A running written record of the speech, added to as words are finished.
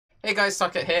Hey guys,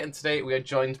 Syndicate here, and today we are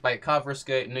joined by Karv,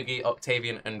 Nugi,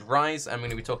 Octavian, and Raiz. I'm going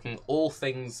to be talking all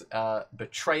things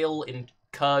Betrayal,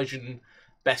 Incursion,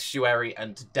 Bestiary,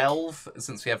 and Delve,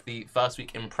 since we have the first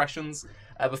week impressions.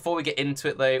 Before we get into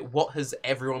it though, what has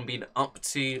everyone been up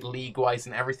to, league-wise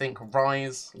and everything?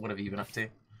 Raiz, what have you been up to?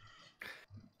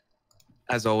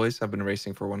 As always, I've been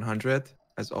racing for 100.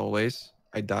 As always,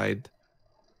 I died.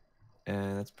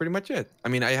 And that's pretty much it. I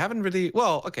mean, I haven't really...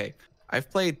 Well, okay.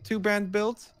 I've played 2 brand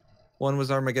builds. One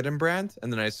was Armageddon brand,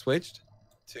 and then I switched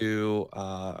to...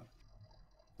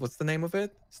 what's the name of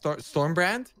it? Storm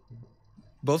brand.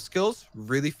 Both skills,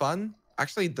 really fun.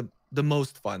 Actually, the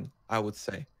most fun, I would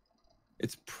say.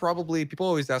 It's probably... People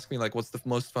always ask me, like, what's the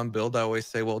most fun build? I always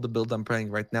say, well, the build I'm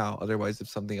playing right now. Otherwise, if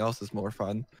something else is more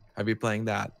fun, I'd be playing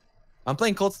that. I'm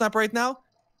playing Cold Snap right now.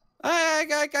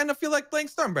 I kind of feel like playing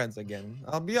Stormbrands again.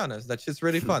 I'll be honest. That's just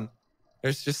really fun.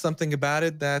 There's just something about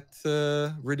it that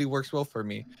really works well for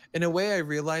me. In a way, I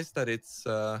realized that it's...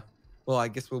 well, I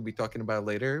guess we'll be talking about it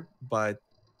later. But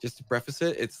just to preface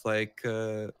it, it's like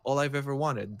all I've ever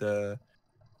wanted. The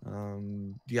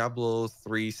Diablo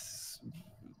 3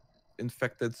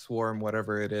 Infected Swarm,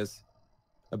 whatever it is,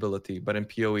 ability. But in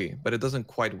PoE. But it doesn't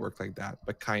quite work like that.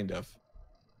 But kind of.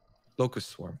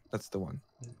 Locust Swarm. That's the one.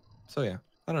 So yeah,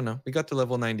 I don't know. We got to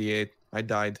level 98. I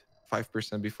died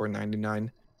 5% before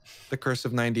 99. The curse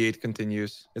of 98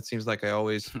 continues. It seems like I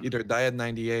always either die at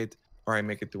 98 or I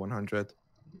make it to 100.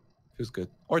 Feels good.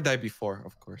 Or die before,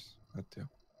 of course. That too.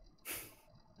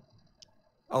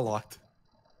 A lot.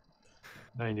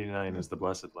 99 is the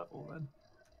blessed level, then.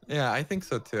 Yeah, I think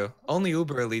so too. Only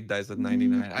Uber Elite dies at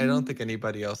 99. I don't think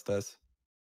anybody else does.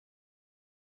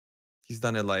 He's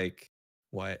done it like,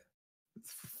 what?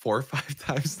 4 or 5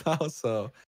 times now,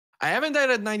 so I haven't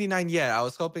died at 99 yet. I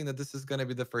was hoping that this is gonna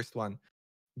be the first one,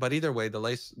 but either way,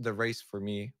 the race for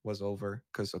me was over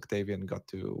because Octavian got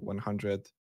to 100.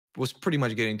 Was pretty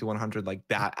much getting to 100 like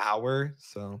that hour.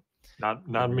 So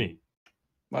not me.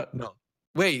 What? No.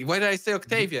 Wait, why did I say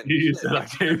Octavian? You said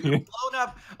Octavian. Blown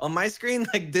up on my screen.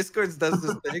 Like Discord does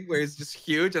this thing where it's just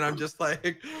huge, and I'm just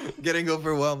like getting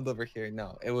overwhelmed over here.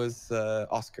 No, it was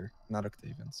Oscar, not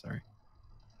Octavian. Sorry.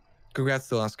 Congrats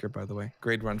to Oscar, by the way.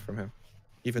 Great run from him.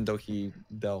 Even though he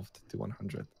delved to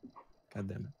 100. God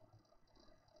damn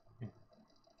it.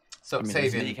 So,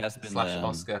 Octavian has been, /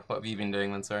 Oscar, what have you been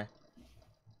doing then, sorry?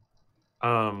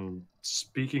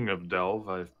 Speaking of Delve,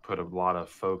 I've put a lot of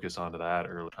focus onto that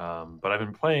early. But I've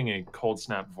been playing a Cold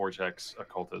Snap Vortex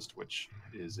Occultist, which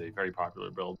is a very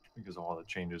popular build because of all the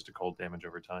changes to cold damage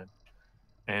over time.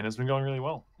 And it's been going really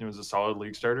well. It was a solid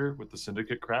league starter with the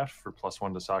Syndicate craft for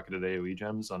 +1 to socketed AoE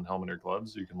gems on helmet or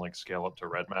gloves. You can like scale up to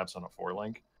red maps on a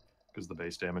 4-link because the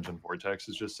base damage in Vortex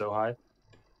is just so high.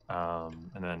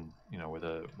 And then, you know, with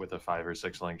a 5 or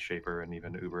 6 link Shaper and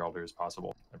even Uber Elder is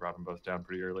possible. I brought them both down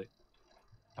pretty early.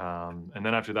 And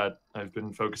then after that, I've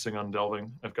been focusing on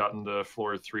delving. I've gotten to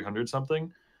floor 300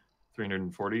 something,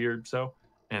 340 or so,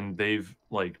 and they've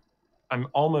like, I'm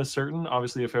almost certain,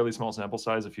 obviously a fairly small sample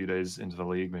size, a few days into the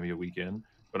league, maybe a week in,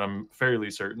 but I'm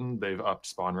fairly certain they've upped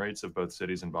spawn rates of both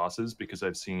cities and bosses because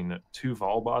I've seen 2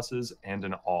 Vol bosses and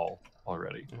an all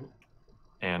already,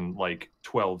 and like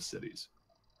 12 cities.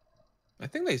 I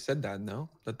think they said that, no?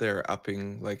 That they're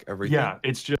upping like everything. Yeah,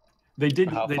 it's just they did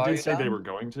say they down? were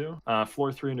going to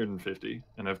floor 350,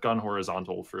 and I've gone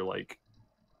horizontal for like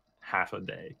half a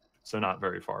day, so not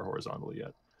very far horizontally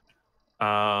yet.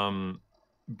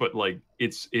 But like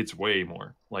it's way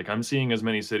more. Like I'm seeing as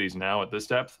many cities now at this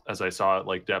depth as I saw at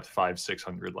like depth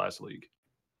 500-600 last league.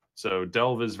 So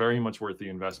Delve is very much worth the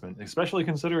investment, especially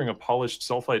considering a polished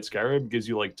sulfite scarab gives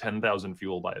you like 10,000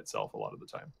 fuel by itself a lot of the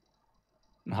time.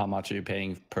 How much are you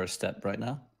paying per step right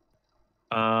now?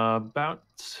 About,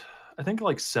 I think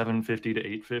like 750 to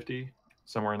 850,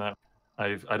 somewhere in that.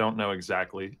 I don't know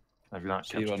exactly. I've not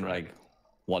So kept you're on track. like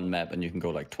 1 map and you can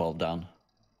go like 12 down,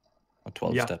 or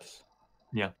 12 steps.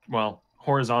 Yeah, well,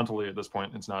 horizontally at this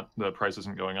point, it's not, the price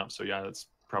isn't going up, so yeah, it's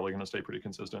probably going to stay pretty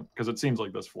consistent because it seems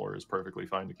like this floor is perfectly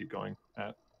fine to keep going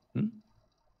at. So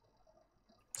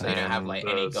you don't have like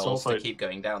any goals to sulfite... keep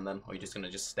going down then, or you're just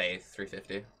gonna stay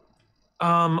 350?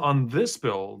 On this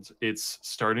build, it's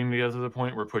starting to get to the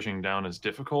point where pushing down is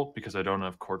difficult because I don't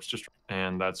have corpse destroy,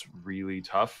 and that's really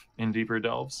tough in deeper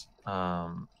delves.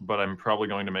 But I'm probably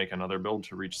going to make another build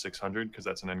to reach 600 because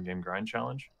that's an endgame grind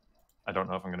challenge. I don't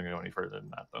know if I'm going to go any further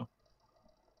than that, though.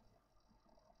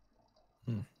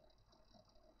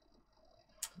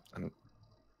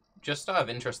 Just out of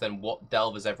interest then, what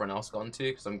delve has everyone else gone to?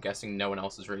 Because I'm guessing no one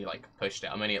else has really like pushed it.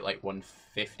 I'm only at like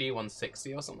 150,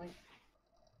 160 or something.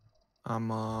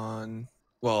 I'm on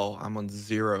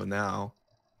 0 now.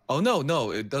 Oh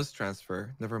no, it does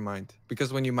transfer. Never mind.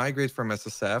 Because when you migrate from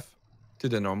SSF to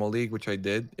the normal league, which I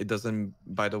did, it doesn't.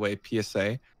 By the way,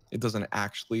 PSA, it doesn't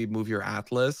actually move your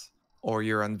Atlas or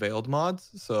your Unveiled mods.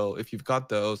 So if you've got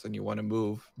those and you want to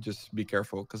move, just be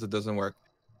careful because it doesn't work.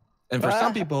 And for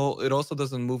some people, it also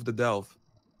doesn't move the Delve.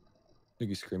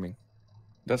 Nugi screaming.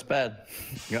 That's bad.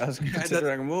 Guys,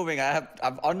 considering moving, I've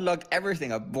unlocked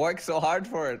everything. I've worked so hard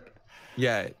for it.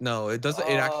 Yeah, no, it doesn't.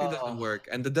 It actually doesn't work,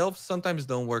 and the Delves sometimes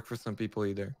don't work for some people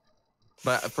either.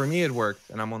 But for me, it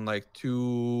worked, and I'm on like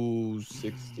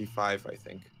 265, I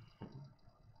think.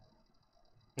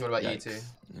 What about you two?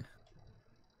 Yeah.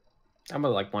 I'm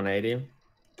at like 180.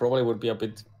 Probably would be a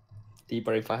bit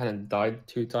deeper if I hadn't died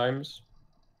 2 times.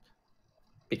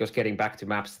 Because getting back to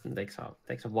maps takes a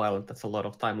while, and that's a lot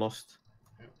of time lost.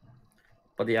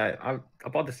 But yeah,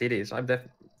 about the cities,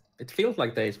 it feels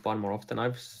like they spawn more often.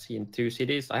 I've seen 2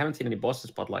 cities. I haven't seen any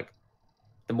bosses, but like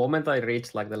the moment I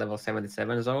reached like the level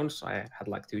 77 zones, I had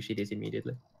like 2 cities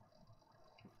immediately.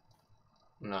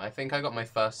 No, I think I got my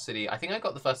first city. I think I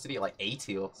got the first city at like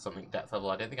 80 or something depth level.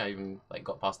 I don't think I even like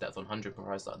got past depth 100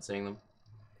 before I started seeing them.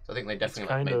 So I think they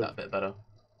definitely like, made that a bit better.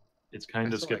 It's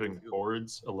kind of skipping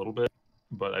forwards a little bit,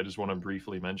 but I just want to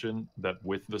briefly mention that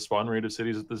with the spawn rate of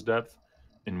cities at this depth,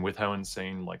 and with how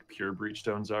insane like pure breach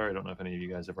stones are, I don't know if any of you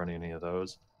guys have run any of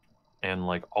those, and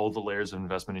like all the layers of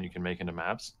investment you can make into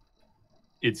maps,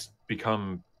 it's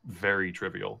become very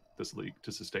trivial this league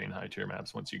to sustain high tier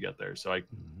maps once you get there. So I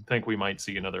think we might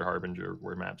see another harbinger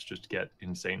where maps just get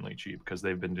insanely cheap because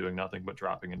they've been doing nothing but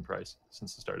dropping in price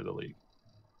since the start of the league.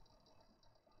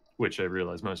 Which I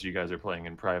realize most of you guys are playing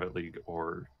in private league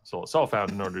or Soul Assault Found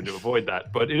in order to avoid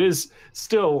that, but it is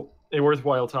still a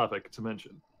worthwhile topic to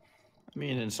mention. I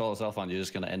mean, in Soul Assault Found, you're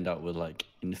just gonna end up with like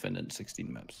infinite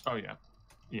 16 maps. Oh yeah.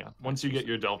 Yeah, once you get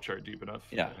your Delve chart deep enough,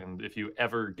 yeah, and if you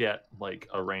ever get like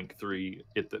a rank 3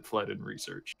 It That Fled in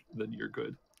research, then you're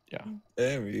good. Yeah.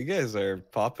 Damn, you guys are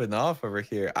popping off over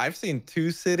here. I've seen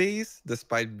 2 cities,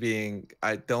 despite being.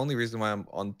 The only reason why I'm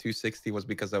on 260 was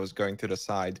because I was going to the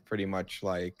side pretty much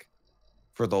like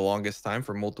for the longest time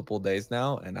for multiple days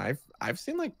now, and I've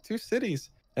seen like 2 cities.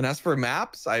 And as for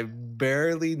maps, I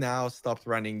barely now stopped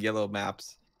running yellow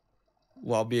maps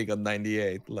while being on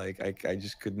 98. Like I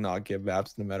just could not get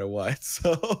maps no matter what.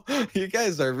 So you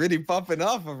guys are really popping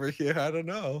off over here. I don't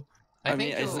know. I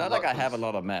mean, it's not like I have a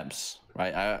lot of maps,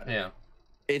 right? Yeah.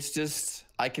 It's just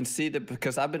I can see that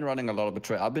because I've been running a lot of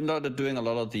Betrayal. I've been doing a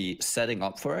lot of the setting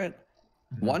up for it.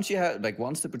 Once you have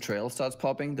once the Betrayal starts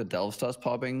popping, the Delve starts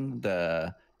popping,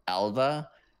 the Alva,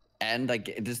 and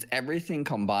like just everything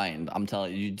combined, I'm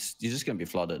telling you, you're just gonna be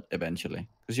flooded eventually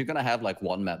because you're gonna have like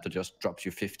one map that just drops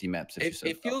you 50 maps.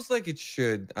 It feels like it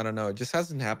should. I don't know. It just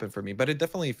hasn't happened for me, but it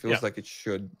definitely feels like it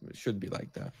should be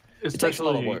like that. It takes a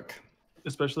lot of work.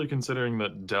 Especially considering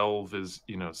that Delve is,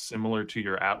 similar to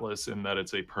your Atlas in that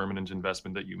it's a permanent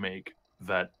investment that you make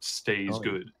that stays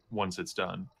good once it's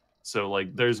done. So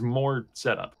like there's more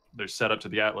setup. There's setup to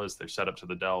the Atlas, there's setup to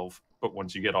the Delve, but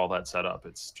once you get all that set up,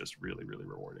 it's just really, really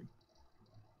rewarding.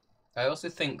 I also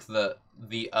think that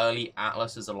the early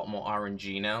Atlas is a lot more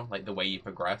RNG now, like the way you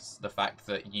progress. The fact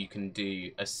that you can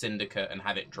do a Syndicate and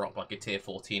have it drop like a tier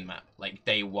 14 map. Like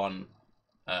day 1,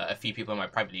 a few people in my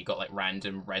private league got like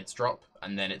random reds drop,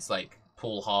 and then it's like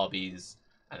pull Harbies,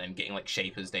 and then getting like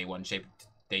Shapers day 1, Shaper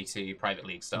day 2, private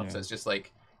league stuff. So it's just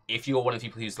like, if you're one of the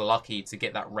people who's lucky to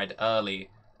get that red early,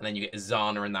 and then you get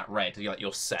Zana in that red,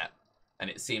 you're set.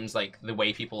 And it seems like the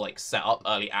way people like set up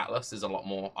early Atlas is a lot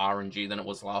more RNG than it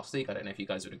was last week. I don't know if you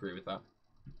guys would agree with that.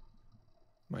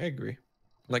 I agree.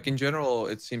 Like in general,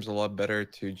 it seems a lot better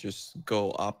to just go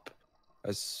up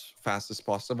as fast as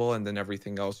possible, and then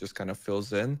everything else just kind of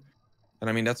fills in.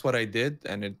 And I mean, that's what I did,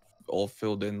 and it all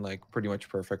filled in like pretty much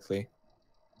perfectly.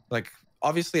 Like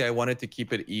obviously I wanted to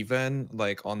keep it even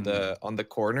like on the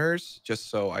corners, just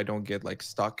so I don't get like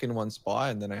stuck in one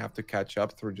spot and then I have to catch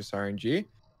up through just RNG.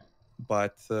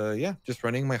 But yeah, just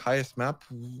running my highest map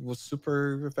was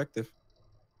super effective.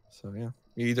 So yeah,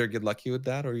 you either get lucky with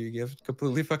that or you get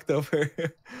completely fucked over.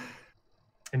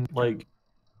 And like,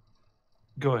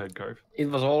 go ahead, Karv.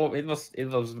 It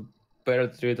was better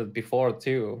to do that before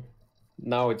too.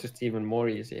 Now it's just even more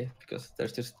easy because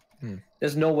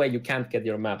there's no way you can't get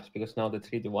your maps because now the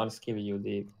 3-1s give you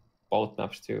the both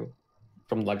maps too.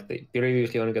 From like you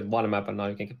previously only get one map and now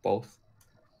you can get both.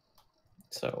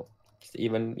 So it's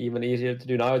even easier to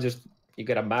do now. Just you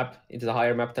get a map, it's a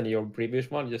higher map than your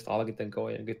previous one, just all get and go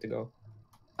and good to go.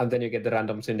 And then you get the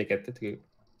random Syndicate to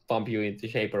bump you into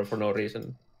Shaper for no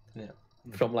reason. Yeah.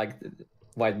 From like the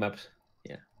white maps.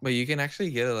 Yeah. But you can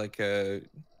actually get like a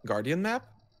Guardian map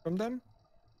from them?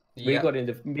 We got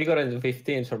into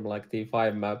 15s from like the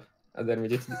 5 map, and then we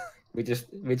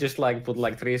just like put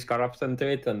like 3 scarabs into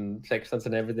it and sextants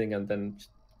and everything, and then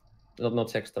not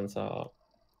sextants,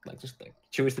 like just like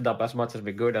juiced it up as much as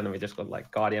we could, and we just got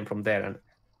like Guardian from there, and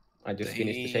I just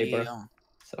finished the Shaper.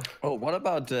 So. Oh, what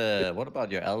about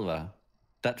your Alva?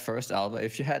 That first Alva,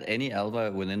 if you had any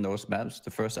Alva within those maps, the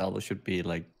first Alva should be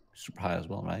like super high as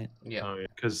well, right? Yeah. Oh, yeah,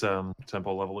 because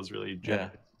tempo level is really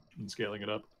generous in scaling it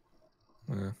up.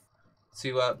 Yeah.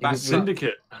 To back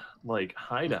Syndicate, like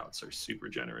hideouts are super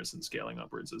generous in scaling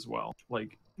upwards as well.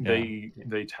 Like they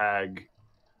tag.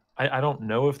 I don't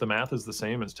know if the math is the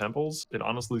same as temples. It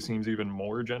honestly seems even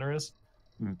more generous,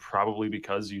 probably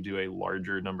because you do a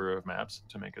larger number of maps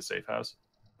to make a safe house,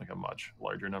 like a much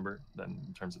larger number than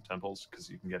in terms of temples, because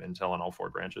you can get intel on all 4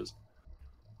 branches.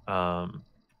 And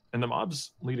the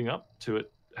mobs leading up to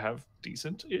it have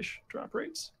decent-ish drop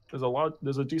rates.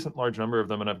 There's a decent large number of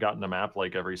them, and I've gotten a map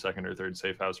like every 2nd or 3rd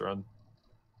safe house run.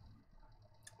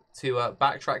 To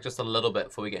backtrack just a little bit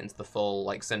before we get into the full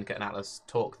like Syndicate and Atlas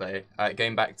talk, though,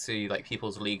 going back to like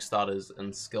people's league starters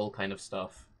and skill kind of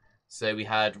stuff. So we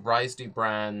had Raiz do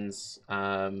brands,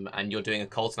 and you're doing a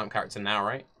Cold Snap character now,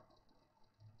 right?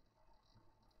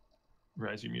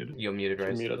 Raiz, you muted. You're muted,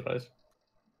 Raiz. Muted, Raiz.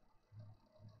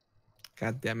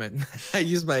 God damn it. I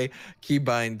used my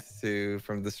keybind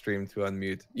from the stream to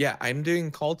unmute. Yeah, I'm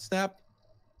doing Cold Snap,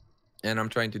 and I'm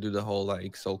trying to do the whole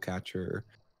like Soul Catcher,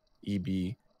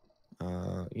 EB,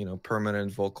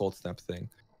 permanent Volt Cold Snap thing.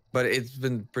 But it's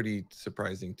been pretty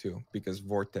surprising too, because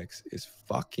Vortex is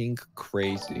fucking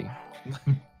crazy.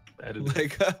 That is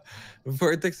Like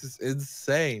Vortex is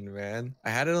insane, man.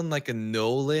 I had it on like a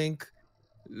no link,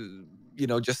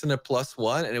 just in a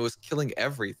 +1, and it was killing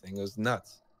everything. It was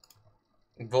nuts.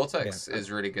 Vortex is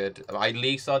really good. I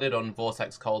league started on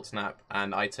Vortex Cold Snap,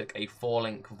 and I took a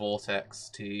 4-link Vortex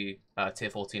to tier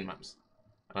 14 maps,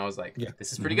 and I was like,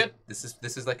 "This is pretty good. This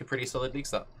is like a pretty solid league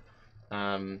start."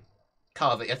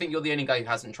 Karv, I think you're the only guy who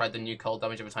hasn't tried the new cold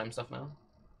damage over time stuff now.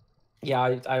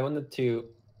 Yeah, I wanted to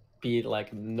be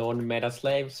like non-meta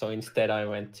slave, so instead I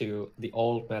went to the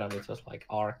old meta, which was like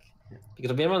Arc,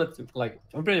 because we wanted to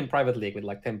I'm playing in private league with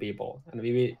like 10 people, and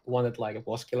we wanted like a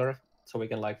boss killer, so we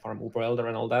can like farm Uber Elder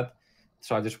and all that.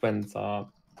 So I just went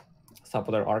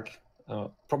Saboteur Arc.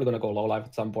 Probably gonna go low life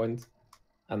at some point,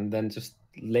 and then just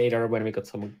later when we got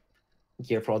some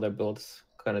gear for other builds,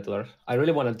 kind of do. I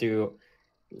really want to do.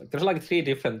 There's like 3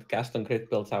 different cast on crit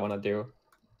builds I want to do.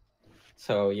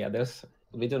 So yeah,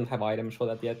 we don't have items for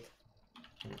that yet.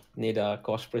 Need a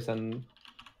Cospris and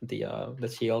the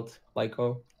shield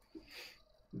Lyco.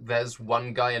 There's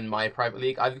one guy in my private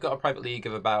league. I've got a private league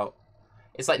of about,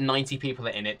 it's like 90 people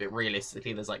are in it, but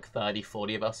realistically there's like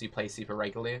 30-40 of us who play super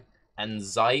regularly. And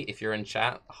Zai, if you're in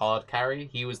chat, hard carry,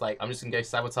 he was like, I'm just gonna go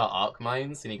Saboteur Arc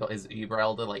Mines, and he got his Uber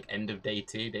Elder like end of day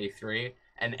 2, day 3,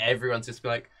 and everyone's just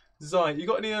been like, Zai, you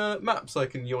got any maps I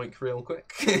can yoink real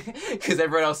quick? Because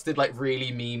everyone else did like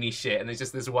really memey shit, and there's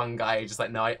just this one guy who's just like,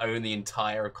 no, I own the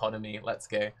entire economy, let's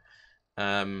go.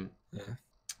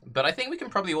 But I think we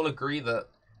can probably all agree that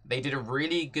they did a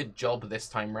really good job this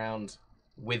time round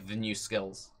with the new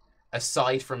skills,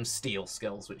 aside from steal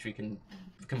skills, which we can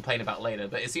complain about later.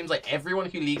 But it seems like everyone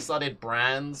who league started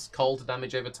brands, cold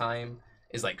damage over time,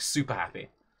 is like super happy.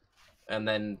 And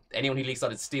then anyone who league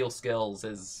started steal skills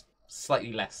is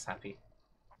slightly less happy.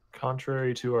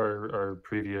 Contrary to our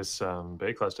previous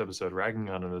Baeclast episode ragging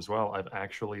on it as well, I've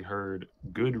actually heard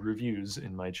good reviews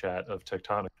in my chat of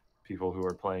Tectonic, people who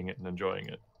are playing it and enjoying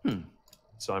it.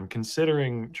 So I'm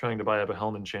considering trying to buy up a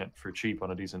Helm enchant for cheap on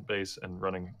a decent base and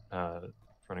running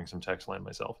some text land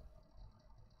myself.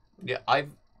 Yeah,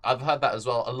 I've heard that as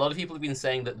well. A lot of people have been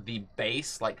saying that the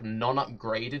base, like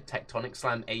non-upgraded Tectonic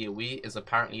Slam AoE, is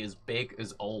apparently as big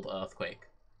as old Earthquake.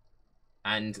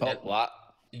 And what?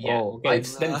 Yeah, oh, okay,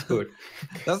 that's good.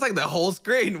 That's like the whole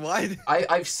screen. Why?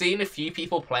 I've seen a few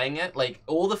people playing it. Like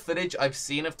all the footage I've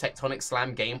seen of Tectonic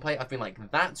Slam gameplay, I've been like,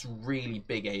 that's really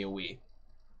big AoE.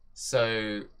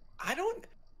 So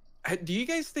do you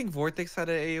guys think Vortex had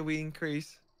an AoE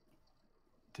increase?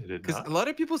 Did it Because not? a lot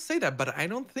of people say that, but I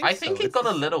don't think I think it got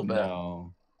a little bit.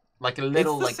 No. Like a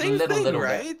little, it's the like same thing, little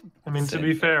right? bit. I mean, to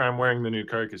be fair, I'm wearing the new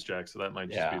Carcass Jack, so that might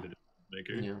just be the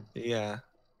maker. Yeah.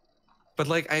 But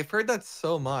like I've heard that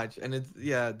so much, and it's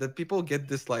that people get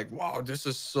this like, wow, this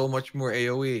is so much more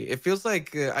AoE. It feels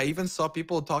like I even saw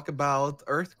people talk about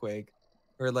Earthquake,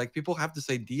 where like people have this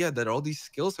idea that all these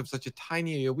skills have such a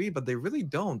tiny AoE, but they really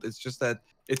don't. It's just that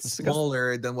it's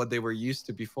smaller than what they were used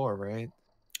to before, right?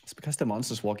 It's because the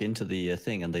monsters walk into the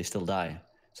thing and they still die.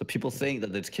 So people think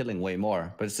that it's killing way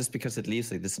more, but it's just because it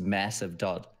leaves like this massive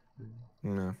dot.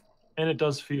 No. And it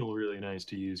does feel really nice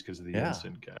to use because of the Yeah.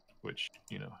 instant cap, which,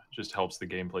 you know, just helps the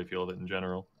gameplay feel of it in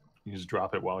general. You just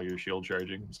drop it while you're shield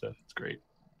charging and stuff. It's great.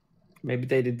 Maybe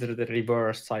they did the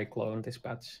reverse cyclone this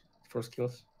patch for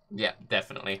skills. Yeah,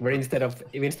 definitely. Where instead of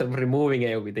removing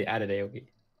AoE, they added AoE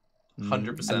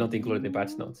 100%. and not included in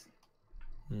patch notes.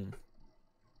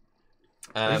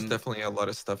 There's definitely a lot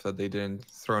of stuff that they didn't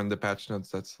throw in the patch notes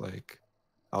that's like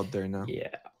out there now.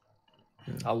 Yeah,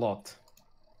 a lot.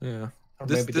 Yeah. Or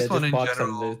This maybe they're one just in bugs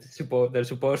general. and they're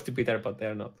supposed to be there, but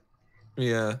they're not.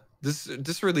 Yeah.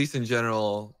 This release in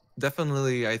general,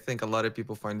 definitely I think a lot of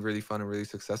people find really fun and really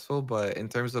successful, but in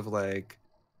terms of like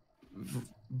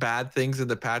bad things in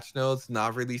the patch notes,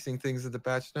 not releasing things in the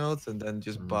patch notes, and then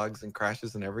just bugs and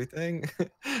crashes and everything.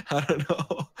 I don't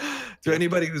know. To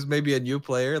anybody who's maybe a new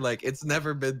player, like it's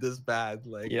never been this bad.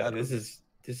 Like Yeah, this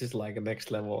is like a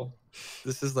next level.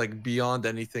 This is like beyond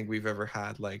anything we've ever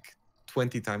had, like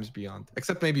 20 times beyond.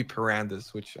 Except maybe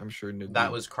Pirandas, which I'm sure Nugi.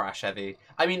 That was crash heavy.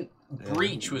 I mean,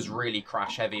 Breach was really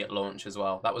crash heavy at launch as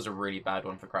well. That was a really bad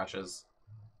one for crashes.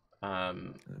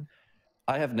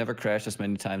 I have never crashed as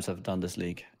many times I've done this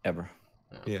league ever.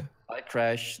 Yeah. I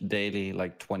crash daily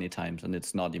like 20 times, and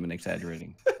it's not even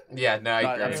exaggerating. Yeah, no, I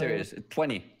agree. I'm serious.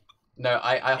 20 No,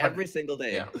 I every single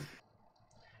day. Yeah.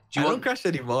 I don't crash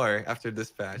anymore after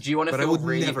this patch. Do you want to but I feel would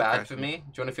really never bad crash for anymore. me? Do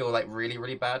you want to feel like really,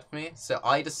 really bad for me? So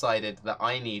I decided that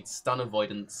I need stun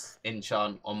avoidance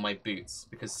enchant on my boots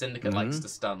because Syndicate likes to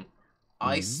stun.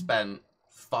 I spent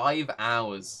 5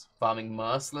 hours farming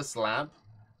Merciless Lab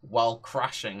while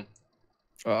crashing,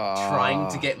 trying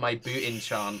to get my boot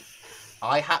enchant.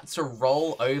 I had to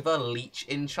roll over Leech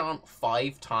enchant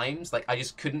 5 times. Like, I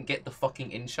just couldn't get the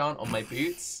fucking enchant on my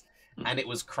boots, and it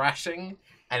was crashing.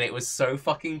 And it was so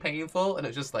fucking painful, and it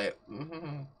was just like,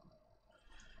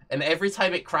 And every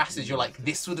time it crashes, you're like,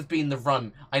 this would have been the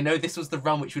run. I know this was the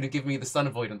run which would have given me the stun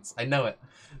avoidance. I know it.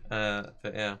 But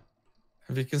yeah.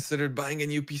 Have you considered buying a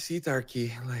new PC,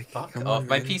 Tarke? Like, Fuck come off. on,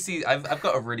 My man. PC, I've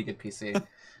got a really good PC.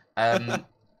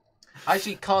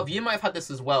 Actually, Karv, you might have had this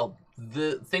as well.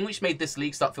 The thing which made this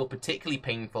league start feel particularly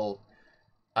painful,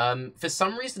 for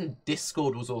some reason,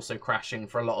 Discord was also crashing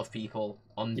for a lot of people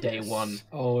on day one.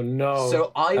 Oh no.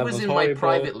 So I That was in horrible. my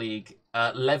private league,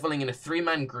 leveling in a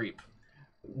 3-man group.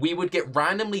 We would get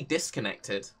randomly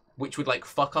disconnected, which would like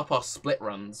fuck up our split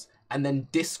runs, and then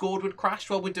Discord would crash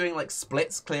while we're doing like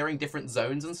splits, clearing different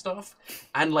zones and stuff.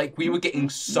 And like we were getting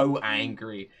so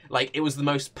angry. Like it was the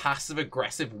most passive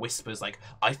aggressive whispers, like,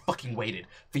 I fucking waited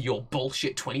for your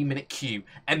bullshit 20-minute queue,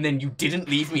 and then you didn't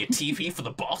leave me a TP for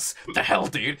the boss? The hell,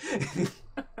 dude?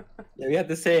 Yeah, we had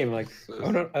the same. Like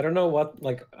I don't know what.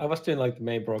 Like I was doing like the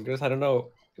main progress. I don't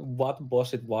know what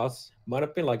boss it was. Might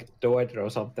have been like DoT or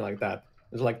something like that.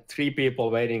 There's like 3 people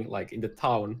waiting like in the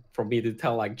town for me to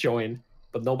tell like join,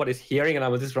 but nobody's hearing, and I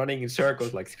was just running in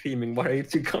circles like screaming, "Why are you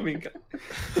two coming?"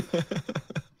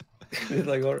 It's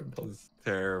like horrible. It's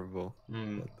terrible.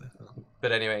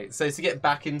 But anyway, so to get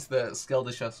back into the skill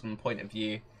discussion point of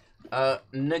view,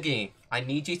 Nugi, I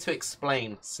need you to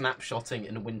explain snapshotting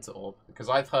in Winter Orb, because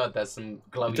I've heard there's some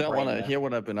glowy You don't brain want to there. hear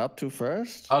what I've been up to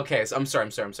first? Okay, so I'm sorry.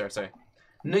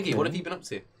 Nugi, what have you been up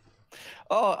to?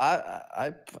 Oh,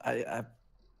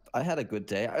 I had a good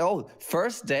day.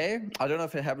 First day, I don't know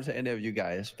if it happened to any of you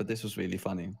guys, but this was really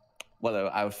funny.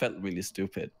 Well, I felt really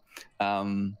stupid.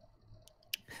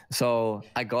 So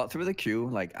I got through the queue,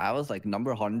 like I was like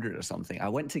number 100 or something. I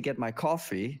went to get my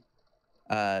coffee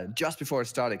just before it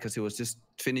started because it was just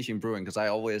finishing brewing, because I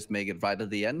always make it right at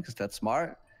the end because that's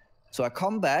smart. So I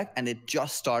come back and it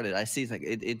just started. I see like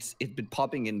it's been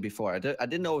popping in before. I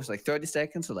didn't know it was like 30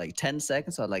 seconds or like 10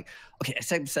 seconds. So I was like, okay,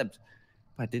 accept.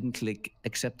 I didn't click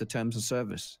accept the terms of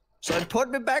service. So it put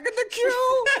me back in the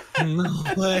queue. No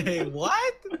way.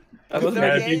 What? I was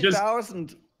Yeah, if you making, just-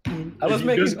 38,000. I was you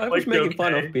making, just I was clicked making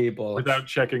fun OK of people. without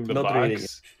checking the Not reading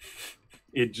box.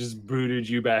 It just booted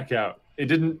you back out. It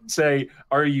didn't say,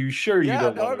 "Are you sure you Yeah,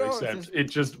 don't no, want to no, accept?" It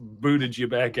just booted you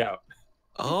back out.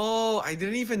 Oh, I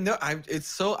didn't even know. It's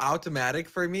so automatic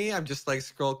for me. I'm just like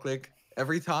scroll click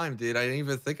every time, dude. I didn't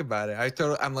even think about it.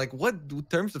 I'm like, what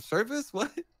terms of service?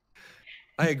 What?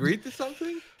 I agreed to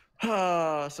something?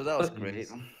 So that was great.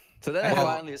 So then I Oh.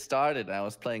 finally started. I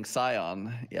was playing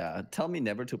Scion. Yeah, tell me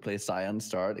never to play Scion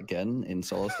start again in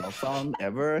solo Snowbound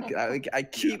ever. I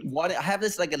keep wanting. I have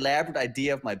this like elaborate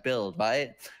idea of my build,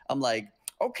 right? I'm like,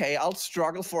 okay, I'll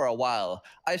struggle for a while.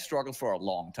 I struggled for a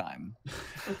long time,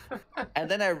 and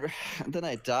then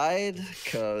I died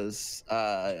because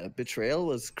Betrayal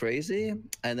was crazy,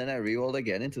 and then I rerolled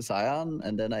again into Scion,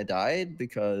 and then I died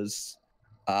because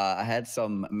I had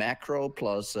some macro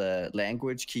plus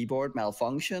language keyboard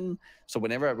malfunction. So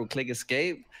whenever I would click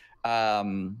escape,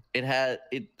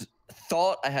 it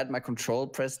thought I had my control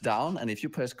pressed down, and if you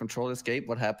press control escape,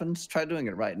 what happens? Try doing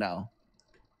it right now.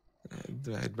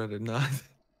 I'd rather not.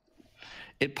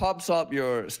 It pops up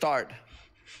your start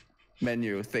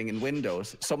menu thing in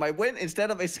Windows. So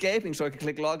instead of escaping so I could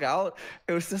click log out,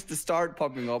 it was just the start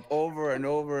popping up over and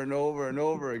over and over and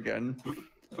over again.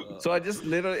 So I just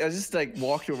like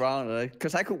walked around,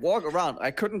 because I could walk around.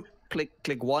 I couldn't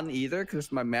click 1 either,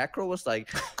 because my macro was like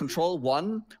control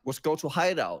 1 was go to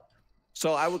hideout.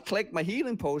 So I would click my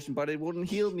healing potion, but it wouldn't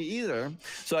heal me either.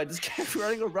 So I just kept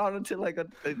running around until I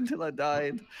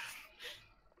died.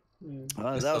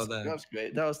 That was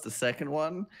great. That was the second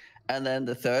one. And then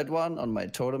the third one on my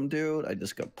totem dude, I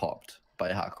just got popped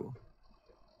by Haku.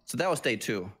 So that was day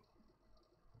 2.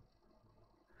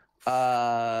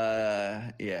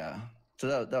 Yeah.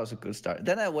 So that was a good start.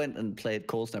 Then I went and played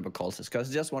Cold Snap Occultist because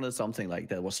I just wanted something like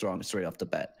that was strong straight off the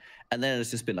bat. And then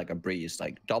it's just been like a breeze,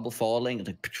 like double falling, and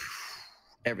like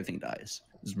everything dies.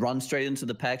 Just run straight into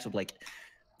the packs of like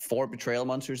 4 betrayal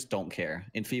monsters, don't care.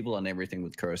 Enfeeble on everything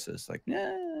with curses. Like,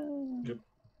 yeah. Yep.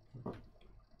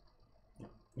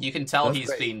 You can tell That's he's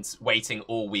great. been waiting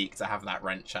all week to have that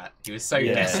rent chat. He was so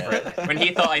desperate. When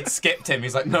he thought I'd skipped him,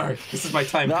 he's like, no, this is my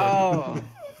time. No.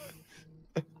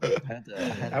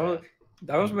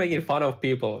 I was making fun of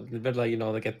people, but like, you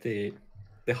know, they get the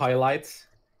highlights,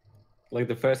 like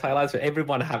the first highlights. So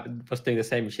everyone was doing the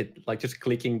same shit, like just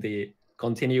clicking the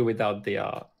continue without the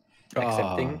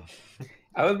accepting.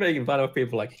 I was making fun of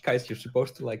people like, guys, you're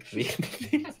supposed to like read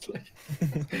things.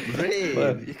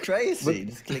 Read, you're crazy.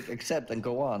 Just click accept and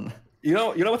go on. You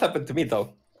know what happened to me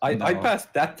though? I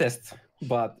passed that test,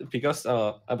 but because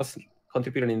I was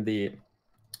contributing in the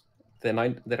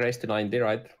race to 90,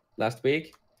 right, last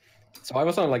week. So I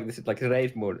was on like this like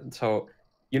raid mode. So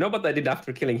you know what I did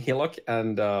after killing Hillock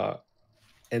and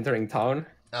entering town?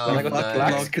 When I got the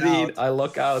black screen, I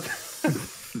log out.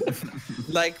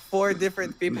 Like 4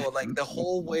 different people, like the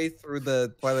whole way through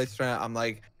the Twilight Strand, I'm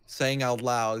like saying out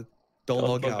loud, don't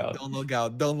log out, don't log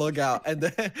out, don't log out. And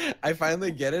then I finally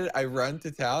get it. I run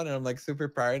to town and I'm like super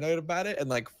paranoid about it. And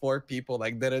like 4 people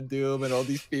like didn't do them, and all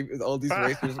these people, all these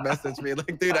racers message me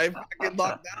like, dude, I fucking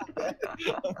logged out, man. I'm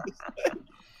just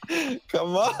like,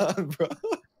 come on, bro.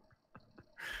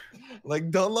 Like,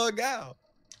 don't log out.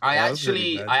 I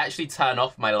actually turn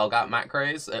off my logout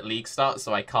macros at league start,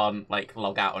 so I can't like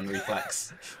log out on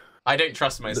reflex. I don't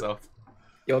trust myself.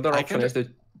 The other option is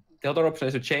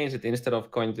to change it instead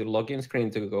of going to login screen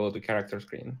to go to character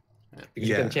screen. Because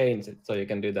you can change it, so you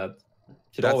can do that.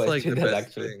 Should That's always like do the that, best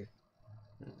actually. thing.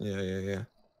 Yeah.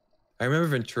 I remember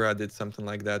Ventura did something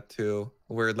like that too,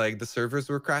 where like the servers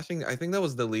were crashing. I think that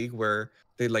was the league where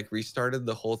they like restarted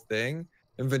the whole thing.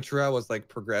 And Ventura was like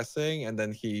progressing, and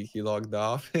then he logged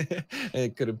off, and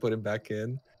it couldn't put him back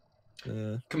in.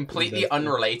 Completely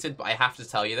unrelated, but I have to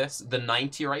tell you this: the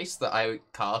 90 race that I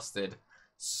casted,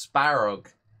 Sparrog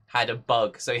had a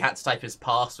bug, so he had to type his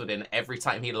password in every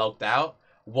time he logged out.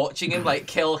 Watching him like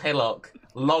kill Hillock,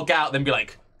 log out, then be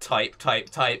like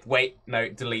type, wait, no,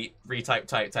 delete, retype,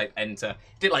 type, enter.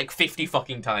 Did like 50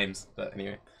 fucking times. But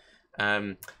anyway.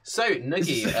 So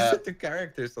Nugi, the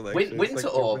character selection. Winter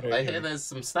like Orb. I hear there's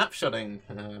some snapshotting.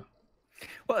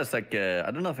 Well, it's like I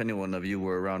don't know if any one of you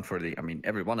were around for I mean,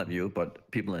 every one of you,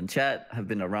 but people in chat have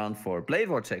been around for Blade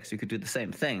Vortex. You could do the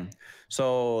same thing.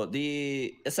 So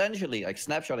essentially like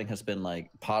snapshotting has been like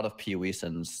part of PoE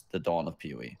since the dawn of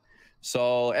PoE.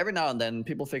 So every now and then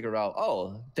people figure out,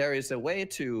 oh, there is a way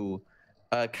to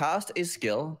cast a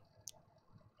skill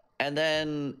and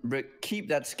then keep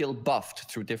that skill buffed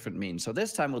through different means. So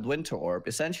this time with Winter Orb,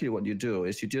 essentially what you do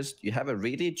is you have a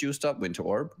really juiced up Winter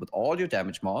Orb with all your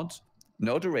damage mods,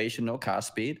 no duration, no cast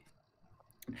speed.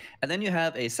 And then you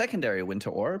have a secondary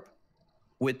Winter Orb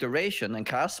with duration and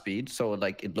cast speed, so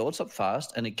like it loads up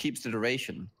fast and it keeps the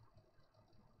duration.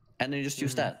 And then you just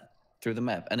use that through the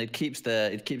map, and it keeps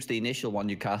the initial one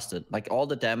you casted, like all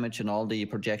the damage and all the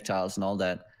projectiles and all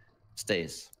that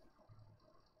stays.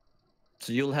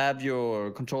 So you'll have your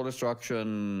control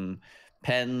destruction,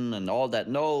 pen, and all that.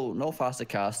 No faster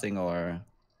casting or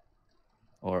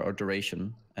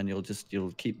duration, and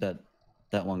you'll keep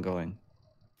that one going.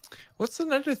 What's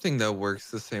another thing that works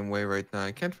the same way right now?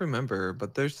 I can't remember,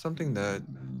 but there's something that.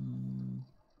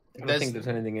 I don't think there's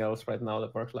anything else right now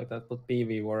that works like that, but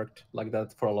BV worked like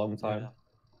that for a long time. Yeah.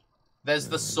 There's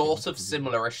the sort of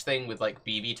similar-ish thing with like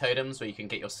BV totems where you can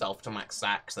get yourself to max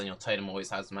stacks, then your totem always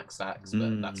has max stacks,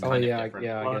 but that's kind of different.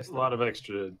 I guess A lot of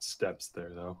extra steps there,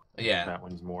 though. Yeah. That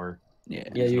one's more. Yeah.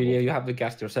 Yeah, you have to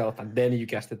cast yourself, and then you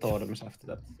cast the totems after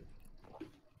that.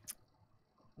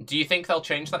 Do you think they'll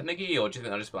change that, Nugi, or do you think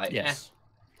they'll just be like, Yes.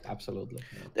 Absolutely.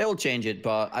 Yeah. They will change it,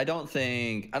 but I don't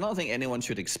think anyone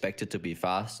should expect it to be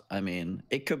fast. I mean,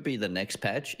 it could be the next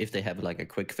patch if they have like a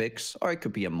quick fix, or it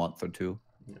could be a month or two,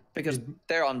 because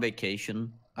they're on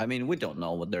vacation. I mean, we don't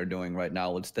know what they're doing right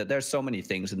now. It's that there's so many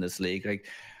things in this league. Like,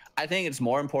 I think it's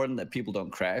more important that people don't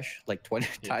crash like 20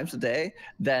 times a day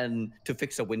than to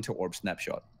fix a winter orb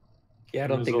snapshot. Yeah, I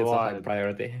don't think it's a high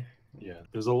priority. Yeah,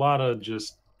 there's a lot of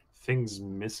just things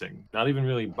missing. Not even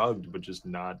really bugged, but just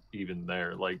not even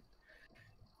there. Like,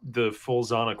 the full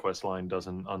Zana quest line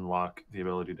doesn't unlock the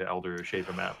ability to Elder or shape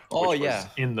a map. Oh, which yeah.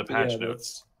 was in the patch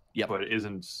notes. Yep. But it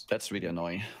isn't. That's really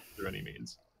annoying. Through any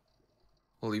means.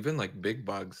 Well, even like big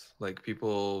bugs, like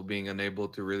people being unable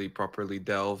to really properly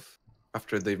delve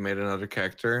after they've made another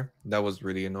character, that was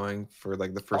really annoying for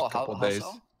like the first couple days.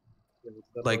 So?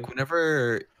 Like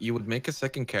whenever you would make a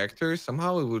second character,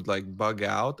 somehow it would like bug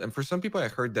out. And for some people, I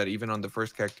heard that even on the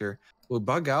first character, it would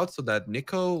bug out so that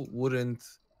Nico wouldn't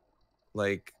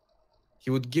like, he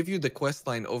would give you the quest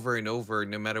line over and over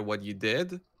no matter what you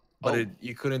did, but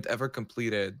you couldn't ever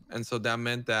complete it. And so that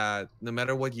meant that no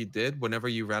matter what you did, whenever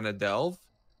you ran a delve,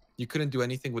 you couldn't do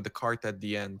anything with the cart at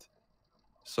the end.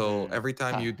 So every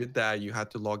time you did that, you had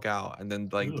to log out. And then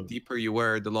like the deeper you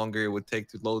were, the longer it would take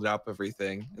to load up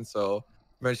everything. And so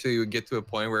eventually you would get to a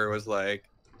point where it was like,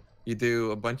 you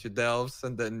do a bunch of delves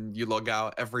and then you log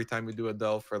out every time you do a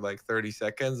delve for like 30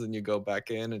 seconds and you go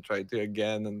back in and try to do it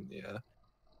again. And yeah,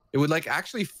 it would like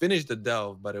actually finish the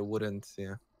delve, but it wouldn't.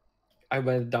 Yeah. I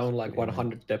went down like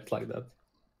 100 depth like that.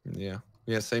 Yeah.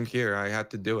 Yeah. Same here. I had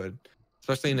to do it,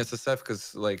 especially in SSF,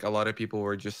 because like a lot of people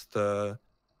were just,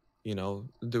 you know,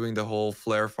 doing the whole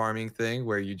flare farming thing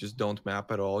where you just don't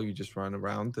map at all. You just run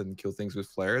around and kill things with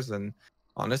flares. And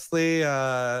honestly,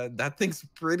 that thing's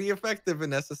pretty effective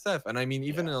in SSF. And I mean,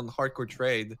 even on hardcore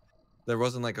trade, there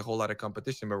wasn't like a whole lot of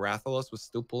competition, but Rathalos was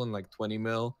still pulling like 20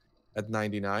 mil at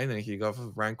 99 and he got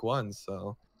rank 1.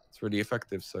 So it's really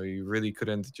effective. So you really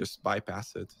couldn't just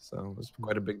bypass it. So it was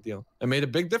quite a big deal. It made a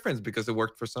big difference because it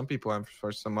worked for some people and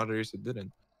for some others it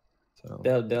didn't. So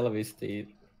Delve is the,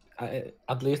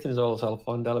 at least in Soul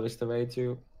Self-Fun, Delve is the way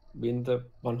to win the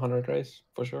 100 race,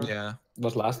 for sure. Yeah. It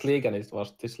was last league and it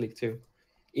was this league too.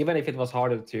 Even if it was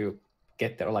harder to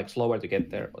get there, or like slower to get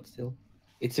there, but still.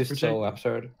 It's just so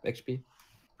absurd, XP.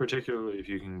 Particularly if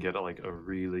you can get like a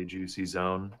really juicy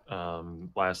zone.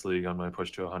 Last league on my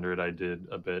push to 100, I did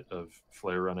a bit of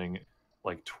flare running,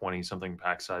 like 20-something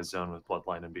pack size zone with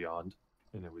Bloodline and Beyond.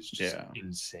 And it was just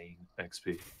insane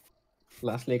XP.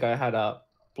 Last league I had a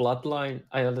Bloodline,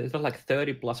 it was like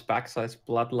 30 plus pack size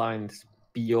Bloodlines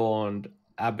Beyond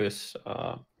Abyss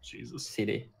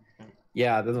city.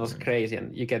 Yeah, that was crazy.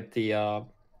 And you get the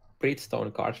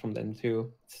Breedstone cards from them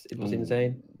too. It was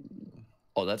insane.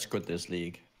 Oh, that's good this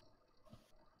league.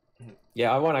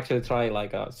 Yeah, I want to actually try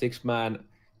like a 6-man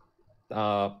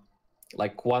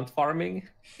like quant farming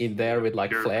in there with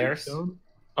like flares.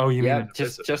 Oh, you mean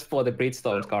just for the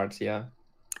Breedstone cards, yeah.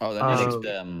 Oh, that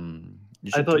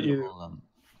makes I thought you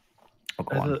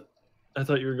I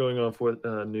thought you were going off what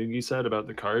Nugi said about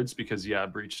the cards, because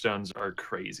Breachstones are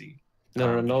crazy.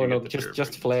 No,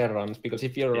 just flare runs, because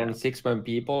if you're on 6-man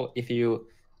people, if you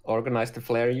organize the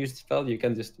flare use spell, you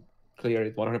can just clear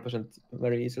it 100%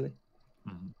 very easily.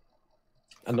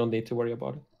 And don't need to worry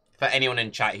about it. For anyone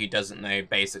in chat who doesn't know,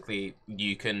 basically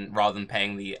you can, rather than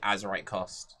paying the Azurite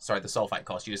cost, sorry, the Sulfite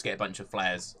cost, you just get a bunch of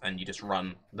flares and you just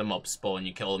run, the mobs spawn,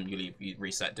 you kill them, you leave, you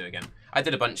reset, do it again. I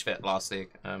did a bunch of it last league.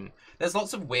 There's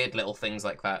lots of weird little things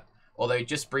like that. Although,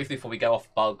 just briefly before we go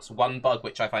off bugs, one bug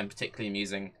which I find particularly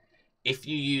amusing, if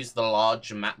you use the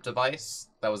large map device,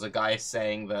 there was a guy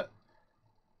saying that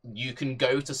you can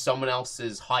go to someone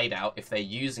else's hideout, if they're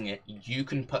using it, you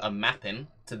can put a map in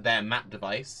to their map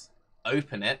device,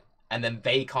 open it, and then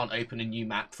they can't open a new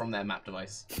map from their map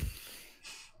device.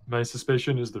 My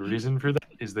suspicion is the reason for that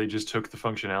is they just took the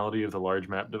functionality of the large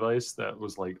map device that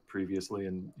was like previously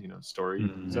in, you know,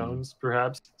 story zones,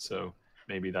 perhaps. So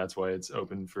maybe that's why it's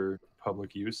open for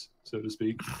public use, so to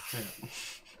speak.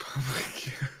 Public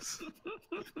use.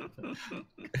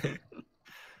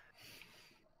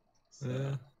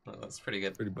 Yeah. Oh, that's pretty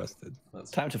good. Pretty busted. That's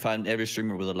time to find every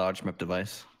streamer with a large map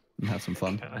device and have some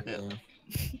fun.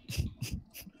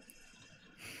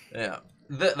 Yeah.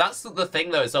 That's the thing,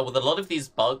 though, is that with a lot of these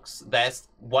bugs, there's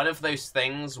one of those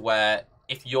things where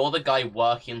if you're the guy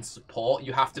working in support,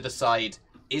 you have to decide,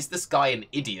 is this guy an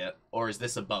idiot or is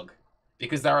this a bug?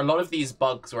 Because there are a lot of these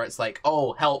bugs where it's like,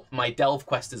 oh, help, my delve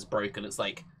quest is broken. It's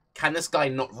like, can this guy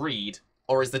not read,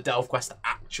 or is the delve quest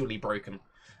actually broken?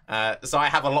 So I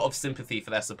have a lot of sympathy for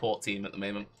their support team at the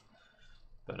moment.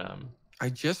 But I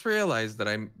just realized that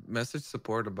I messaged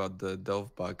support about the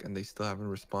Delve bug and they still haven't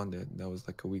responded. That was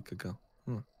like a week ago.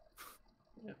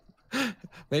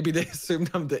 Maybe they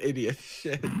assumed I'm the idiot.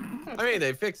 Shit. I mean,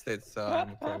 they fixed it, so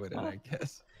I'm okay with it, I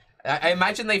guess. I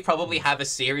imagine they probably have a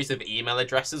series of email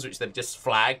addresses which they've just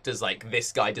flagged as like,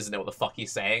 this guy doesn't know what the fuck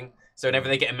he's saying. So whenever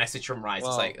they get a message from Raiz, it's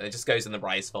like, it just goes in the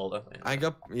Raiz folder. I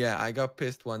got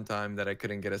pissed one time that I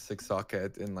couldn't get a 6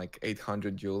 socket in like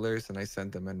 800 jewelers, and I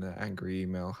sent them an angry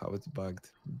email how it's bugged,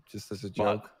 just as a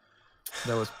joke.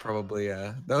 That was probably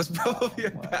a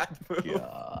bad move.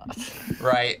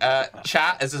 Right,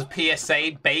 chat, as a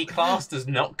PSA, Baeclast does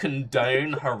not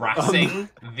condone harassing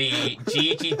the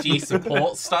GGG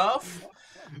support staff.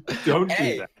 Don't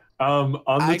do that. On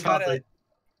the topic,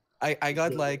 I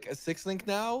got like a 6-link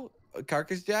now, a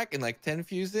carcass jack in like 10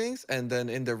 fusings, and then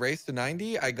in the race to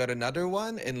 90, I got another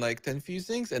one in like 10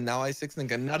 fusings, and now I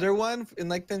 6-link another one in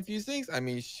like 10 fusings. I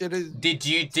mean, shit is. Did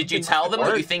you tell them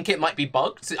that you think it might be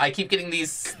bugged? I keep getting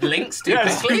these links too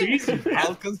quickly.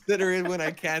 I'll consider it when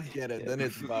I can't get it. Then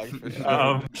it's bugged for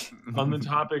sure. On the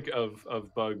topic of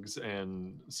bugs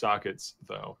and sockets,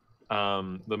 though.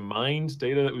 The mined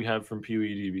data that we have from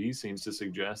PoEDB seems to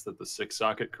suggest that the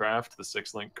 6-socket craft, the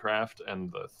 6-link craft,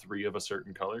 and the 3 of a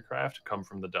certain color craft come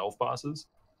from the Delve bosses.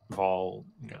 Vol,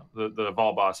 the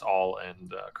Vol boss, All,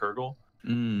 and Kurgle.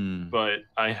 But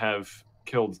I have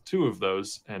killed 2 of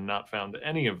those and not found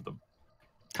any of them.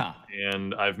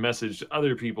 And I've messaged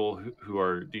other people who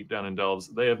are deep down in Delves.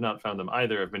 They have not found them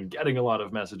either. I've been getting a lot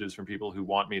of messages from people who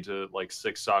want me to like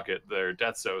 6-socket their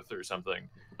Death's Oath or something.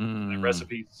 The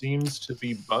recipe seems to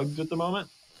be bugged at the moment.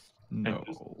 And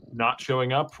just not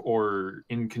showing up or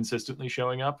inconsistently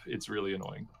showing up. It's really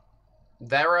annoying.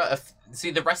 There are see,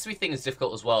 the recipe thing is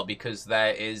difficult as well because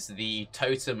there is the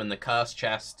totem and the curse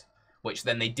chest, which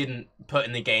then they didn't put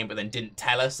in the game, but then didn't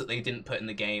tell us that they didn't put in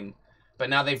the game.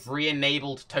 But now they've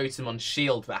re-enabled totem on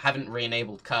shield, but haven't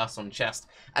re-enabled curse on chest,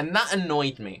 and that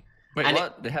annoyed me. Wait, and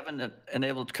what? They haven't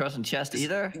enabled curse on chest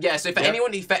either? Yeah. So for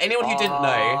anyone who didn't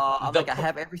know, I'm like, I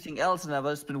have everything else, and I've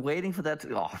just been waiting for that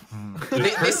to.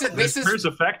 This is curse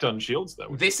effect on shields though.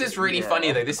 This is really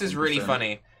funny though. This is really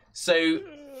funny. So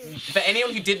for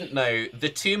anyone who didn't know, the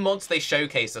 2 mods they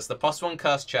showcased us, the +1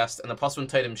 curse chest and the +1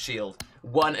 totem shield,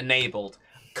 weren't enabled.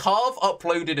 Karv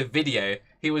uploaded a video.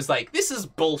 He was like, this is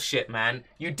bullshit, man.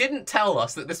 You didn't tell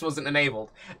us that this wasn't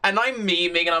enabled. And I'm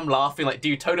memeing and I'm laughing like,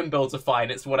 dude, totem builds are fine.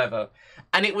 It's whatever.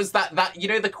 And it was that you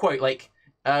know the quote, like,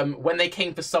 when they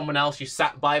came for someone else, you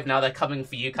sat by, now they're coming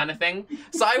for you kind of thing.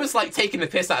 So I was like taking the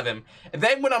piss out of him. And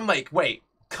then when I'm like, wait,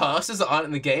 curses that aren't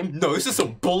in the game? No, this is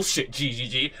some bullshit,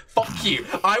 GGG. Fuck you.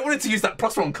 I wanted to use that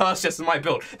 +1 curse chest in my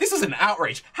build. This is an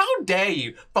outrage. How dare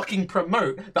you fucking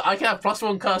promote that I can have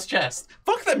 +1 curse chest?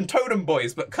 Fuck them totem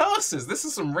boys, but curses, this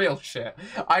is some real shit.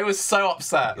 I was so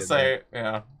upset, so,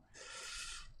 yeah.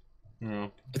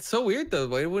 It's so weird though.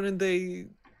 Why wouldn't they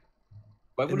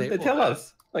tell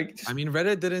us? Like, I mean,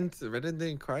 Reddit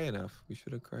didn't cry enough. We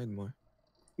should have cried more.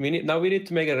 Now we need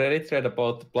to make a Reddit thread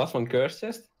about +1 curse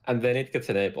chest, and then it gets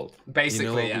enabled. Basically,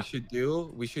 you know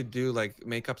what we should do like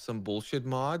make up some bullshit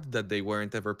mod that they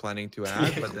weren't ever planning to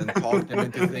add, but then talk them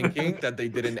into thinking that they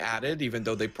didn't add it even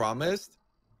though they promised.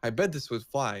 I bet this would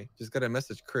fly. Just gotta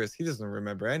message Chris. He doesn't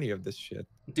remember any of this shit.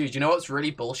 Dude, you know what's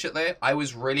really bullshit though? I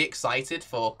was really excited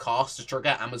for Cast to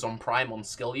trigger Amazon Prime on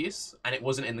skill use, and it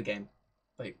wasn't in the game.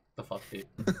 Like, the fuck, dude.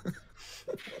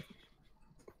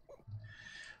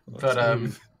 But,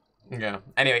 yeah.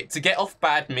 Anyway, to get off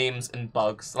bad memes and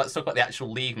bugs, let's talk about the actual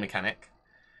league mechanic.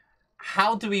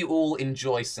 How do we all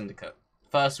enjoy Syndicate?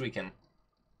 First weekend.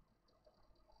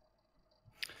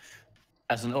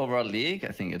 As an overall league,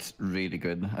 I think it's really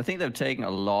good. I think they've taken a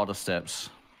lot of steps.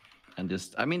 And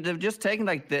they've just taken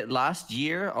like the last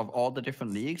year of all the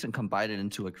different leagues and combined it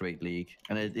into a great league.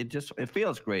 And it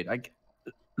feels great.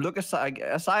 Look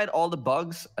aside all the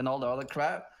bugs and all the other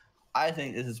crap, I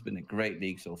think this has been a great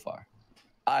league so far.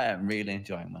 I am really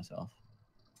enjoying myself.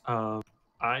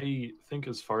 I think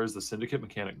as far as the Syndicate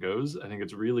mechanic goes, I think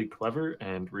it's really clever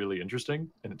and really interesting,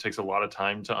 and it takes a lot of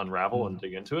time to unravel and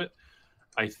dig into it.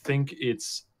 I think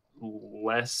it's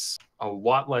a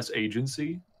lot less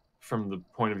agency from the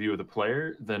point of view of the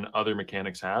player than other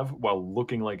mechanics have, while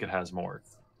looking like it has more,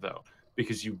 though.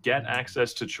 Because you get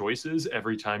access to choices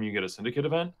every time you get a Syndicate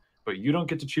event, but you don't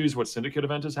get to choose what Syndicate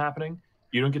event is happening.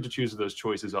 You don't get to choose what those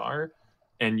choices are.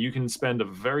 And you can spend a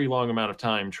very long amount of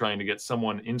time trying to get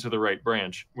someone into the right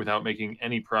branch without making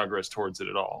any progress towards it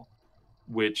at all.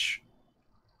 Which,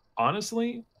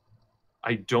 honestly,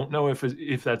 I don't know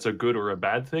if that's a good or a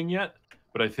bad thing yet.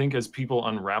 But I think as people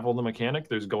unravel the mechanic,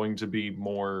 there's going to be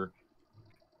more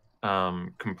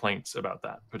complaints about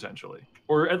that potentially,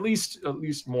 or at least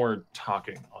more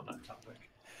talking on that topic.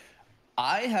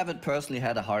 I haven't personally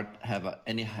had a hard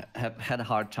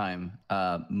time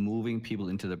moving people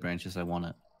into the branches I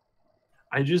wanted.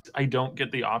 I don't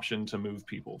get the option to move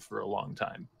people for a long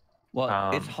time.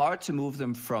 Well, it's hard to move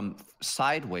them from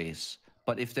sideways,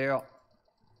 but if they are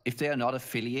not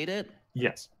affiliated,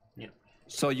 yes, yeah.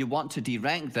 So you want to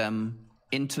derank them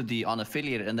into the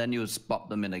unaffiliated, and then you spot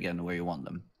them in again where you want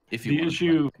them. If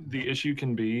you the issue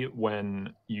can be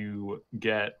when you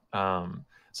get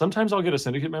sometimes I'll get a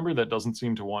syndicate member that doesn't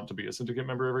seem to want to be a syndicate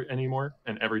member anymore,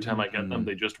 and every time I get them,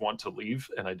 they just want to leave,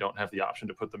 and I don't have the option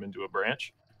to put them into a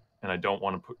branch, and I don't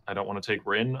want to take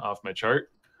Rin off my chart.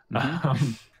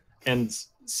 And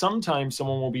sometimes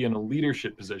someone will be in a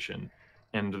leadership position,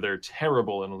 and they're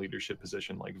terrible in a leadership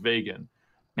position, like Vegan,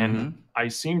 and I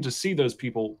seem to see those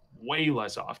people way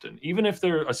less often, even if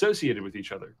they're associated with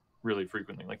each other really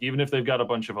frequently. Like even if they've got a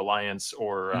bunch of alliance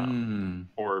or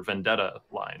vendetta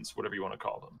lines, whatever you want to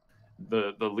call them,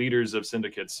 the leaders of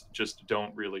syndicates just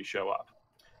don't really show up,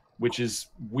 which is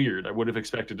weird. I would have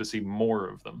expected to see more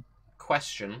of them.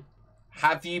 Question: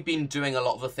 have you been doing a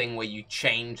lot of the thing where you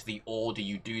change the order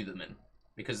you do them in,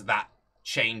 because that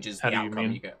changes the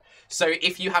outcome you get? So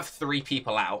if you have 3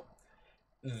 people out,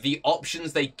 the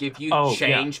options they give you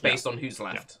change based on who's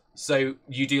left. So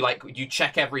you do you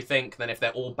check everything, then if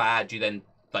they're all bad, you then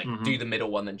do the middle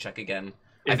one, then check again.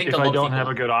 If I don't have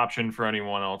a good option for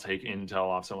anyone, I'll take intel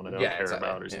off someone I don't care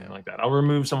about or something like that. I'll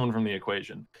remove someone from the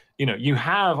equation. You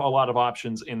have a lot of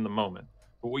options in the moment,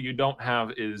 but what you don't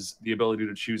have is the ability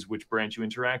to choose which branch you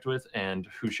interact with and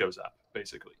who shows up,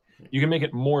 basically. You can make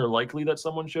it more likely that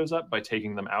someone shows up by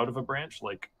taking them out of a branch,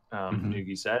 like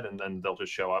Nugi said, and then they'll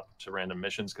just show up to random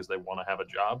missions because they want to have a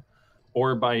job,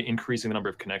 or by increasing the number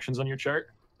of connections on your chart,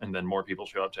 and then more people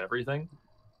show up to everything.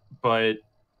 But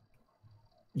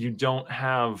you don't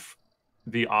have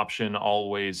the option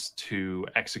always to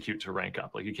execute to rank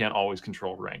up. Like you can't always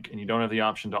control rank, and you don't have the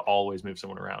option to always move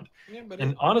someone around. Yeah, but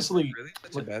and honestly, really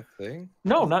such a bad thing?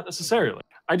 No, not necessarily.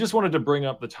 I just wanted to bring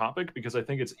up the topic because I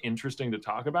think it's interesting to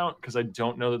talk about, because I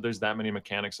don't know that there's that many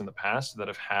mechanics in the past that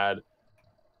have had.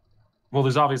 Well,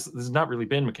 there's not really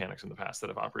been mechanics in the past that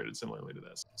have operated similarly to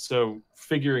this. So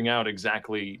figuring out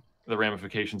exactly the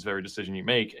ramifications of every decision you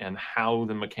make and how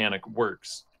the mechanic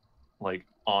works, like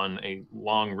on a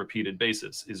long repeated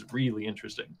basis, is really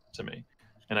interesting to me.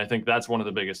 And I think that's one of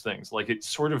the biggest things. Like it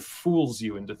sort of fools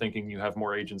you into thinking you have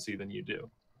more agency than you do.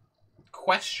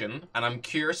 Question, and I'm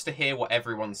curious to hear what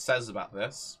everyone says about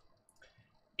this.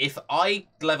 If I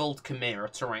leveled Chimera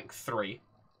to rank 3,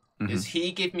 does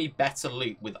he give me better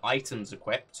loot with items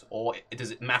equipped, or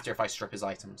does it matter if I strip his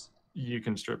items? You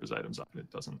can strip his items up. It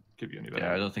doesn't give you any better.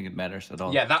 Yeah, I don't think it matters at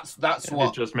all. Yeah, that's what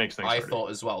it just makes things I harder. thought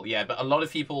as well. Yeah, but a lot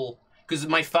of people, because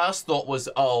my first thought was,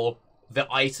 oh,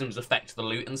 the items affect the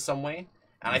loot in some way,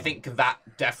 and I think that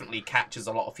definitely catches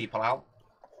a lot of people out,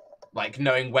 like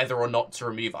knowing whether or not to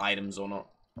remove items or not.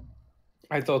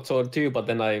 I thought so too, but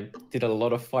then I did a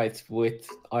lot of fights with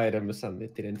items, and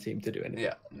it didn't seem to do anything.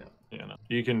 Yeah, no.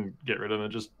 You can get rid of them.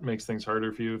 It just makes things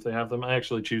harder for you if they have them. I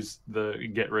actually choose the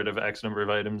get rid of X number of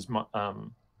items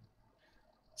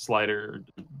slider,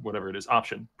 whatever it is,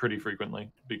 option pretty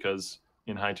frequently, because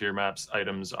in high tier maps,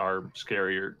 items are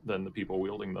scarier than the people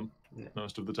wielding them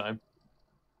most of the time.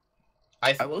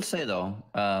 I will say though,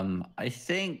 I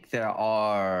think there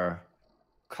are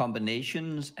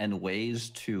combinations and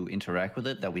ways to interact with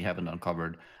it that we haven't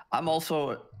uncovered. I'm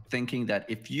also thinking that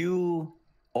if you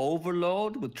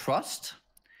overload with trust,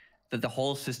 that the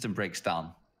whole system breaks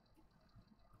down.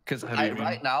 Because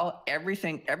right now, every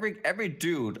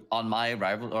dude on my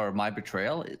rival or my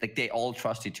betrayal, like they all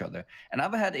trust each other. And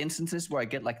I've had instances where I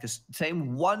get like this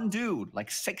same one dude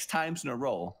like 6 times in a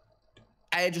row.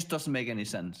 And it just doesn't make any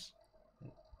sense.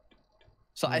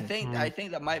 So I think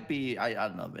that might be, I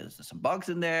don't know, there's some bugs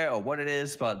in there or what it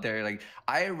is, but they're like,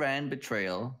 I ran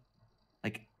Betrayal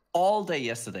like all day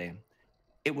yesterday.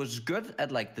 It was good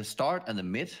at like the start and the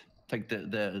mid, like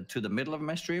the to the middle of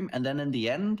my stream, and then in the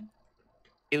end,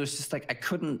 it was just like I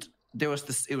couldn't. There was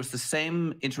this. It was the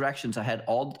same interactions I had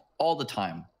all the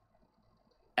time,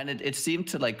 and it seemed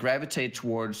to like gravitate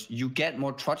towards you get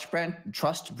more trust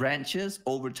branches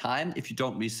over time if you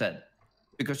don't reset,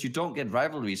 because you don't get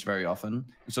rivalries very often.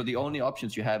 So the only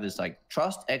options you have is like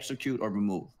trust, execute, or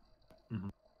remove. And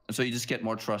so you just get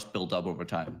more trust built up over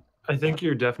time. I think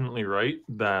you're definitely right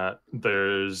that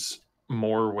there's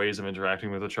more ways of interacting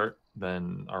with a chart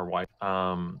than our wife.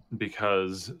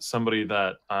 Because somebody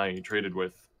that I traded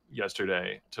with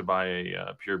yesterday to buy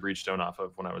a pure breachstone off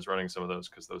of when I was running some of those,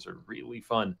 because those are really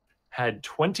fun, had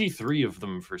 23 of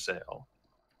them for sale.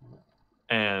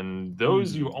 And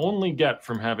those you only get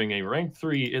from having a rank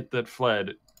 3 It That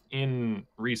Fled in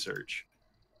research.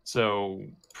 So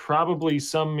probably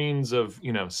some means of,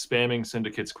 you know, spamming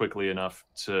syndicates quickly enough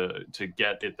to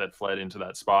get It That Fled into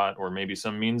that spot, or maybe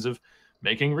some means of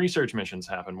making research missions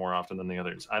happen more often than the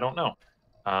others. I don't know.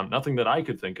 Nothing that I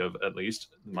could think of, at least.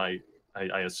 I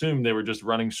assume they were just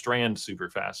running Strand super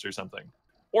fast or something,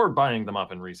 or buying them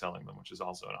up and reselling them, which is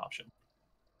also an option.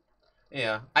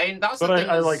 Yeah, I mean, that's But the thing.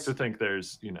 I like to think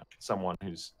there's, you know, someone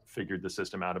who's figured the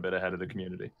system out a bit ahead of the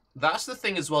community. That's the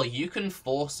thing as well. You can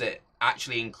force it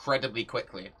actually incredibly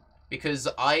quickly, because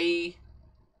I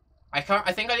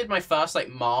think I did my first like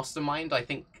mastermind, I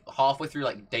think halfway through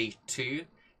like day 2,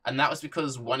 and that was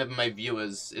because one of my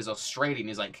viewers is Australian.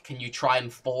 He's like, "Can you try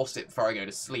and force it before I go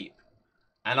to sleep?"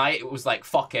 And I was like,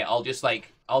 "Fuck it, I'll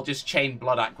just chain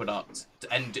Blood Aqueduct,"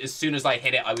 and as soon as I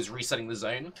hit it, I was resetting the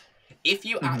zone. If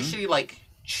you actually like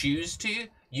choose to,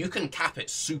 you can cap it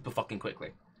super fucking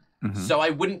quickly. So I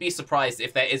wouldn't be surprised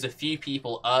if there is a few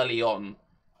people early on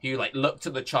who like looked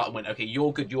at the chart and went, "Okay,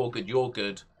 you're good, you're good, you're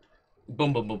good."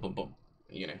 Boom, boom, boom, boom, boom.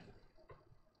 You know.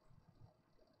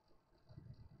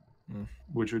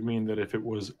 Which would mean that if it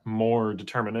was more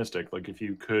deterministic, like if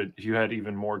you had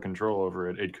even more control over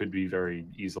it, it could be very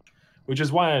easily. Which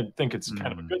is why I think it's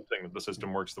kind of a good thing that the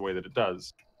system works the way that it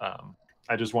does.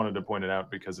 I just wanted to point it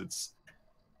out because it's,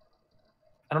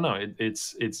 I don't know,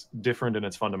 it's different in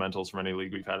its fundamentals from any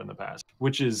league we've had in the past,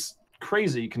 which is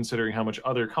crazy considering how much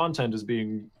other content is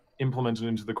being implemented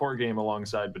into the core game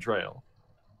alongside Betrayal.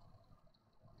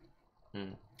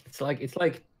 It's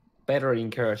like better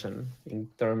Incursion in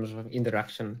terms of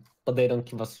interaction, but they don't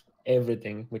give us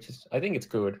everything, which is, I think it's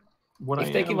good.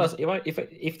 If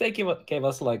they gave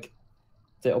us like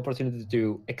the opportunity to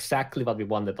do exactly what we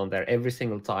wanted on there every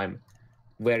single time,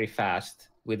 very fast,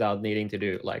 without needing to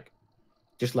do like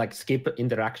just like skip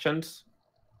interactions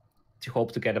to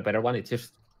hope to get a better one,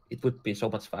 it would be so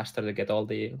much faster to get all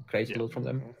the crazy loot from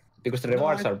them, because the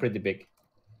rewards are pretty big.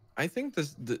 I think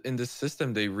in this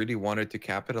system, they really wanted to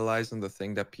capitalize on the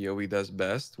thing that PoE does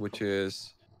best, which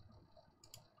is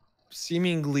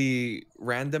seemingly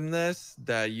randomness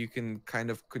that you can kind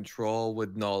of control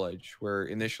with knowledge, where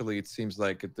initially it seems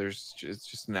like it's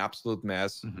just an absolute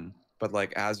mess. But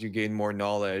like as you gain more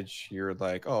knowledge, you're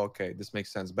like, oh, okay, this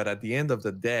makes sense. But at the end of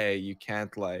the day, you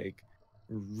can't like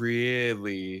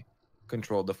really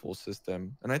control the full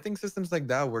system. And I think systems like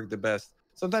that work the best.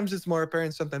 Sometimes it's more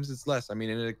apparent, sometimes it's less. I mean,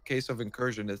 in the case of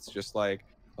Incursion, it's just like,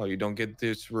 oh, you don't get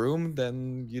this room,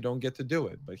 then you don't get to do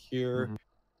it. But here,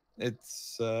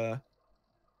 it's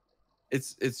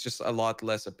just a lot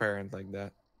less apparent like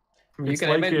that. You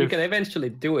can eventually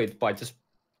do it by just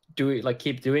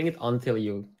keep doing it until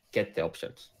you get the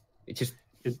options. It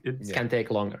can take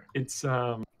longer. It's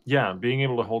being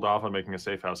able to hold off on making a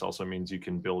safe house also means you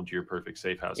can build your perfect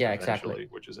safe house eventually,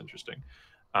 which is interesting.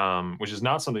 Which is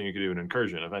not something you could do in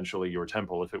Incursion. Eventually, your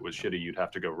temple, if it was shitty, you'd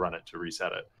have to go run it to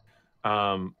reset it.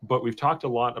 But we've talked a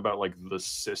lot about like the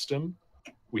system.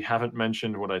 We haven't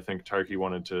mentioned what I think Tarke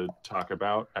wanted to talk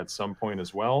about at some point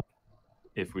as well.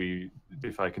 If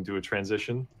I can do a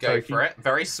transition, go Tarke. for it.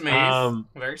 Very smooth.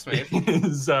 Very smooth.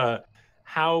 Is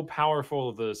how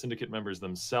powerful the Syndicate members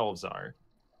themselves are,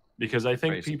 because I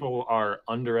think people are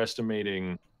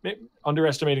underestimating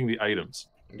the items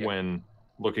when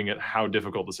looking at how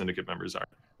difficult the Syndicate members are.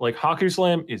 Like Haku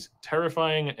Slam is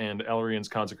terrifying, and Elrian's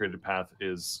Consecrated Path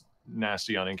is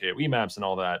nasty on NKOE maps and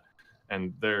all that,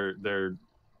 and they're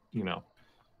you know,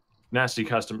 nasty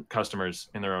customers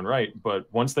in their own right. But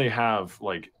once they have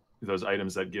like those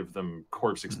items that give them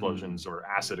corpse explosions or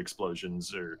acid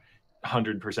explosions or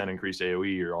 100% increased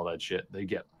AoE or all that shit, they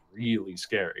get really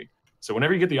scary. So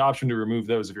whenever you get the option to remove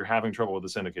those, if you're having trouble with the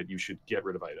Syndicate, you should get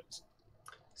rid of items.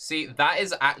 See, that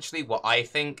is actually what I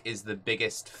think is the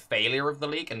biggest failure of the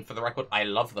league. And for the record, I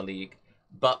love the league.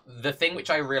 But the thing which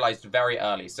I realized very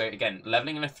early, so again,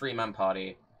 leveling in a 3-man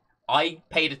party, I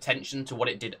paid attention to what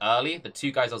it did early. The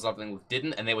 2 guys I was leveling with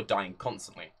didn't, and they were dying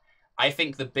constantly. I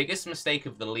think the biggest mistake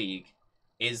of the league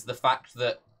is the fact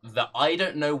that the I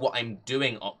don't know what I'm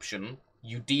doing option,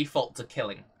 you default to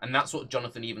killing. And that's what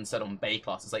Jonathan even said on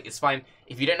Baeclast. It's like, it's fine.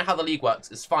 If you don't know how the league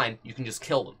works, it's fine. You can just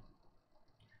kill them.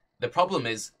 The problem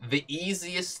is, the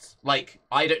easiest, like,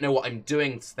 I don't know what I'm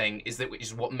doing thing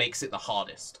is what makes it the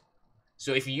hardest.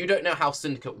 So if you don't know how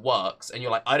Syndicate works, and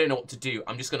you're like, I don't know what to do,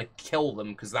 I'm just going to kill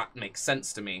them because that makes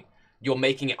sense to me, you're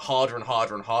making it harder and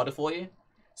harder and harder for you.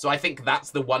 So I think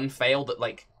that's the one fail, that,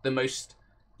 like, the most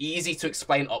easy to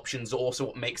explain options are also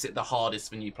what makes it the hardest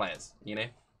for new players, you know?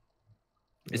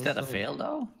 Is that a fail,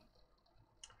 though?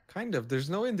 Kind of. There's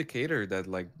no indicator that,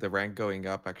 like, the rank going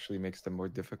up actually makes them more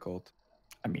difficult.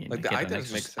 I mean, Like, they the get an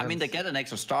items extra, make I mean, they sense. get an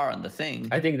extra star on the thing.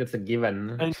 I think that's a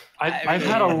given. And I I've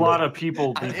had a mean- lot of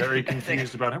people be I very think-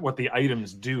 confused about what the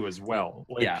items do as well.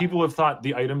 Like Yeah. people have thought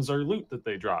the items are loot that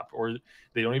they drop, or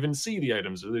they don't even see the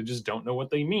items, or they just don't know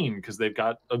what they mean because they've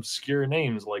got obscure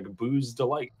names like Booze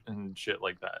Delight and shit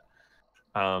like that.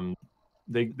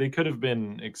 They could have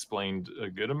been explained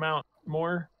a good amount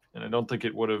more, and I don't think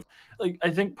it would have. Like, I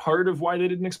think part of why they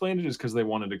didn't explain it is because they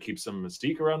wanted to keep some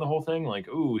mystique around the whole thing. Like,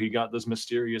 ooh, he got this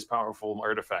mysterious, powerful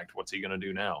artifact. What's he gonna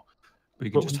do now? We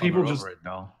can But just people hover just- over it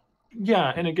now.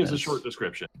 Yeah, and it gives a That's- short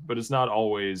description, but it's not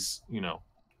always,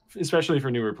 especially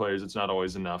for newer players, it's not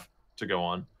always enough to go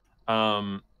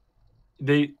on.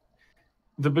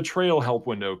 The betrayal help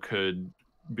window could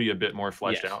be a bit more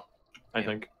fleshed Yes. out, I Yeah.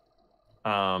 think.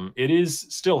 It is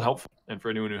still helpful, and for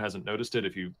anyone who hasn't noticed it,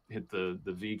 if you hit the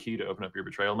V key to open up your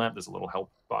betrayal map, there's a little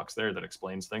help box there that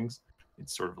explains things.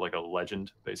 It's sort of like a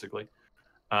legend, basically.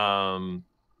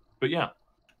 But yeah,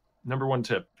 number 1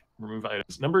 tip: remove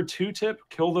items. Number 2 tip: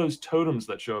 kill those totems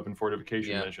that show up in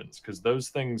fortification Yeah. missions, because those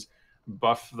things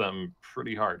buff them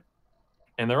pretty hard,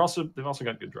 and they've also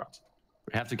got good drops.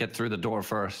 We have to get through the door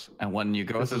first, and when you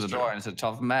go This through is the true. door, and it's a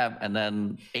tough map, and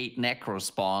then 8 necros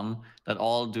spawn that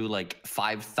all do like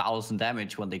 5,000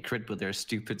 damage when they crit with their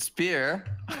stupid spear.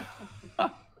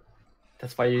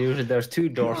 That's why usually there's 2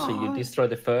 doors. So you God. destroy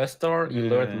the first door, you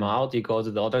lure them Yeah. out, you go to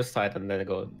the other side, and then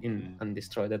go in and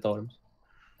destroy the dorms.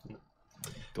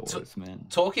 Doors, man.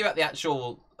 Talking about the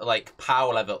actual like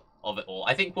power level of it all,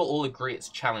 I think we'll all agree it's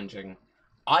challenging.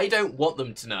 I don't want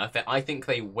them to nerf it. I think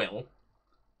they will.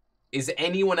 Is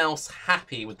anyone else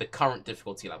happy with the current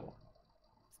difficulty level?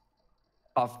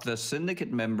 Of the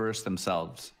syndicate members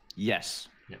themselves, yes.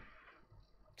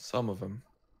 Some of them.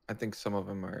 I think some of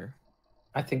them are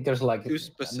I think there's like too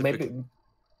specific. maybe.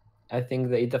 I think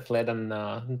the Itafled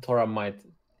and Tora might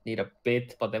need a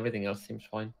bit, but everything else seems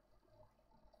fine.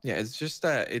 Yeah, it's just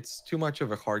that it's too much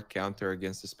of a hard counter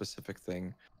against a specific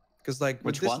thing. Because like with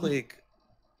Which this one? league,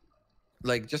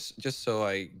 like just so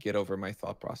I get over my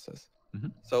thought process.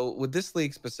 Mhm. So with this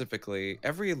league specifically,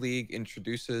 every league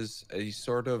introduces a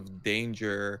sort of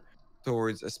danger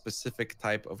towards a specific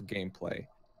type of gameplay.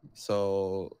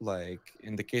 So like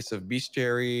in the case of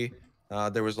Bestiary,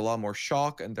 there was a lot more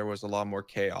shock and there was a lot more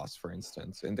chaos, for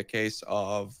instance. In the case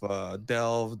of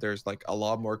Delve, there's like a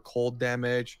lot more cold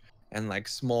damage and like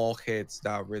small hits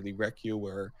that really wreck you,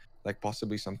 where like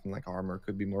possibly something like armor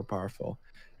could be more powerful.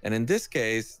 And in this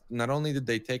case, not only did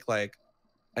they take like,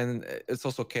 and it's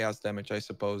also chaos damage, I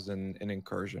suppose, in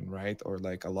incursion, right? Or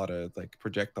like a lot of like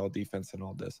projectile defense and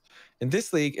all this. In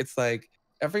this league, it's like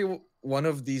every one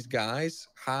of these guys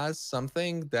has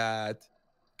something that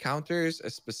counters a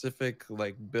specific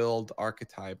like build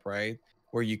archetype, right?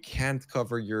 Where you can't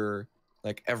cover your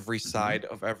like every side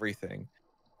of everything.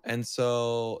 And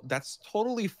so that's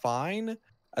totally fine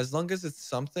as long as it's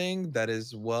something that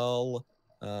is well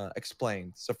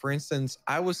explained. So for instance,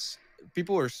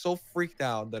 people were so freaked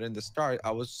out that in the start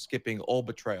I was skipping all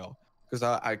betrayal because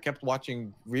I kept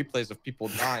watching replays of people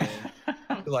dying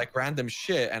to like random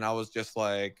shit, and I was just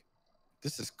like,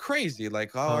 this is crazy.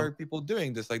 Like, how are people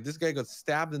doing this? Like, this guy got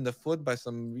stabbed in the foot by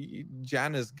some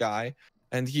Janus guy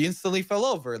and he instantly fell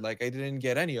over. Like, I didn't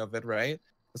get any of it, right?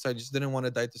 So I just didn't want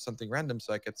to die to something random,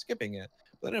 so I kept skipping it.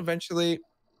 But then eventually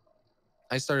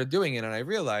I started doing it and I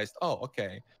realized, oh,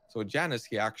 okay. So Janus,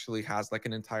 he actually has like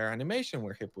an entire animation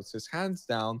where he puts his hands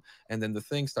down and then the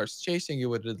thing starts chasing you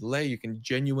with a delay. You can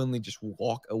genuinely just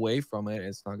walk away from it and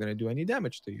it's not going to do any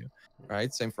damage to you,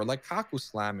 right? Same for like Haku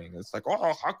slamming. It's like,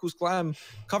 oh, Haku slam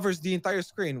covers the entire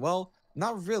screen. Well,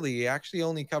 not really. It actually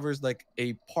only covers like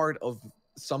a part of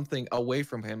something away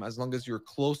from him. As long as you're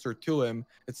closer to him,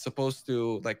 it's supposed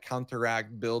to like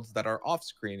counteract builds that are off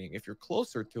screening. If you're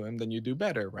closer to him, then you do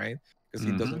better, right? Because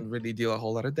he doesn't really deal a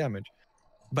whole lot of damage.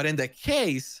 But in the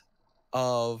case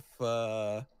of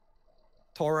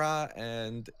Tora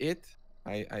and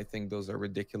I think those are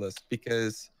ridiculous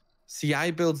because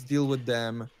CI builds deal with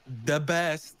them the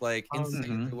best, like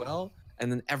insanely well,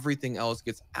 and then everything else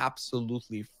gets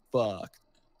absolutely fucked.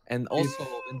 And also,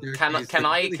 in their case, Can they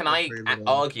I really have very little-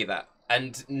 argue that?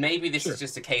 And maybe this Sure. is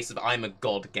just a case of I'm a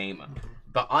god gamer,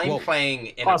 but I'm Well, playing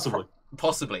in possibly.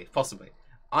 possibly.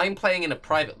 I'm playing in a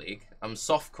private league. I'm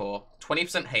softcore,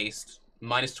 20% haste,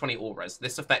 -20 all res.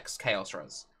 This affects chaos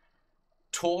res.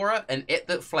 Tora and It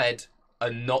That Fled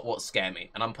are not what scare me,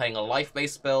 and I'm playing a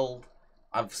life-based build.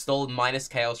 I've still minus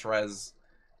chaos res.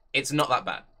 It's not that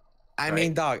bad. I Right.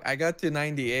 mean, dog, I got to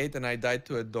 98 and I died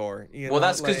to a door. Well,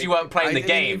 that's 'cause you weren't playing I the didn't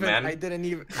game, even- man. I didn't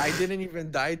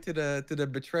even die to the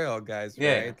betrayal, guys.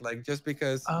 Yeah. Right? Like just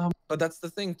because. But that's the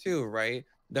thing too, right?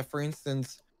 That for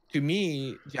instance, to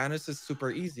me, Janus is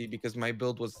super easy because my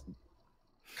build was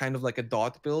kind of like a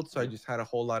dot build, so I just had a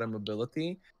whole lot of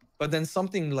mobility. But then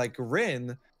something like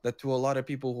Rin, that to a lot of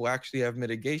people who actually have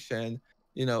mitigation,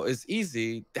 you know, is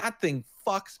easy. That thing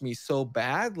fucks me so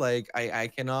bad. Like I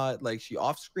cannot, like, she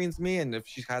off screens me, and if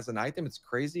she has an item, it's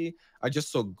crazy. I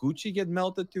just saw Gucci get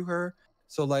melted to her.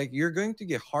 So like you're going to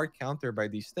get hard counter by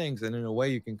these things, and in a way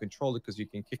you can control it because you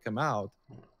can kick them out.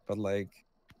 But like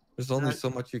there's only so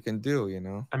much you can do, you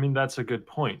know? I mean, that's a good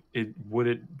point. Would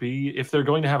it be, if they're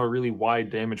going to have a really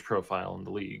wide damage profile in the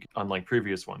league, unlike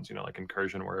previous ones, you know, like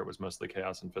Incursion, where it was mostly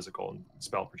chaos and physical and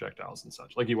spell projectiles and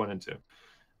such, like you went into,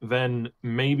 then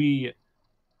maybe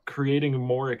creating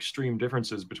more extreme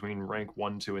differences between rank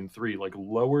 1, 2, and 3, like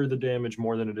lower the damage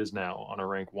more than it is now on a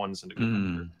rank 1 Syndicate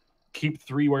member, keep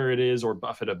 3 where it is or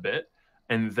buff it a bit,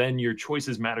 and then your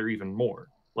choices matter even more.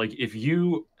 Like if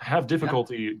you have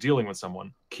difficulty dealing with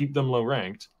someone, keep them low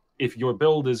ranked. If your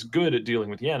build is good at dealing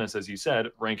with Janus, as you said,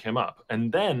 rank him up. And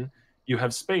then you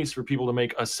have space for people to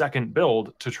make a second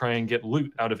build to try and get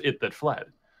loot out of it that fled.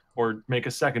 Or make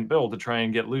a second build to try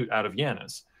and get loot out of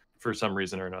Janus for some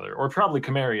reason or another. Or probably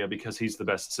Chimeria because he's the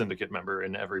best Syndicate member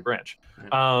in every branch.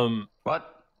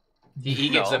 What? He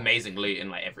gives amazing loot in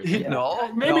like everything.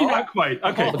 No, maybe not quite.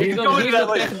 Okay, But he's go into that not,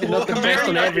 later. not the best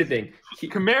on everything.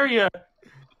 Chimeria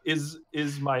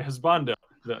is my husbando.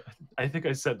 I think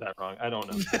I said that wrong. I don't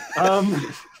know.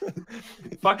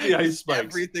 Fuck the ice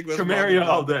spikes. Chimeria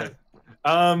all day.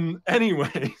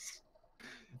 Anyways,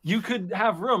 you could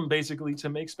have room basically to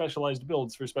make specialized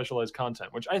builds for specialized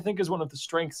content, which I think is one of the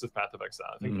strengths of Path of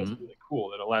Exile. I think that's really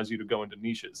cool. It allows you to go into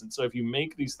niches. And so if you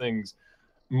make these things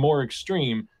more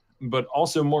extreme, but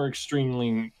also more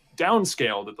extremely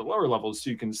downscaled at the lower levels, so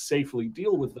you can safely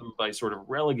deal with them by sort of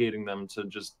relegating them to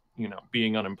just, you know,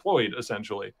 being unemployed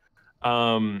essentially.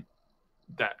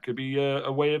 That could be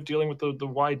a way of dealing with the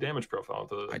wide damage profile.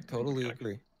 I totally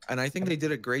agree. And I think they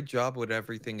did a great job with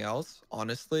everything else,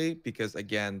 honestly, because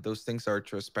again, those things are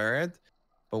transparent.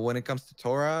 But when it comes to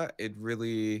Torah, it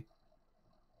really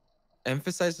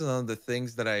emphasizes on the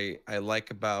things that I like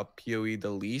about PoE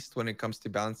the least when it comes to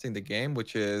balancing the game,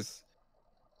 which is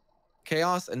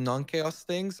chaos and non-chaos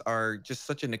things are just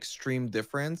such an extreme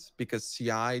difference because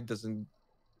CI doesn't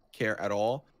care at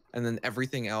all, and then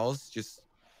everything else just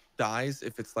dies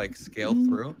if it's like scaled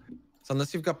through. So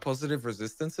unless you've got positive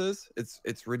resistances,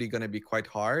 it's really going to be quite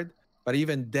hard. But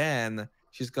even then,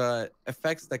 she's got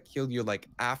effects that kill you like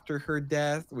after her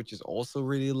death, which is also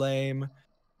really lame.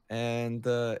 And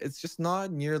it's just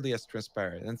not nearly as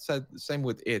transparent. And same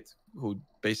with it, who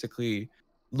basically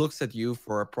looks at you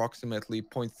for approximately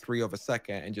 0.3 of a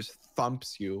second and just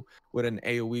thumps you with an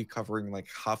AoE covering like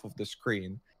half of the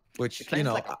screen, which, you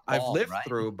know, like I've lived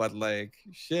through, but like,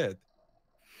 shit.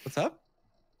 What's up?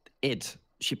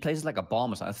 She plays like a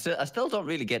bomb or something. I still don't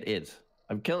really get it.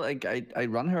 I've killed, like, I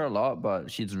run her a lot, but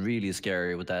she's really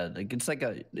scary with that. Like, it's like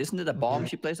isn't it a bomb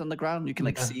she plays on the ground? You can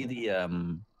like see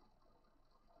the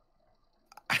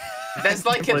There's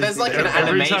like an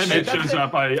every animation. time it shows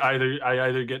up, I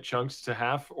either get chunks to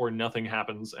half or nothing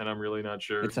happens, and I'm really not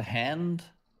sure. It's a hand.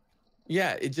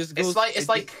 Yeah, it just goes. It's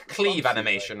like cleave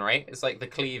animation, right? It's like the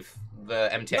cleave, the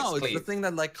MTX no, cleave. it's the thing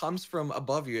that like comes from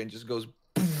above you and just goes.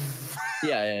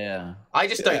 Yeah. I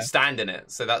just don't stand in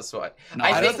it, so that's why. No,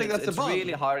 I don't think that's it's a bomb.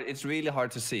 really hard. It's really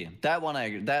hard to see. That one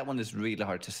is really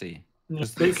hard to see.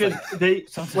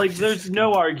 There's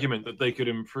no argument that they could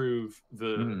improve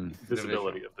the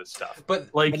visibility of this stuff. But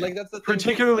like that's the thing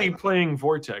particularly playing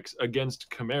Vortex against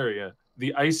Chimeria,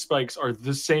 the ice spikes are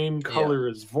the same color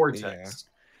as Vortex,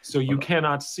 so you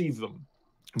cannot see them.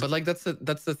 But like that's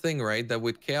the thing, right? That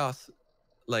with Chaos,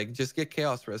 like just get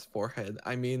Chaos Res forehead.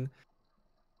 I mean,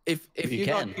 if you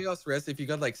got Chaos Res, if you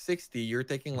got like 60, you're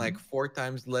taking like 4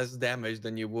 times less damage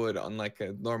than you would on like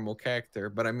a normal character.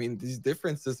 But I mean, these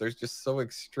differences are just so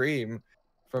extreme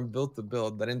from build to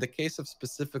build that in the case of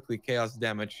specifically Chaos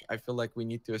damage, I feel like we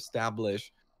need to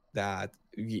establish that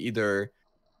we either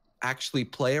actually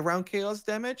play around Chaos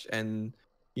damage, and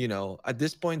you know, at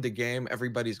this point in the game,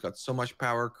 everybody's got so much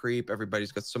power creep,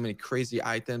 everybody's got so many crazy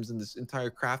items in this entire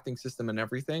crafting system and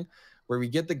everything, where we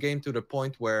get the game to the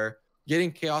point where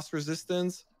getting chaos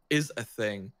resistance is a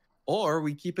thing, or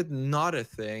we keep it not a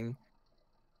thing,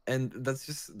 and that's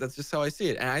just how I see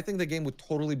it. And I think the game would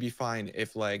totally be fine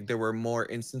if like there were more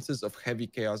instances of heavy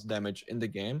chaos damage in the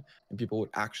game and people would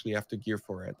actually have to gear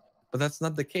for it. But that's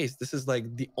not the case. This is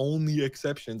like the only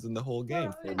exceptions in the whole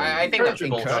game. I think that's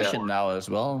Incursion now as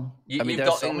well. I mean,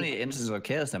 there's so many instances of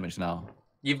chaos damage now.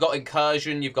 You've got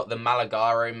Incursion, you've got the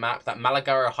Malagaro map. That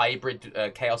Malagaro hybrid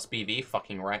Chaos BV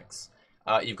fucking wrecks.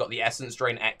 You've got the Essence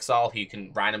Drain Exile, who you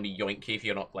can randomly yoink you if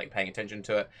you're not like paying attention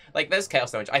to it. Like, there's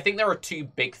chaos damage. I think there are two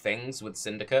big things with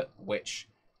Syndicate, which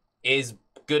is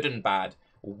good and bad.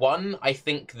 One, I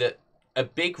think that a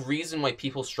big reason why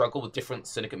people struggle with different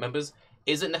Syndicate members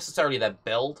isn't necessarily their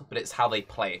build, but it's how they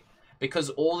play. Because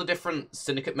all the different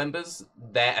Syndicate members,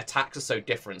 their attacks are so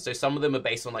different. So some of them are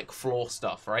based on like floor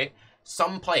stuff, right?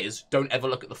 Some players don't ever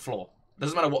look at the floor.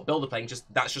 Doesn't matter what build they're playing,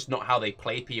 that's just not how they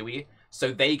play PoE.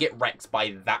 So they get wrecked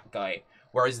by that guy.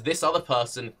 Whereas this other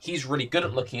person, he's really good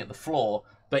at looking at the floor,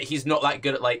 but he's not that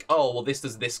good at like, oh, well, this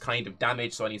does this kind of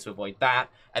damage, so I need to avoid that.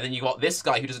 And then you got this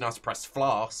guy who doesn't know how to press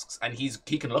flasks, and he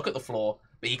can look at the floor,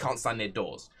 but he can't stand near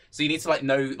doors. So you need to like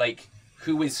know like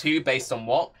who is who based on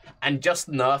what, and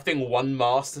just nerfing one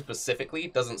master specifically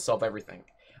doesn't solve everything.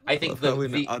 I think that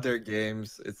in other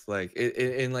games, it's like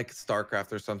in like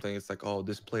StarCraft or something, it's like, oh,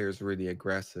 this player is really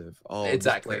aggressive. Oh,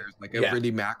 exactly. This player is like a really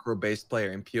macro-based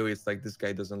player. In PoE, it's like this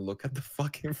guy doesn't look at the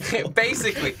fucking floor.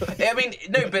 Basically, I mean,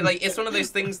 no, but like it's one of those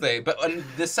things though. But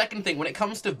the second thing, when it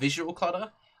comes to visual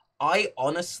clutter, I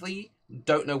honestly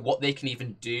don't know what they can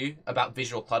even do about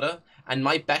visual clutter. And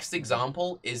my best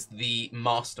example is the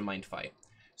Mastermind fight.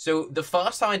 So the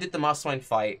first time I did the Mastermind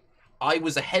fight, I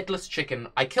was a headless chicken.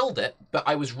 I killed it, but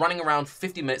I was running around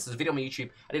 50 minutes. There's a video on my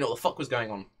YouTube. I didn't know what the fuck was going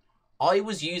on. I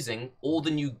was using all the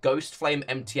new Ghost Flame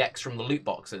MTX from the loot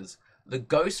boxes. The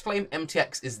Ghost Flame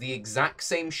MTX is the exact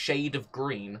same shade of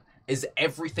green as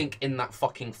everything in that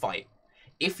fucking fight.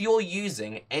 If you're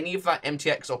using any of that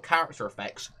MTX or character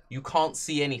effects, you can't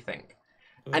see anything.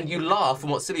 And you laugh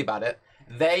and what's silly about it.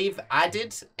 They've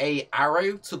added a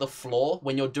arrow to the floor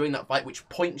when you're doing that fight, which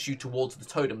points you towards the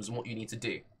totems and what you need to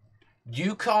do.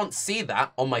 You can't see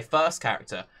that on my first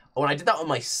character. When I did that on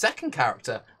my second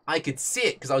character, I could see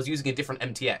it because I was using a different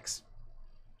MTX.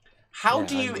 How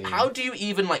do you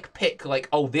even like pick like,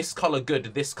 oh, this color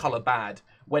good, this color bad,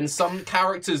 when some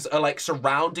characters are like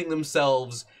surrounding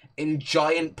themselves in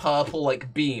giant purple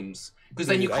like beams? Because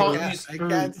then you can't use. I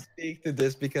can't speak to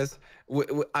this because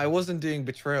I wasn't doing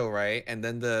Betrayal, right? And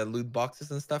then the loot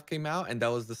boxes and stuff came out, and that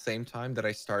was the same time that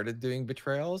I started doing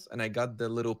Betrayals, and I got the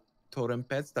little totem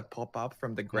pets that pop up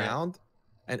from the ground.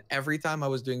 And every time I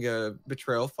was doing a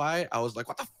Betrayal fight, I was like,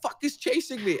 what the fuck is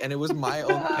chasing me? And it was my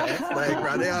own pet. Like,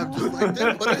 running. I'm just like,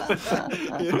 dude, what is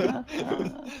that? You know?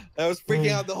 I was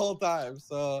freaking out the whole time.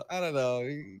 So, I don't know.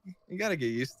 You gotta get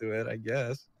used to it, I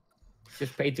guess.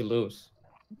 Just pay to lose.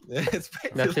 It's pay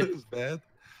to lose, man.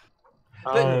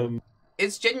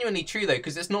 It's genuinely true, though,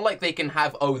 because it's not like they can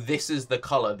have, oh, this is the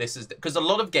color, this is... Because a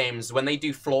lot of games, when they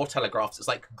do floor telegraphs, it's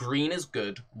like, green is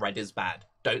good, red is bad.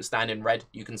 Don't stand in red,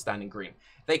 you can stand in green.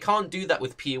 They can't do that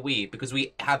with PoE, because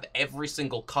we have every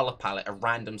single color palette of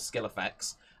random skill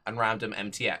effects and random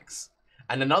MTX.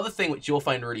 And another thing which you'll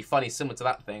find really funny, similar to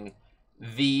that thing,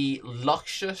 the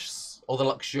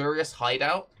luxurious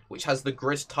hideout, which has the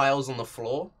grid tiles on the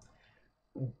floor,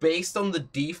 based on the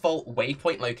default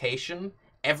waypoint location,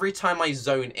 every time I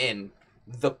zone in,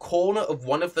 the corner of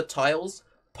one of the tiles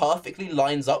perfectly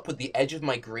lines up with the edge of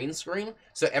my green screen.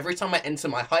 So every time I enter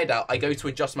my hideout, I go to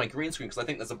adjust my green screen because I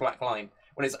think there's a black line,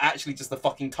 when it's actually just the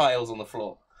fucking tiles on the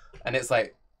floor. And it's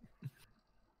like...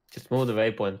 Just move the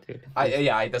waypoint, dude.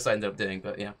 Yeah, that's what I ended up doing,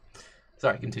 but yeah.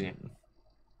 Sorry, continue.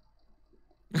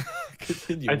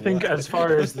 I think as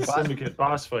far as the Syndicate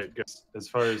boss fight goes, as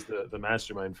far as the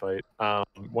Mastermind fight,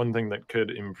 one thing that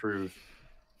could improve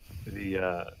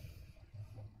the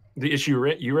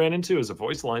issue you ran into is a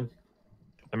voice line.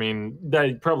 I mean,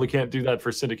 they probably can't do that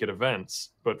for Syndicate events,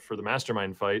 but for the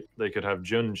Mastermind fight, they could have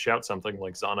Jun shout something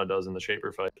like Zana does in the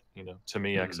Shaper fight, you know, to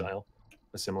me, Exile.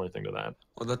 A similar thing to that.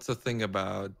 Well, that's the thing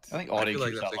about... I think audio feel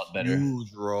like keeps that's a lot a better.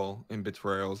 huge role in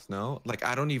Betrayals, no? Like,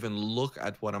 I don't even look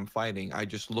at what I'm fighting. I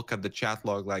just look at the chat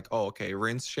log like, oh, okay,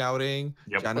 Rin's shouting,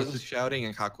 Janus is shouting,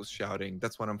 and Kaku's shouting.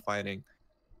 That's what I'm fighting.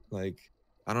 Like,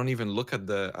 I don't even look at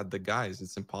the guys.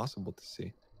 It's impossible to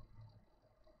see.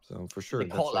 So, for sure, They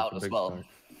that's call like out a as big well, part.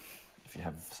 if you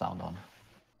have sound on.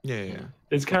 Yeah.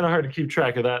 It's kind of hard to keep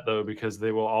track of that, though, because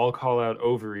they will all call out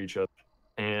over each other.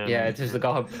 And Yeah, it's just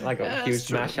like a huge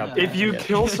mashup. if you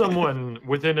kill someone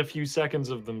within a few seconds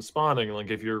of them spawning,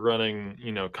 like if you're running,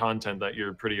 you know, content that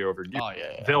you're pretty overdue,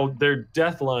 their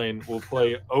death line will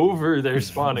play over their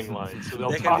spawning line, so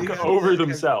they'll talk over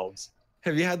themselves.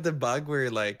 Have you had the bug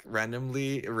where like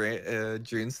randomly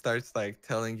June starts like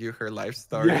telling you her life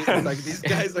story? Yes. And, like these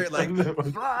guys are like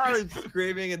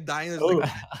screaming and dying.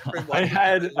 I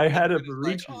had a burrito.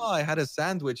 Like, oh, I had a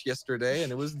sandwich yesterday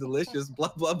and it was delicious. Blah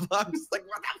blah blah. I'm just like,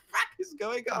 what the fuck is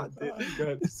going on, dude? Oh,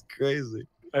 God. It's crazy.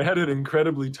 I had an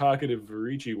incredibly talkative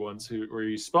Varici once where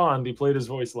he spawned, he played his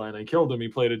voice line. I killed him, he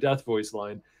played a death voice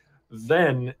line.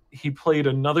 Then he played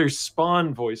another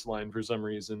Spawn voice line for some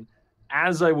reason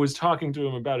as I was talking to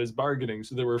him about his bargaining.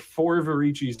 So there were 4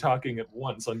 Varichis talking at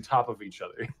once on top of each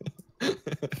other.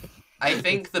 I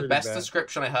think the best bad.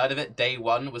 description I heard of it day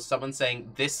one was someone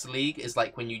saying this league is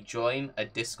like when you join a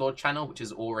Discord channel which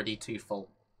is already too full.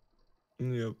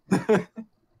 Yep.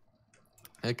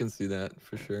 I can see that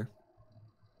for sure.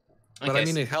 But Okay, I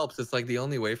mean, it helps. It's like the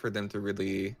only way for them to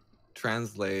really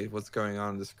translate what's going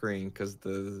on the screen because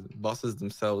the bosses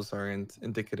themselves aren't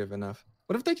indicative enough.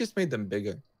 What if they just made them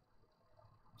bigger?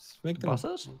 Just make them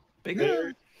Bosses?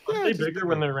 Bigger? Are they bigger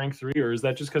when they're rank 3, or is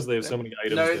that just because they have so many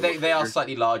items? no, look they are bigger?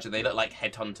 slightly larger. They look like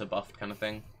Headhunter buffed kind of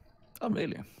thing. Oh,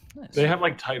 really? Nice. They have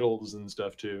like titles and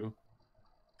stuff too.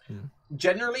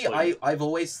 Generally, Like- I've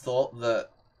always thought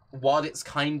that while it's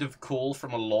kind of cool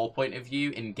from a lore point of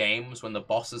view in games when the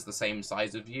boss is the same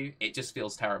size of you, it just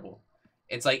feels terrible.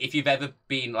 It's like if you've ever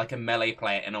been like a melee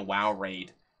player in a WoW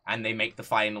raid and they make the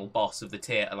final boss of the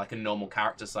tier like a normal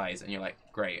character size and you're like,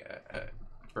 great,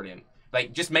 brilliant.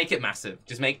 Like, just make it massive.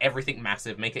 Just make everything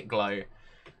massive. Make it glow.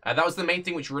 That was the main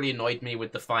thing which really annoyed me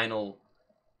with the final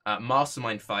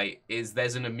Mastermind fight is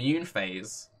there's an immune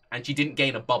phase and she didn't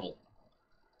gain a bubble.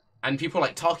 And people are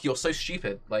like, Tarke, you're so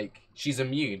stupid. Like, she's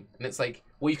immune. And it's like,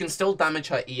 well, you can still damage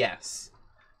her ES.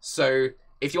 So,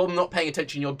 if you're not paying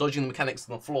attention, you're dodging the mechanics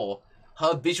on the floor,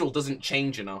 her visual doesn't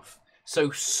change enough.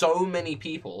 So many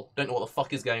people don't know what the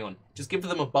fuck is going on. Just give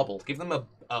them a bubble. Give them a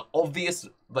obvious,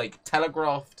 like,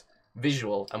 telegraphed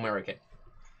visual, and we're okay.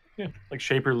 Yeah, like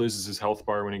Shaper loses his health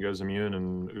bar when he goes immune,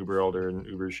 and Uber Elder and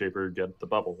Uber Shaper get the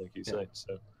bubble, like you say.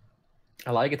 So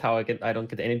I like it how I don't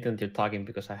get anything until talking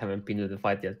because I haven't been to the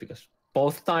fight yet. Because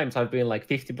both times I've been like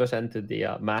 50% to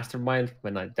the Mastermind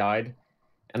when I died,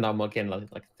 and I'm again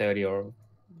like 30 or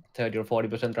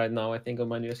 40% right now. I think on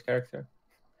my newest character.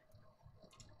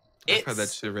 I've had that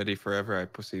shit ready forever. I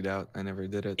pussied out. I never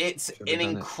did it. It's Should've an done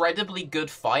it. incredibly good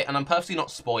fight, and I'm purposely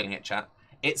not spoiling it, chat.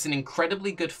 It's an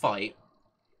incredibly good fight.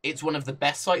 It's one of the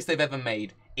best fights they've ever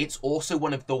made. It's also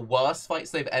one of the worst fights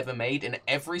they've ever made, and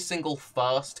every single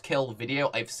first kill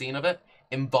video I've seen of it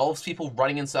involves people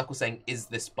running in circles saying, is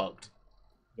this bugged?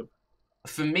 Yep.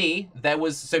 For me,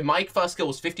 so my first kill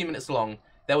was 50 minutes long.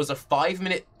 There was a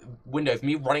 5-minute window of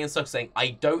me running in circles saying,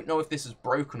 I don't know if this is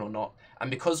broken or not. And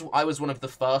because I was one of the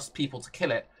first people to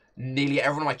kill it, nearly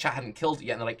everyone in my chat hadn't killed it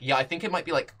yet. And they're like, yeah, I think it might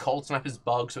be like Cold Snapper's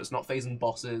bug, so it's not phasing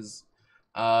bosses.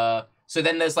 So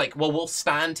then there's like, well, we'll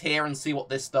stand here and see what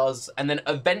this does. And then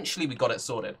eventually we got it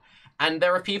sorted. And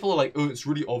there are people who are like, oh, it's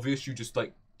really obvious. You just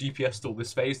like DPS till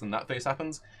this phase and that phase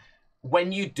happens.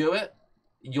 When you do it,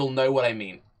 you'll know what I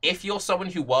mean. If you're someone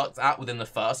who worked out within the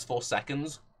first 4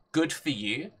 seconds, good for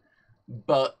you.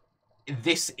 But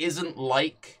this isn't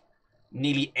like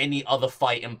nearly any other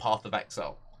fight in Path of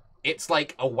Exile. It's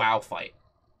like a WoW fight.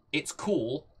 It's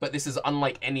cool, but this is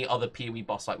unlike any other PoE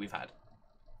boss fight we've had.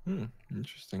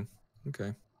 Interesting.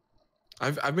 Okay.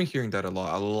 I've been hearing that a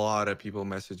lot. A lot of people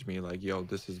message me like, yo,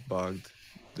 this is bugged.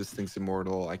 This thing's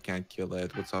immortal. I can't kill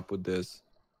it. What's up with this?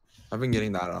 I've been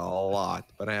getting that a lot,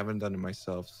 but I haven't done it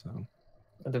myself, so.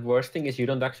 And the worst thing is you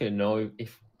don't actually know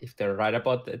if they're right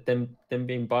about them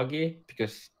being buggy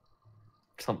because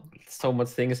so much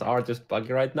things are just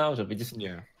buggy right now. So we just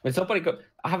when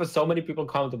I have so many people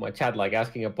come to my chat like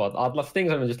asking about Atlas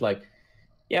things, and I'm just like,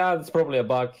 yeah, that's probably a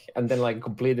bug, and then like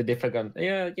completely different.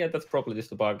 And, yeah, that's probably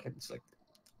just a bug. It's like,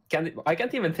 I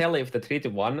can't even tell if the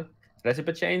 3-to-1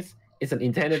 recipe change is an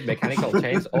intended mechanical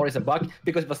change or is a bug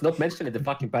because it was not mentioned in the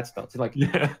fucking patch notes. It's like,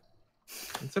 yeah.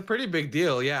 It's a pretty big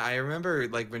deal. Yeah, I remember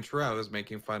like Ventura was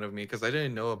making fun of me because I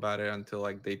didn't know about it until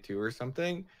like day 2 or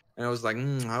something. And I was like,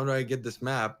 how do I get this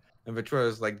map? And Ventura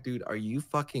was like, dude, are you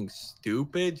fucking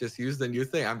stupid? Just use the new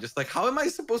thing. I'm just like, how am I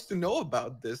supposed to know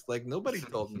about this? Like, nobody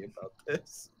told me about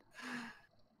this.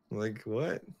 Like,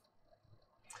 what?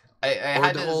 I Or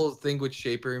had the whole thing with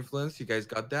Shaper influence. You guys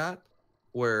got that?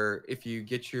 Where if you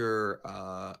get your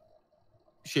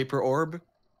Shaper orb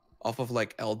off of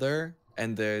like Elder,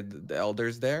 and the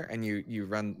Elder's there, and you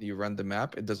run the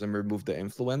map, it doesn't remove the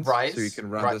influence, Raiz, so you can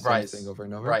run the same thing over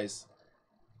and over. Raiz,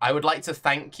 I would like to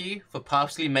thank you for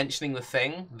purposely mentioning the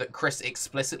thing that Chris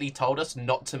explicitly told us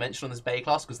not to mention on this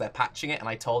Baeclast because they're patching it, and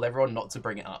I told everyone not to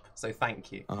bring it up. So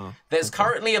thank you. There's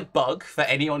currently a bug for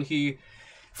anyone who.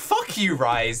 Fuck you,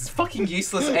 Raiz. It's fucking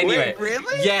useless anyway. Wait,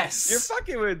 really? Yes. You're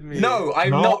fucking with me. No, I'm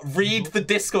No. not. Read the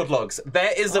Discord logs.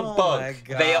 There is a Oh bug.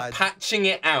 my They are God. patching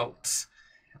it out.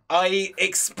 I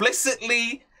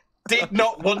explicitly did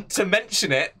not want to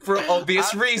mention it for an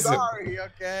obvious reason. Sorry,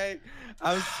 okay?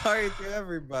 I'm sorry to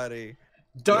everybody.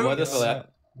 Don't What is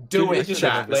that? do Should we it, just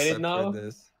chat. explain it now?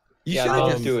 This. You Yeah, should no,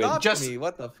 have just do it. stopped Just- me.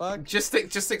 What the fuck? Just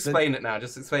explain it now.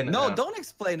 Just explain it No, now. don't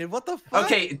explain it. What the fuck?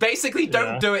 Okay, basically,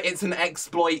 don't Yeah. do it. It's an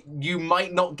exploit. You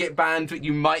might not get banned, but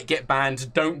you might get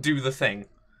banned. Don't do the thing.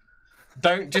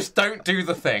 Don't do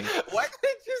the thing. Why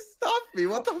did you stop me?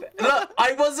 What the fuck? Look,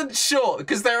 I wasn't sure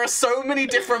because there are so many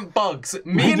different bugs.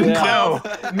 Me and Yeah.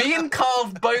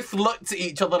 Karv both looked at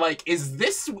each other like, is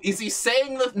he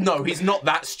saying the? No, he's not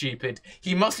that stupid.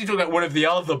 He must be talking about one of the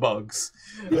other bugs.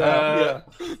 Yeah.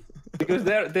 Because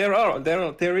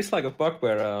there is like a bug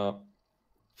where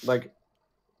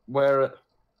where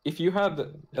if you had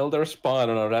Elder spawn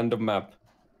on a random map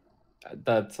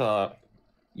that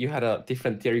you had a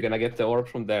different tier, you're gonna get the orb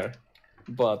from there.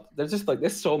 But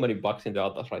there's so many bugs in the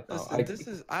Atlas right now. Listen, this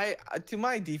is to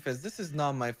my defense, this is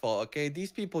not my fault, okay?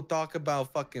 These people talk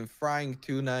about fucking frying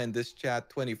tuna in this chat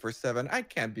 24/7. I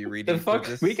can't be reading The fuck?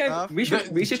 through this We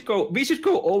stuff. should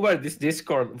go over this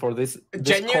Discord for this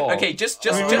Genuine. call. Okay, just. We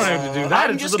don't have to do that.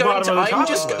 I'm It's just at the going bottom to. of the I'm topic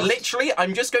just list. literally.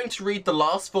 I'm just going to read the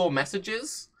last 4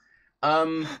 messages.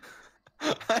 No.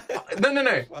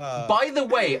 By the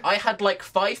way, I had like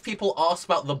 5 people ask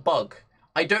about the bug.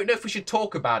 I don't know if we should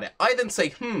talk about it. I then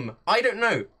say, I don't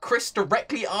know. Chris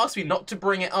directly asked me not to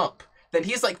bring it up. Then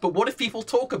he's like, but what if people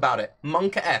talk about it?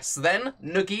 Monka S. Then,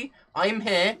 Nugi, I'm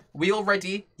here. We all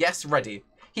ready? Yes, ready.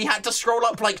 He had to scroll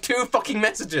up like 2 fucking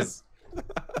messages.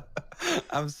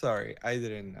 I'm sorry. I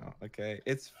didn't know, okay?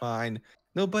 It's fine.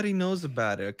 Nobody knows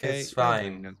about it, okay? It's Nobody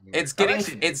fine. knows about It's it. getting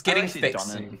actually- it's I've getting actually fixed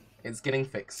done it. soon. It's getting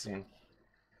fixed soon.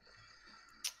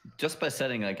 Just by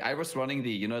setting, like, I was running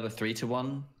the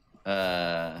 3-to-1,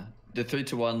 the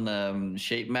 3-to-1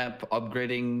 shape map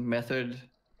upgrading method.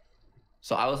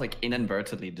 So I was like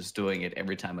inadvertently just doing it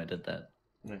every time I did that.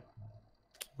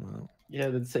 Well, Yeah,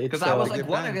 it's Because I was like, get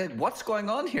banned. what's going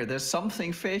on here? There's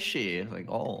something fishy. Like,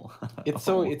 oh. it's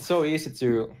so easy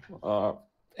to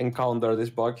encounter this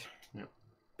bug Yeah.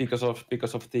 because of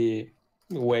the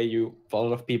way a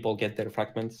lot of people get their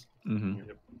fragments. Mhm.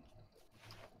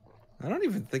 I don't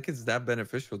even think it's that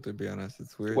beneficial, to be honest.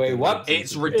 It's weird. Wait, that what?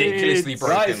 It's ridiculously It's-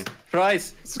 broken.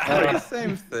 Price. It's the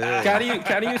same thing.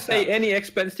 Can you say any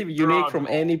expensive unique from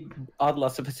any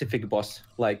Atlas specific boss?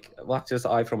 Like what's just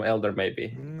I from Elder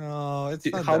maybe? No, it's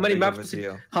not How that many big of maps a does it,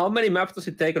 deal. how many maps does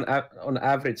it take on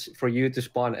average for you to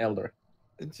spawn Elder?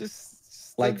 It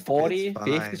just Like it's 40,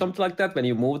 fine. 50, something like that when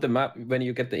you move the map, when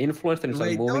you get the influence and it's like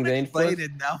Wait, moving don't the explain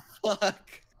influence. it now. Fuck.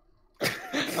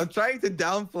 I'm trying to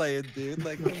downplay it, dude.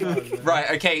 Like, come on, man. Right,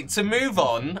 okay, to move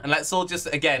on, and let's all just,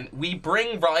 again, we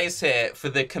bring Raiz here for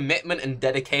the commitment and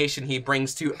dedication he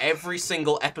brings to every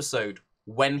single episode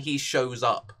when he shows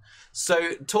up.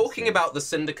 So, talking about the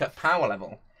Syndicate power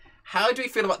level, how do we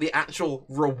feel about the actual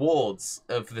rewards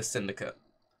of the Syndicate?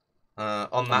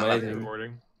 On that Amazing. level?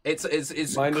 Rewarding. It's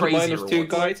Minus crazy 2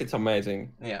 rewards. guys, it's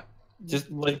amazing. Yeah. Just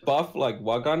like buff like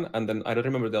Wagan, and then I don't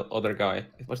remember the other guy.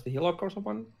 It was the Hillock or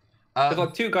someone. There's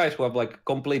like 2 guys who have like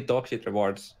complete dogshit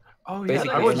rewards. Oh Basically,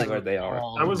 I was anywhere they are.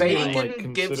 I was gonna, Vagan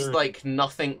like, gives consider- like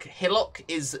nothing. Hillock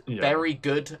is Yeah. very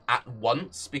good at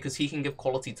once because he can give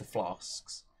quality to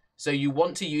flasks. So you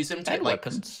want to use him to And like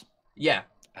weapons. yeah.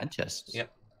 And chests. Yep.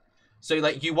 So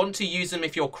like you want to use him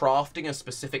if you're crafting a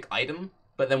specific item,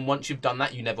 but then once you've done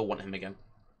that, you never want him again.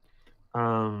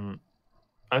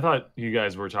 I thought you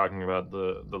guys were talking about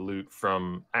the loot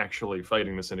from actually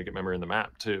fighting the Syndicate member in the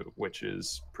map too, which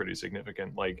is pretty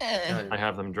significant. Like I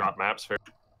have them drop maps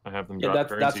I have them Yeah, drop that's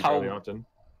currency how- fairly often.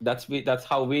 That's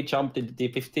how we jumped into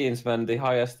D15s when the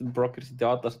highest brokers in the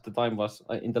Atlas at the time was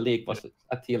in the league was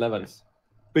at T11s.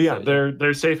 But yeah, So-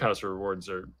 their safe house rewards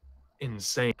are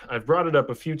insane. I've brought it up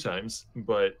a few times,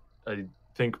 but I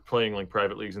think playing like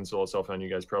private leagues and solo self-found, you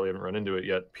guys probably haven't run into it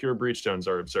yet. Pure breachstones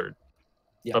are absurd.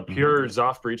 Yeah. A pure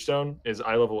Zoth breachstone is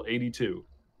eye level 82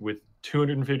 with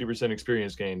 250%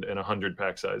 experience gained and 100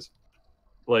 pack size.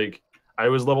 Like I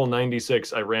was level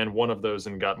 96. I ran one of those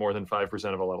and got more than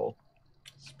 5% of a level.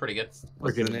 It's pretty good.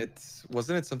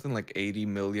 Wasn't it something like 80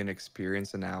 million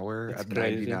experience an hour That's at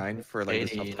crazy. 99 for like the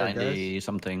 80, software 90 guys?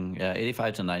 something. Yeah,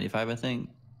 85 to 95, I think.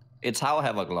 It's how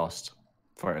Havoc lost.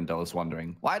 For those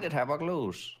wondering, why did Havoc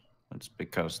lose? It's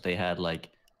because they had like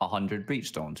 100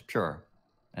 breachstones pure,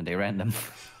 and they ran them.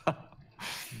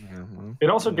 Mhm. It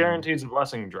also guarantees a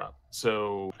blessing drop.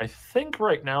 So I think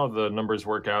right now the numbers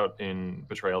work out in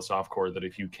Betrayal Softcore that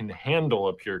if you can handle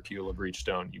a pure Kewl of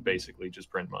Breachstone, you basically just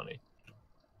print money.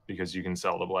 Because you can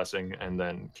sell the blessing and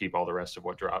then keep all the rest of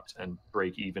what dropped and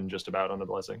break even just about on the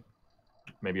blessing.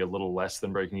 Maybe a little less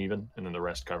than breaking even, and then the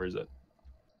rest covers it.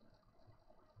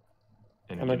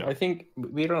 And And you like, know, I think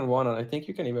we run one, and I think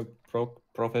you can even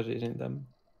prophecies in them.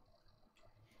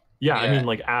 Yeah, I Yeah. mean,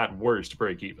 like at worst,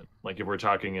 break even. Like if we're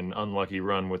talking an unlucky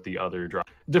run with the other drop,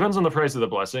 depends on the price of the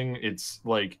blessing. It's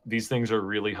like these things are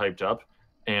really hyped up,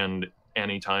 and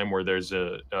any time where there's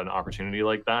an opportunity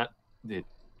like that, it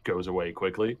goes away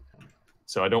quickly.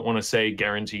 So I don't want to say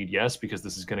guaranteed yes, because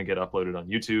this is going to get uploaded on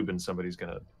YouTube and somebody's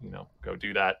going to, go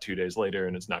do that 2 days later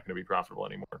and it's not going to be profitable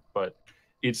anymore. But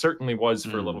it certainly was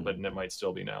for a little bit, and it might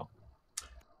still be now.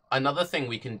 Another thing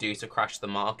we can do to crash the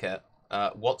market,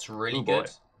 what's really good,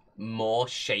 more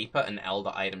Shaper and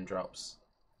Elder item drops.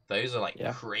 Those are like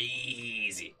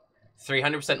crazy.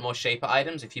 300% more Shaper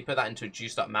items. If you put that into a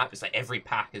juiced up map, it's like every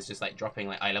pack is just like dropping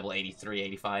like eye level 83,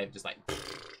 85, just like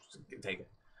take it.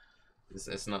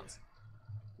 It's nuts.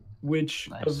 Which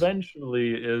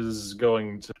eventually is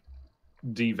going to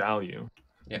devalue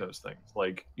those things.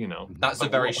 Like, that's a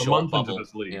very short bubble. Into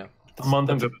this league, yeah. A month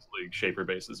into this league, Shaper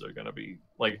bases are going to be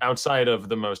like outside of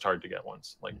the most hard to get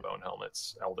ones, like Bone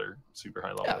Helmets, Elder, super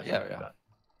high level. Like that.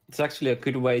 It's actually a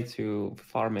good way to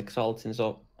farm exalts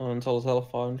on Soul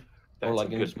Self-Found or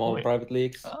like in small private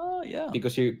leagues. Oh yeah.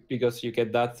 Because you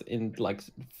get that in like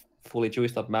fully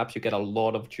juiced up maps, you get a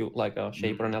lot of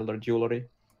Shaper and Elder jewelry.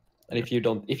 And if you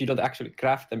don't actually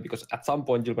craft them, because at some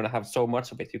point you're gonna have so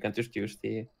much of it, you can just use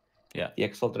the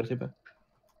Exalt recipe.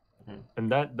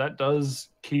 And that does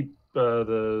keep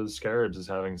the Scarabs as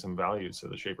having some value. So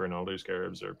the Shaper and Elder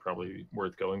Scarabs are probably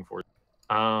worth going for.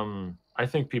 I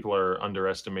think people are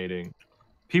underestimating.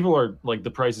 People are like,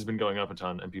 the price has been going up a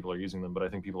ton and people are using them, but I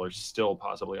think people are still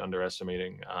possibly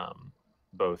underestimating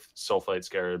both Sulfite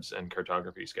Scarabs and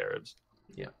Cartography Scarabs.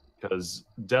 Yeah. Because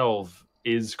Delve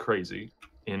is crazy.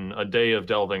 In a day of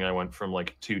delving, I went from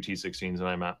like 2 T16s and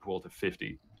I map pool to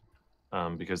 50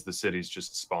 because the cities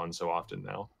just spawn so often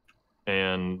now.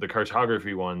 And the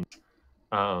cartography one,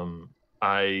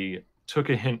 I took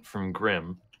a hint from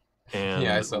Grim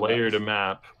and layered a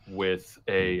map with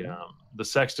a the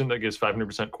sextant that gives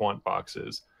 500% quant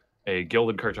boxes, a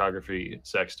gilded cartography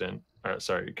sextant,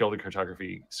 gilded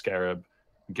cartography scarab,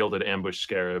 gilded ambush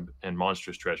scarab, and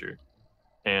monstrous treasure,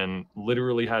 and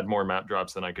literally had more map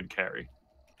drops than I could carry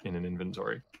in an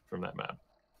inventory from that map.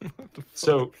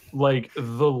 So like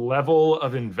the level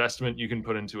of investment you can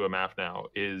put into a map now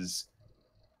is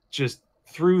just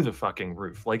through the fucking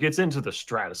roof. Like it's into the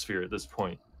stratosphere at this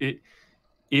point. And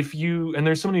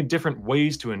there's so many different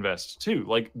ways to invest too.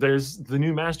 Like there's the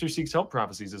new Master Seeks Help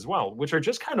prophecies as well, which are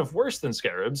just kind of worse than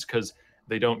Scarabs because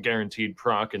they don't guaranteed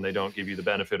proc and they don't give you the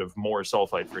benefit of more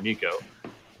sulfite for Nico.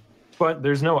 But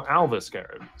there's no Alva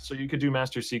Scarab, so you could do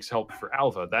Master Seeks Help for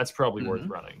Alva. That's probably worth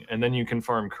running. And then you can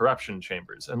farm Corruption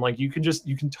Chambers. And like you can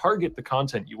target the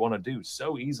content you want to do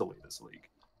so easily this league.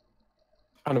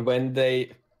 And when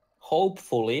they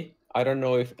hopefully, I don't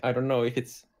know if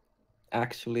it's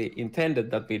actually intended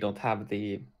that we don't have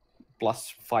the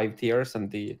 +5 tiers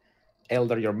and the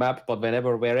Elder your map, but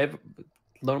wherever,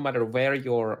 no matter where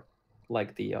your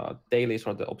like the dailies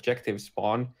or the objectives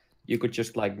spawn, you could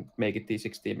just like make it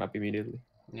T16 map immediately.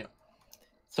 Yeah.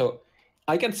 So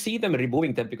I can see them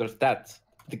removing them because that's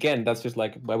just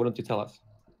like, why wouldn't you tell us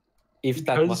if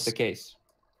that was the case?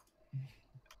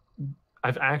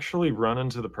 I've actually run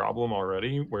into the problem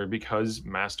already where because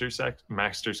Master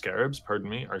Scarabs,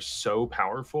 are so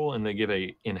powerful and they give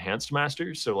a enhanced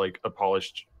master, so like a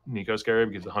polished Nico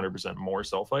Scarab gives 100% more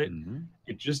sulfite,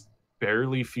 it just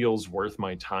barely feels worth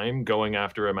my time going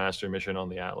after a master mission on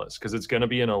the Atlas because it's going to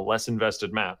be in a less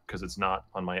invested map because it's not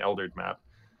on my Eldered map,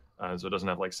 so it doesn't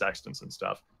have like sextants and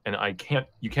stuff. And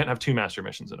you can't have 2 master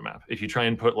missions in a map. If you try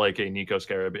and put like a Nico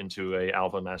Scarab into a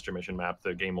Alpha master mission map,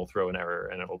 the game will throw an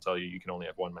error and it will tell you can only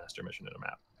have 1 master mission in a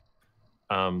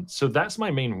map. So that's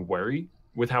my main worry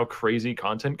with how crazy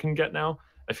content can get now.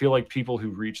 I feel like people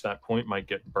who reach that point might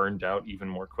get burned out even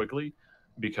more quickly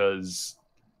because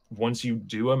once you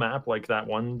do a map like that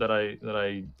one that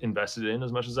I invested in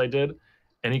as much as I did,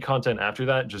 any content after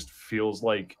that just feels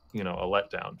like, a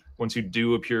letdown. Once you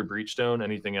do a pure Breachstone,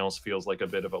 anything else feels like a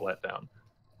bit of a letdown.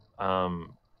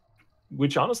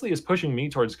 Which honestly is pushing me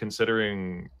towards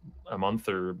considering a month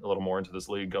or a little more into this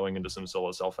league, going into some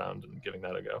solo self-found and giving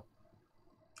that a go.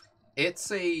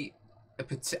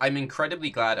 I'm incredibly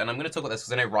glad, and I'm going to talk about this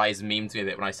because I know Raiz memed me a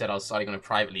bit when I said I was starting on a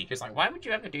private league. He's like, why would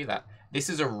you ever do that? This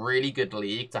is a really good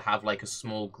league to have like a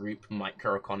small group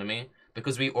microeconomy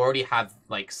because we already have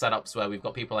like setups where we've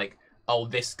got people like, oh,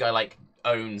 this guy like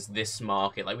owns this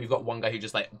market. Like we've got one guy who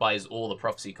just like buys all the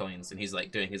prophecy coins and he's like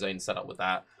doing his own setup with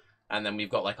that. And then we've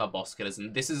got like our boss killers,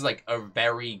 and this is like a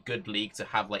very good league to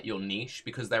have like your niche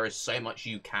because there is so much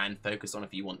you can focus on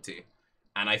if you want to.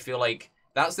 And I feel like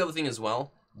that's the other thing as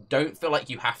well. Don't feel like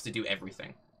you have to do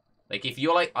everything. Like if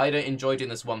you're like, I don't enjoy doing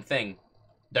this one thing,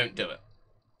 don't do it.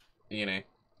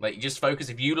 Like, just focus.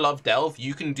 If you love Delve,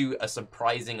 you can do a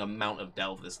surprising amount of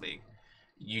Delve this league.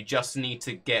 You just need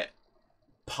to get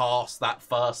past that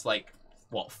first, like,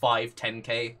 what,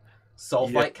 5-10k soul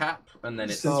fight cap, and then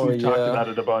it's... Since we've talked about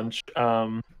it a bunch,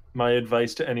 my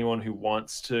advice to anyone who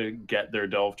wants to get their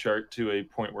Delve chart to a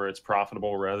point where it's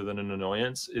profitable rather than an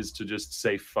annoyance is to just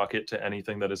say fuck it to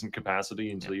anything that isn't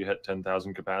capacity until you hit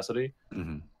 10,000 capacity.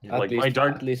 Mm-hmm. Like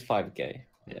at least 5k.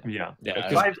 Yeah.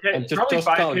 5k,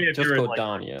 just go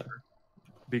down,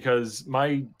 because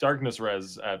my darkness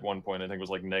res at one point I think was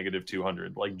like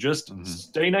 -200. Like, just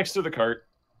stay next to the cart,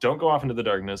 don't go off into the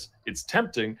darkness. It's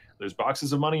tempting. There's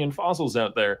boxes of money and fossils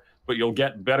out there, but you'll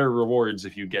get better rewards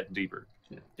if you get deeper.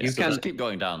 You can just keep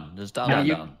going down. Just down and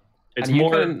down. It's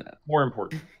more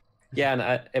important. Yeah,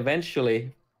 and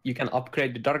eventually you can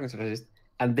upgrade the darkness resist,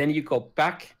 and then you go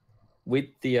back with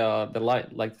the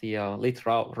light, like the lit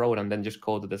road, and then just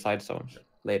go to the side zone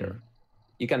later.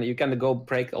 You can go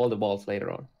break all the walls later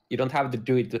on. You don't have to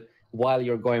do it while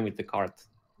you're going with the cart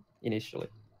initially.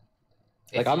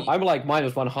 Like, I'm like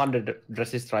 -100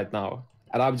 resist right now,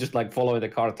 and I'm just like following the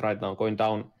cart right now, going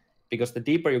down, because the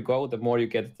deeper you go, the more you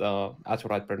get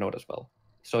Azurite per node as well.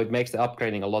 So it makes the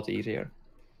upgrading a lot easier.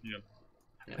 Yeah.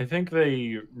 I think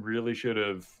they really should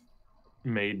have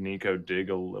made Nico dig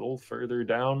a little further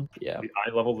down. Yeah. The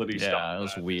eye level that he stopped. Yeah, it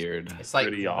was weird. It's like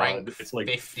rank odd. It's like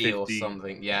 50 or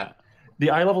something. Yeah. The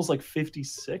eye level's like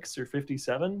 56 or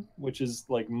 57, which is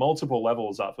like multiple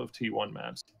levels off of T1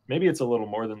 maps. Maybe it's a little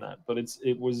more than that, but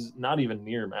it was not even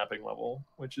near mapping level,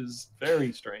 which is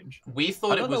very strange. We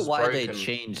thought it was I don't know why broken. they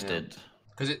changed it.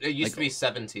 Because it used to be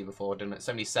 70 before, didn't it?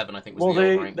 77, I think, was well,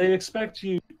 the old rank. They expect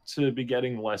you to be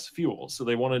getting less fuel, so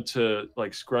they wanted to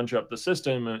like scrunch up the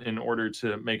system in order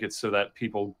to make it so that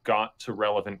people got to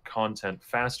relevant content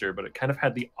faster, but it kind of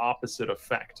had the opposite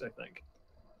effect, I think.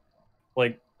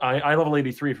 Like, eye level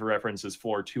 83, for reference, is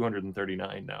floor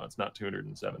 239 now. It's not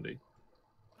 270.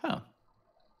 Huh.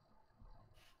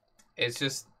 It's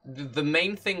just the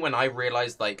main thing when I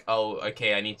realized, like, oh,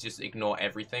 okay, I need to just ignore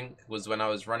everything, was when I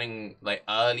was running like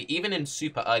early, even in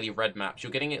super early red maps,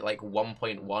 you're getting it like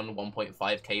 1.1,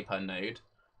 1.5k per node,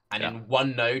 and in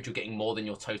one node you're getting more than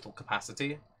your total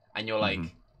capacity, and you're like,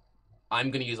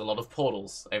 I'm gonna use a lot of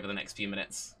portals over the next few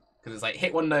minutes. Because it's like,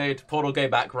 hit one node, portal, go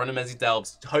back, run a Mezzy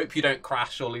Delves, hope you don't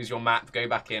crash or lose your map, go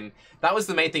back in. That was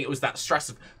the main thing. It was that stress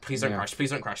of, please don't crash,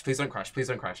 please don't crash, please don't crash, please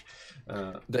don't crash.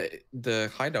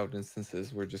 The hideout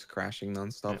instances were just crashing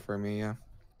nonstop for me,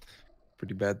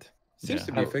 Pretty bad. Seems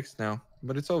to be fixed now,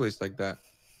 but it's always like that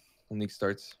when league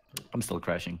starts. I'm still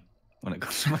crashing when it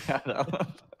comes to my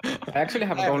hideout. I actually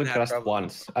have only crashed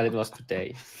once, and it was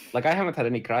today. Like, I haven't had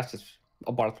any crashes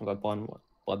apart from that one.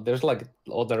 But there's like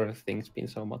other things been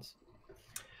so much.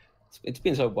 It's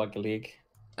been so buggy league.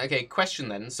 Okay, question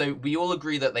then. So we all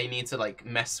agree that they need to like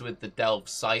mess with the Delve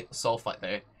soul fight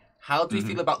though. How do we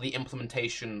feel about the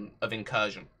implementation of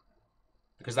Incursion?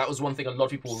 Because that was one thing a lot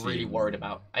of people were really worried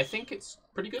about. I think it's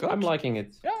pretty good. I'm liking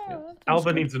it. Yeah.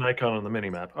 Alva needs an icon on the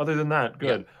minimap. Other than that,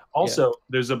 good. Also,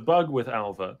 there's a bug with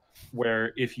Alva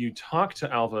where if you talk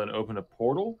to Alva and open a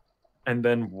portal, and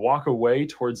then walk away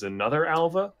towards another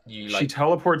Alva, she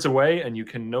teleports away and you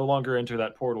can no longer enter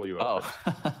that portal you opened.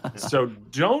 So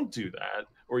don't do that,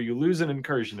 or you lose an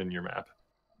incursion in your map.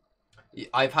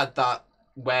 I've had that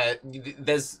where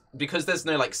because there's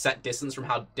no like set distance from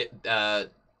how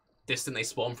distant they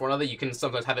spawn from one another, you can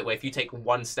sometimes have it where if you take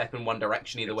one step in one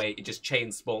direction either way, it just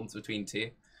chain spawns between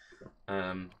two.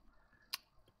 I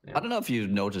don't know if you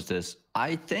noticed this.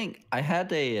 I think I had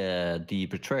the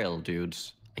Betrayal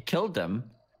dudes. I killed them.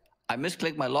 I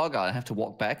misclicked my logout. I have to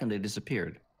walk back, and they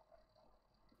disappeared.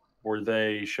 Were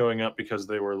they showing up because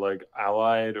they were like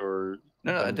allied, or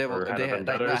no? They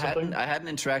hadn't. I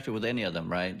hadn't interacted with any of them,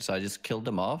 right? So I just killed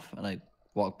them off, and I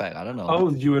walked back. I don't know. Oh,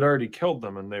 you had already killed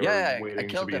them, and they were waiting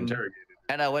to be interrogated.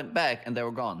 And I went back, and they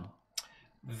were gone.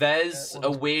 There's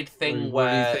a weird thing What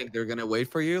where... do you think? They're gonna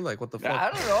wait for you? Like, what the fuck?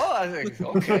 I don't know. I think,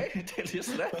 okay. They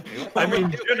just left me. I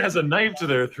mean, Jun has a knife to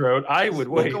their throat. I would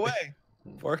wait. Walk away.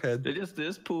 Forehead. They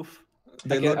just poof.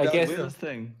 I guess this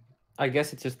thing. I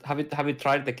guess it's just have you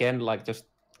tried it again, like just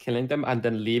killing them and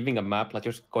then leaving a map, like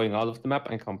just going out of the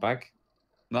map and come back?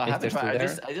 No, I haven't tried.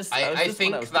 I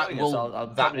think that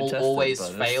will always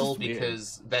fail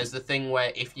because there's the thing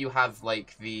where if you have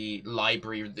like the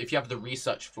library, if you have the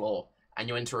research floor and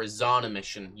you enter a Zana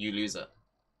mission, you lose it.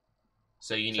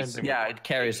 So you need to... Yeah, it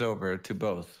carries over to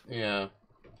both. Yeah.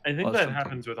 I think that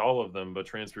happens with all of them, but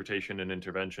transportation and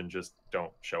intervention just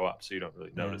don't show up, so you don't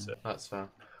really notice it. That's fair.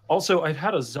 Also, I've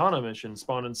had a Zana mission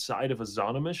spawn inside of a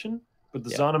Zana mission, But the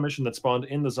Yeah. Zana mission that spawned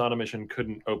in the Zana mission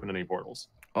couldn't open any portals.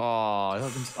 Oh,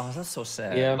 that's so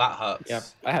sad. Yeah. That hurts. Yeah,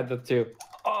 I had that too.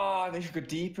 Oh, they should go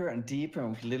deeper and deeper, and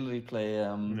we could literally play. it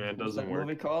What's doesn't that work.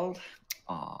 movie called?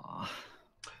 Oh,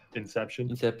 Inception.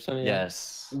 Inception. Yeah.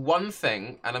 yes. One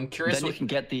thing, and I'm curious. Then you can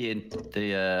get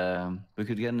we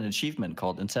could get an achievement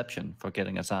called Inception for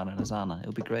getting a Zana and a Zana.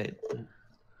 It'll be great.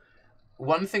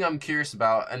 One thing I'm curious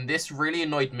about, and this really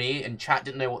annoyed me, and chat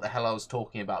didn't know what the hell I was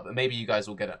talking about, but maybe you guys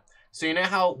will get it. So you know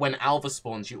how when Alva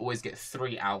spawns, you always get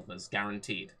 3 Alvas,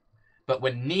 guaranteed. But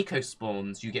when Nico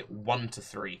spawns, you get 1 to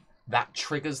 3. That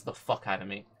triggers the fuck out of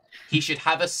me. He should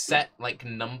have a set, like,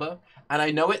 number. And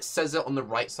I know it says it on the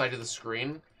right side of the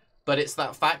screen, but it's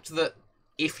that fact that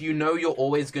if you know you're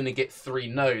always going to get 3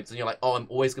 nodes, and you're like, oh, I'm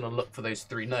always going to look for those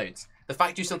 3 nodes. The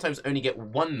fact you sometimes only get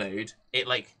 1 node,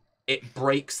 it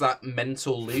breaks that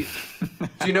mental loop.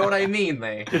 Do you know what I mean,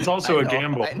 though? It's also I a know,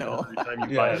 gamble. I know. Every time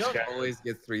you Yeah. buy a You don't scatter. always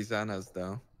get 3 Zanas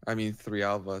though. I mean 3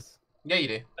 Alvas. Yeah, you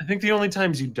do. I think the only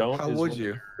times you don't. How is would when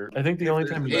you? I think the only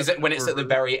time you Is it when it's at the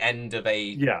very end of a...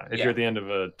 Yeah, if Yeah. you're at the end of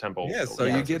a temple. Yeah, so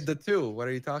Yeah. you get the 2. What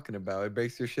are you talking about? It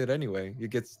breaks your shit anyway. You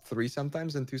get 3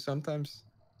 sometimes and 2 sometimes.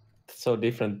 It's so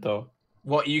different though.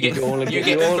 What, you get... You only You get-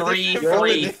 get you only- 3, you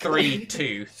only 3, get- 3,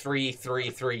 2. 3, 3,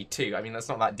 3, 2. I mean, that's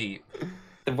not that deep.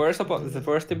 The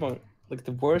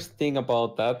worst thing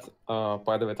about that,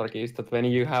 by the way, Tarke, is that when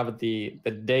you have the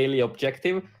daily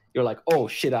objective, you're like, oh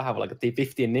shit, I have like a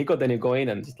T15 Nico. Then you go in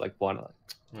and just like one.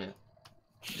 Yeah.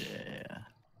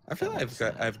 I feel That like makes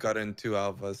sense. I've gotten 2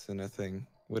 Alvas in a thing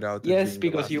without. it Yes,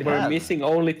 being the because last you one. were Yeah. missing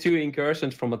only 2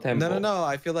 incursions from a temple. No.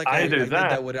 I feel like I I did did that.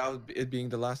 that without it being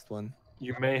the last one.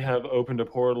 You may have opened a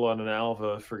portal on an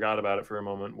alpha, forgot about it for a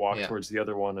moment, walked Yeah. towards the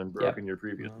other one, and broken your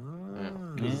previous.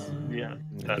 Ah. Yeah.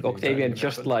 Like Octavian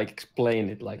just like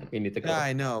explained it like a minute ago. Yeah,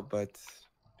 I know, but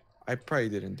I probably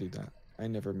didn't do that. I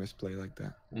never misplay like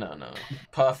that. No.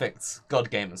 Perfect. God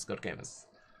gamers.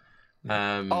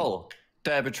 Oh,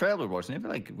 the betrayal rewards.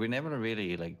 We never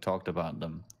really like talked about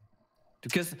them.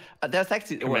 Because there's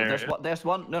actually there's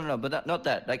one no but not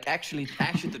that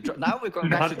the now we're going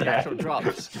back Not to the that. actual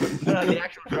drops the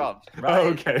actual drops right?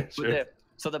 Okay, But sure.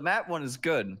 so the map one is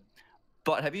good,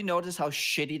 but have you noticed how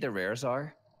shitty the rares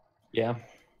are? Yeah.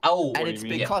 Oh, And do it's you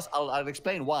mean? because I'll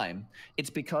explain why.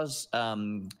 It's because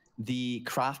the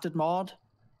crafted mod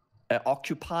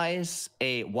occupies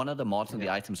one of the mods in the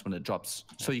items when it drops,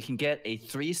 so you can get a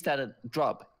 3-stated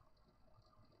drop,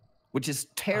 which is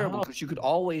terrible because you could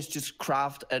always just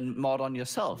craft and mod on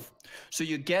yourself. So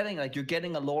you're getting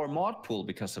a lower mod pool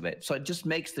because of it. So it just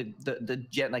makes the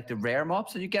rare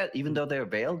mobs that you get, even though they're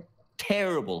veiled,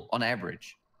 terrible on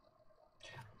average.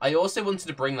 I also wanted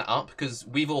to bring that up because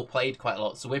we've all played quite a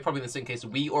lot, so we're probably in the same case.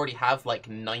 We already have like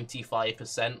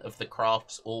 95% of the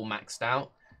crafts all maxed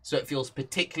out, so it feels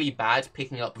particularly bad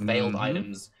picking up veiled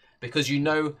items because you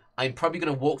know I'm probably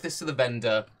going to walk this to the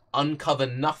vendor, uncover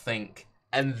nothing,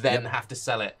 and then have to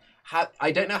sell it.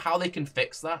 I don't know how they can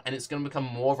fix that, and it's going to become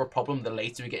more of a problem the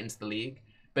later we get into the league.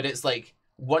 But it's like,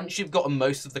 once you've got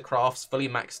most of the crafts fully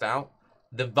maxed out,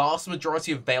 the vast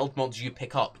majority of veiled mods you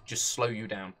pick up just slow you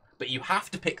down. But you have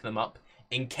to pick them up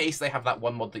in case they have that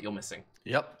one mod that you're missing.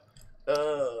 Yep.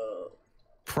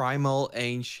 Primal,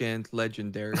 ancient,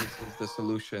 legendaries is the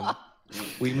solution.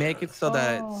 We make it so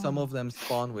that some of them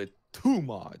spawn with 2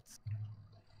 mods.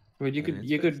 But you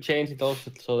could change it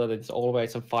also so that it's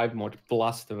always a 5 mod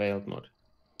plus the veiled mod.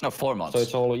 No, 4 mods. So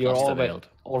it's you're plus the always veiled.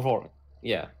 or 4.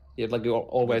 Yeah. Like you're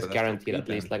always but that's guaranteed not at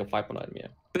good least then. like a 5 mod item. Yeah.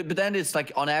 But then it's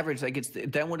like on average, like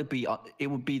it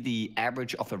would be the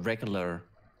average of a regular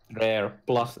Rare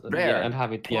plus rare yeah, and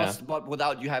have it plus, but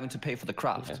without you having to pay for the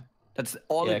craft. Yeah. That's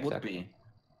all Yeah, it would exactly. be.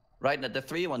 Right now, the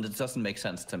 3 one, it doesn't make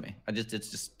sense to me.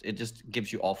 It just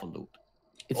gives you awful loot.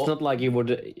 It's not like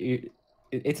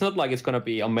it's not like it's gonna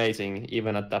be amazing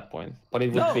even at that point, but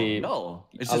it would be No,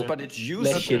 it's a just, but it's less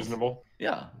useful. That's shit. reasonable.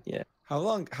 Yeah. How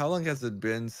long has it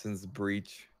been since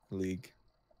Breach League?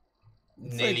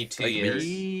 Nearly like 2 like years.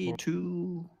 3,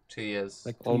 2. 2 years.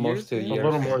 Like Almost 2 years? years. A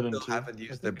little more than Still 2. haven't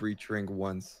used the Breach ring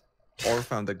once, or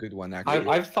found a good one actually.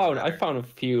 I found a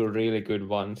few really good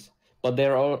ones, but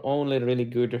they're all only really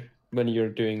good when you're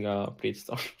doing Bleed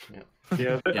Storm. Yeah,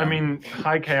 Yeah. I mean,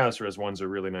 high chaos res ones are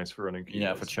really nice for running.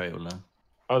 Yeah, keyboards. for Chayola.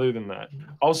 Other than that,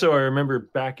 also I remember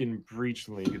back in Breach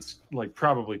League, it's like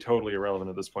probably totally irrelevant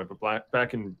at this point, but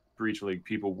back in Breach League,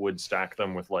 people would stack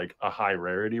them with like a high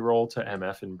rarity roll to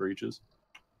MF in breaches.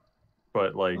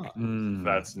 But like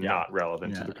that's not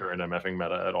relevant to the current MFing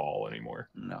meta at all anymore.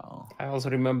 No. I also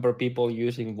remember people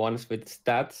using ones with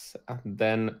stats and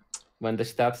then when the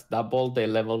stats doubled, they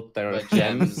leveled their The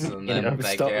gems and in then a,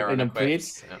 their gear in a and breach,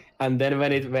 equips. Yeah. and then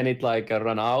when it like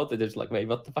run out, it is like, wait,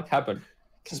 what the fuck happened?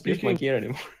 Can't use my gear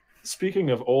anymore. Speaking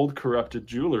of old corrupted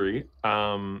jewelry,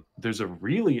 there's a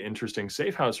really interesting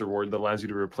safe house reward that allows you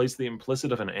to replace the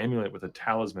implicit of an amulet with a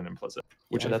talisman implicit,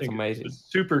 which Yeah, I that's think amazing. is a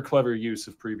super clever use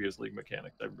of previous League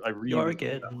mechanics. I really like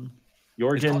that. It's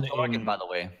Jorgen called Jorgen, in by the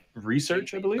way.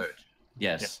 research, I believe.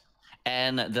 Yes.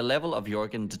 And the level of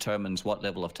Jorgen determines what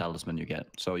level of talisman you get.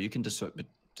 So you can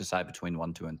decide between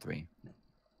 1, 2, and 3.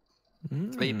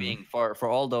 3 being for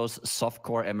all those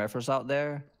softcore MFers out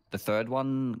there, the third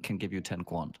one can give you 10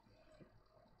 quant.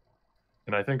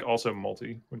 And I think also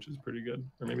multi, which is pretty good.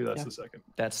 Or maybe that's Yeah. the second.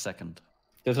 That's second.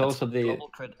 There's That's also the global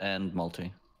crit and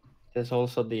multi. there's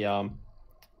also the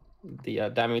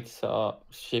damage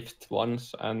shift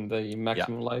ones and the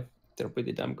maximum life. They're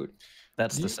pretty damn good.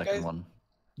 That's Do the you second guys- one.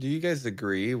 Do you guys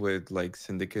agree with like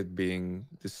Syndicate being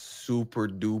this super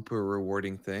duper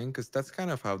rewarding thing? Because that's kind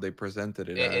of how they presented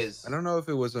it. It as. is. I don't know if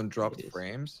it was on dropped is.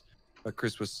 frames, but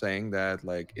Chris was saying that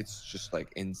like it's just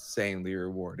like insanely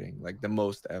rewarding, like the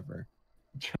most ever.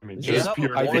 I mean, It's just not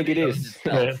pure I think it rewarding is.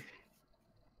 in itself.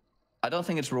 I don't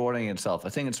think it's rewarding in itself. I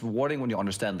think it's rewarding when you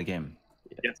understand the game.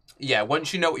 Yeah,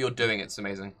 once you know what you're doing, it's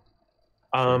amazing.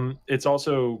 It's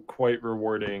also quite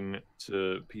rewarding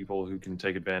to people who can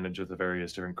take advantage of the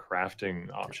various different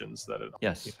crafting options that it,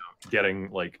 Yes.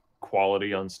 getting like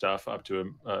quality on stuff up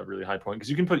to a really high point, because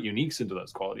you can put uniques into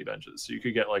those quality benches, so you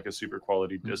could get like a super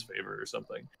quality disfavor or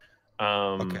something.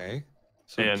 Okay.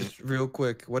 So and- just real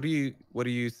quick, what do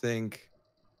you think?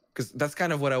 Because that's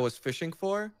kind of what I was fishing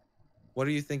for. What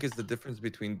do you think is the difference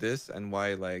between this and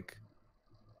why like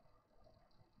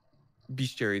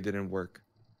Bestiary didn't work?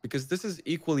 Because this is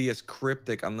equally as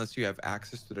cryptic unless you have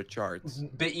access to the charts.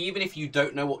 But even if you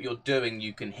don't know what you're doing,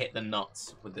 you can hit the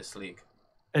nuts with this league.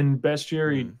 And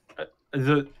Bestiary,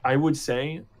 I would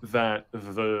say that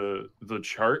the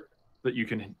chart that you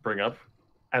can bring up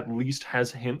at least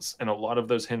has hints, and a lot of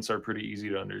those hints are pretty easy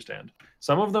to understand.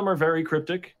 Some of them are very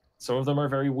cryptic, some of them are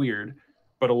very weird,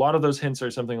 but a lot of those hints are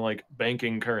something like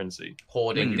banking currency.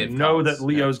 Hoarding You div know cards. that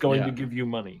Leo's going to Yeah. give you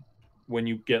money when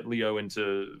you get Leo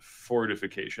into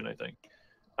fortification, I think.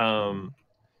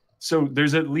 So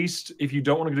there's at least, if you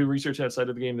don't want to do research outside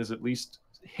of the game, there's at least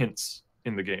hints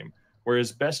in the game.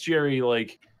 Whereas Bestiary,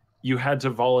 like, you had to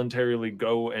voluntarily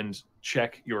go and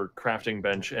check your crafting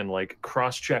bench and like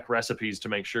cross-check recipes to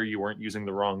make sure you weren't using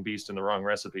the wrong beast in the wrong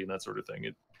recipe and that sort of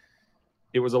thing.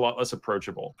 It was a lot less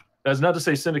approachable. That's not to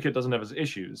say Syndicate doesn't have its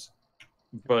issues,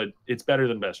 but it's better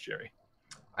than Bestiary.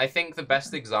 I think the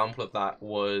best example of that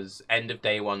was end of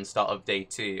day 1, start of day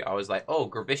 2. I was like, oh,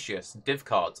 Gravicious, div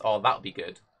cards, oh, that'll be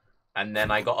good. And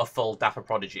then I got a full Dapper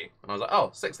Prodigy. And I was like,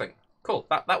 oh, 6th cool,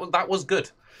 that was good.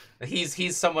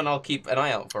 He's someone I'll keep an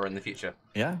eye out for in the future.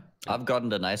 Yeah. I've gotten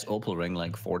the nice opal ring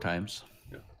like 4 times.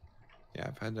 Yeah,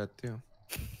 I've had that too.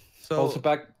 So Also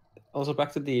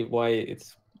back to the why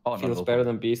it's Oh, feels no, better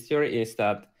than Bestiary is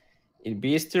that in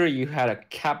Bestiary you had a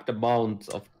capped amount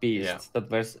of beasts that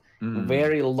was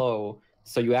very low,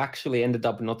 so you actually ended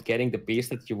up not getting the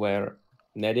beast that you were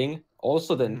netting.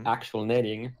 Also, the actual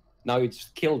netting. Now you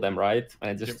just kill them, right?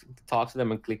 And just talk to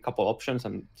them and click a couple options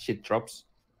and shit drops.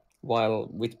 While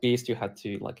with Beast you had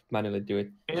to like manually do it.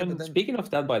 And Speaking of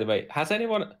that, by the way, has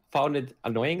anyone found it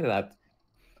annoying that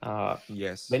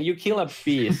yes. when you kill a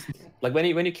beast, like when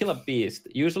you kill a beast,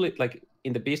 usually like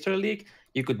in the Bestiary League,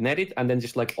 you could net it and then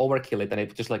just like overkill it and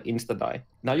it just like insta die.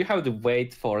 Now you have to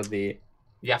wait for the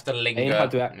You have to linger. And how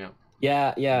to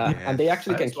yeah, and they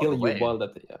actually can That's kill one way. you while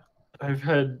that. Yeah. I've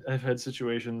had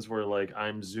situations where like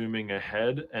I'm zooming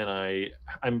ahead and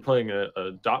I'm playing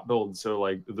a dot build, so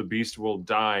like the beast will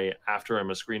die after I'm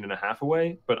a screen and a half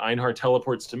away, but Einhar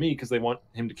teleports to me because they want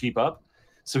him to keep up,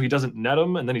 so he doesn't net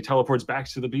him, and then he teleports back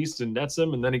to the beast and nets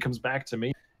him, and then he comes back to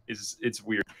me. It's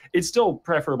weird. It's still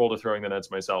preferable to throwing the nets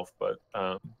myself, but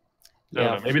I don't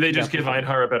know. Maybe they just give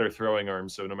Einhar a better throwing arm,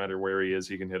 so no matter where he is,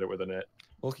 he can hit it with a net.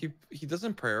 Well, he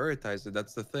doesn't prioritize it.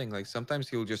 That's the thing. Like sometimes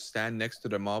he'll just stand next to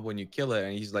the mob when you kill it,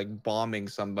 and he's like bombing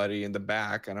somebody in the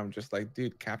back, and I'm just like,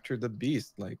 dude, capture the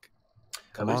beast. Like,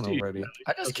 come on already.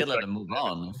 I just kill it and move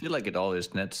on. I feel like it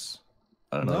always nets.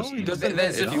 I don't know. No, he doesn't.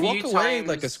 There's If a you walk few away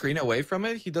like a times- screen away from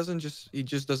it, he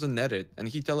just doesn't net it, and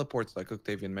he teleports like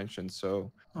Octavian mentioned.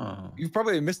 So Oh. you've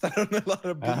probably missed out on a lot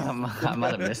of beasts. I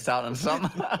might have missed out on some.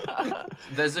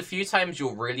 There's a few times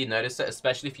you'll really notice it,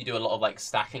 especially if you do a lot of like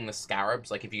stacking the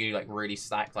scarabs. Like if you like really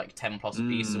stack like 10 plus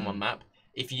beasts in one map.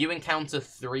 If you encounter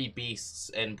 3 beasts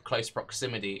in close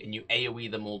proximity and you AoE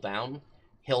them all down,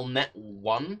 he'll net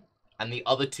 1, and the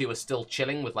other 2 are still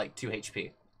chilling with like 2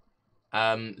 HP.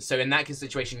 So in that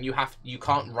situation, you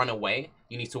can't run away.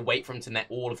 You need to wait for him to net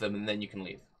all of them, and then you can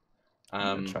leave.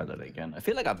 I'm gonna try that again. I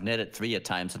feel like I've netted 3 at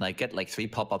times, and I get like 3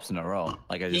 pop-ups in a row.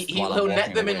 Like I just he'll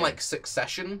net them in like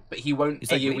succession, but he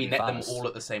won't like, AoE really net fast. them all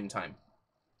at the same time.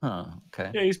 Huh.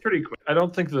 Okay. Yeah, he's pretty quick. I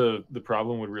don't think the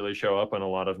problem would really show up on a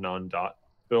lot of non-dot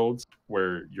builds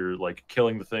where you're like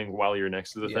killing the thing while you're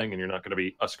next to the thing, and you're not going to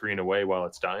be a screen away while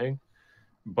it's dying.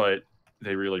 But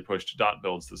they really pushed dot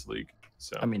builds this league.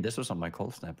 So I mean, this was on my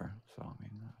cold snapper, so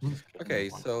I mean. Okay,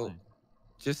 so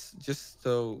just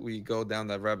so we go down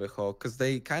that rabbit hole, because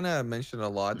they kind of mentioned a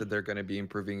lot that they're going to be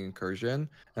improving incursion,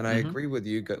 and I agree with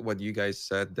you what you guys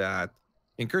said, that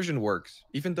incursion works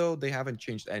even though they haven't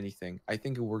changed anything. I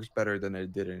think it works better than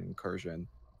it did in incursion,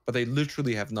 but they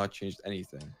literally have not changed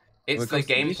anything. It's the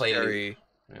gameplay loop.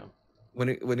 Yeah.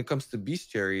 When it comes to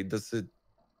Bestiary, does it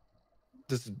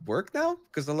work now?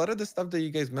 Because a lot of the stuff that you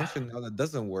guys mentioned now that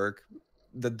doesn't work,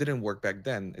 that didn't work back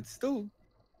then, it's still,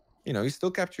 you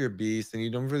still capture your beast and you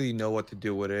don't really know what to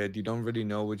do with it. You don't really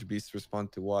know which beasts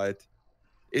respond to what.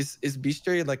 Is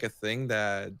Bestiary like a thing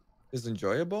that is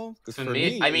enjoyable? Because for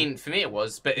me, for me it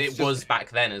was, but it was back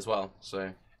then as well.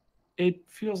 So it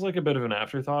feels like a bit of an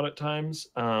afterthought at times,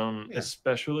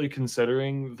 especially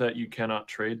considering that you cannot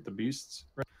trade the beasts,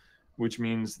 right? Which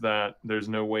means that there's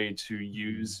no way to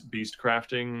use beast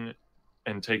crafting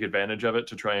and take advantage of it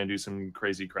to try and do some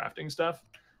crazy crafting stuff.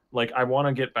 Like, I want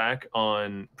to get back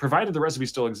on, provided the recipe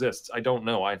still exists. I don't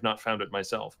know. I've not found it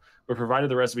myself. But provided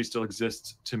the recipe still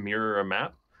exists to mirror a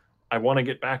map, I want to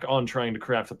get back on trying to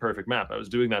craft the perfect map. I was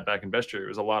doing that back in Bestiary. It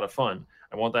was a lot of fun.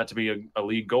 I want that to be a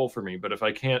league goal for me. But if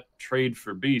I can't trade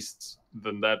for beasts,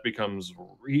 then that becomes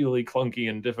really clunky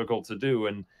and difficult to do.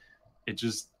 And it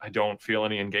just, I don't feel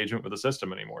any engagement with the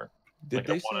system anymore. Did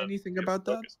they say anything about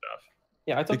that? Stuff.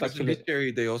 Yeah, I thought because actually in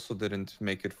Bestiary they also didn't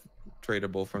make it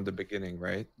tradable from the beginning,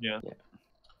 right? Yeah.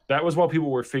 That was while people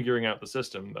were figuring out the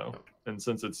system, though. And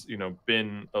since it's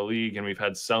been a league and we've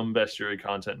had some Bestiary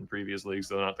content in previous leagues,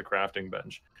 though not the crafting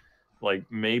bench, like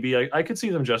maybe I could see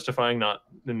them justifying not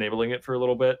enabling it for a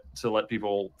little bit to let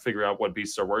people figure out what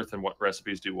beasts are worth and what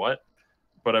recipes do what.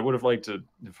 But I would have liked to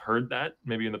have heard that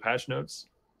maybe in the patch notes.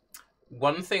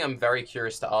 One thing I'm very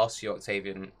curious to ask you,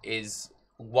 Octavian, is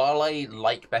while I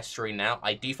like Bestiary now,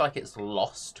 I do feel like it's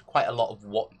lost quite a lot of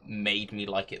what made me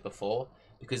like it before.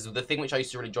 Because the thing which I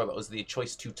used to really enjoy about was the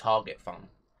choice to target fun.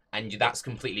 And that's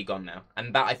completely gone now.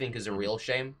 And that, I think, is a real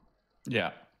shame. Yeah.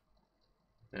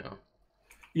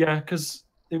 Yeah, because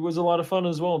it was a lot of fun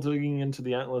as well, digging into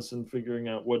the Atlas and figuring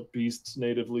out what beasts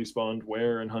natively spawned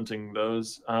where and hunting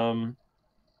those.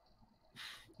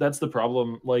 That's the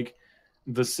problem. Like,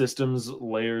 the system's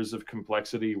layers of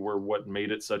complexity were what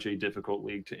made it such a difficult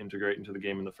league to integrate into the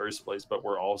game in the first place, but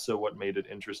were also what made it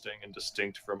interesting and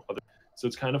distinct from other. So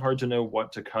it's kind of hard to know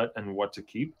what to cut and what to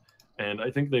keep. And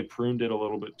I think they pruned it a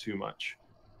little bit too much.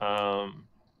 But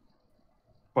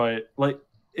like,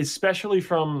 especially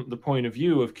from the point of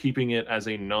view of keeping it as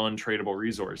a non-tradable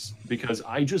resource, because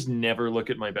I just never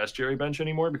look at my Bestiary bench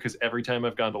anymore, because every time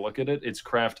I've gone to look at it, it's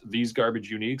craft these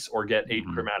garbage uniques or get 8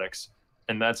 chromatics.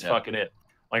 And that's fucking it.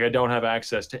 Like, I don't have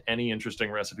access to any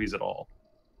interesting recipes at all.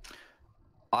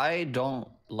 I don't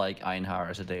like Einhar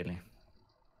as a daily.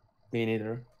 Me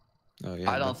neither. Oh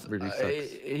yeah, I don't. Really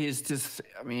sucks. He's just.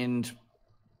 I mean,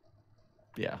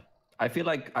 yeah. I feel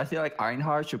like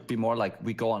Einhar should be more like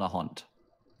we go on a hunt.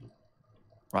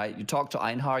 Right? You talk to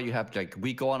Einhar, you have like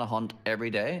we go on a hunt every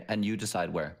day, and you decide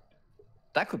where.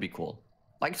 That could be cool.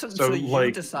 Like so you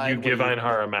like decide. You give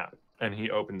Einhar a map, and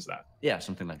he opens that. Yeah,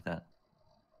 something like that.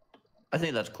 I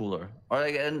think that's cooler. Or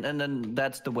like, and then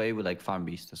that's the way with like Farm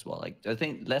Beast as well. Like I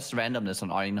think less randomness on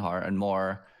Einhar and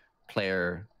more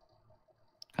player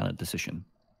kind of decision.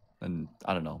 And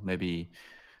I don't know, maybe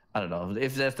I don't know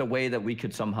if there's a way that we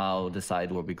could somehow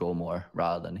decide where we go more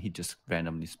rather than he just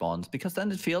randomly spawns, because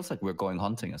then it feels like we're going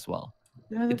hunting as well.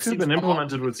 Yeah, it could have been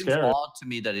implemented with Scarab. It's odd to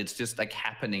me that it's just like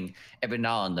happening every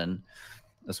now and then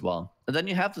as well. And then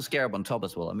you have the Scarab on top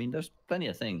as well. I mean, there's plenty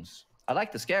of things. I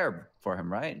like the Scarab for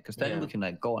him, right? Because then we can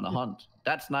like go on a hunt.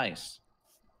 That's nice.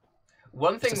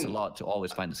 One thing, it's just a lot to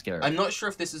always find the Scarab. I'm not sure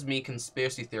if this is me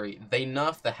conspiracy theory. They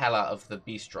nerfed the hell out of the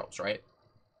beast drops, right?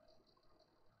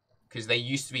 Because they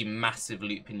used to be massive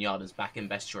loot pinatas back in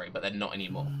Bestiary, but they're not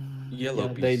anymore. Yellow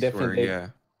beasts they definitely,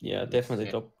 were,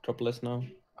 definitely drop less now.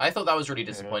 I thought that was really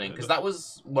disappointing, because that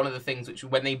was one of the things which,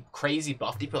 when they crazy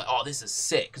buffed, people were like, oh, this is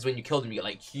sick, because when you killed them, you get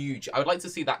like huge. I would like to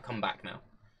see that come back now.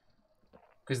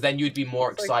 Because then you'd be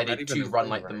more excited to run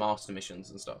like the master missions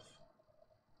and stuff.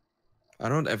 I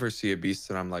don't ever see a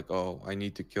beast and I'm like, oh, I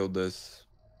need to kill this.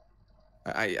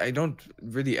 I don't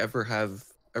really ever have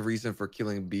a reason for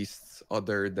killing beasts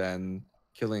other than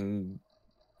killing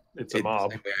It's a it the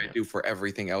mob. same way I do for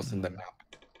everything else in the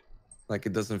map. Like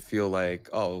it doesn't feel like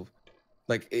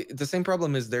the same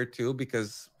problem is there too,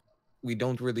 because we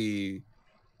don't really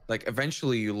like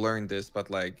eventually you learn this, but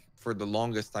like for the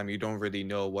longest time you don't really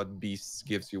know what beasts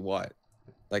gives you what.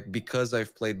 Like because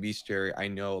I've played Bestiary, I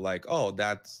know like, oh,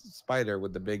 that spider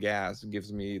with the big ass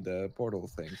gives me the portal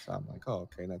thing. So I'm like, oh,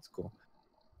 okay, that's cool.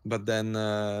 But then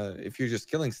if you're just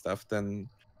killing stuff, then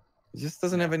it just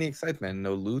doesn't have any excitement,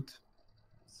 no loot.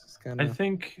 It's just kind I of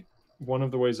think one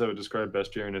of the ways I would describe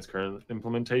Bestiary in its current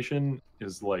implementation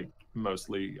is like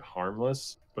mostly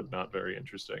harmless, but not very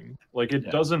interesting. Like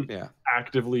it doesn't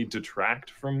actively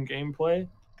detract from gameplay,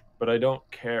 but I don't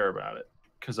care about it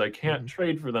because I can't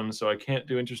trade for them, so I can't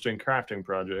do interesting crafting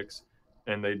projects,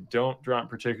 and they don't drop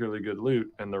particularly good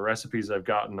loot, and the recipes I've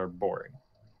gotten are boring.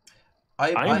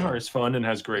 Einhar is fun and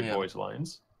has great voice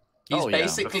lines. He's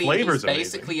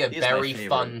basically a very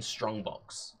fun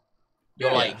strongbox.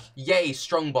 You're like, yay,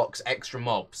 strongbox, extra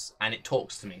mobs, and it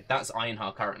talks to me. That's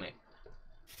Einhar currently.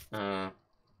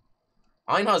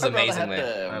 Einhar's amazing.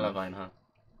 I love Einhar.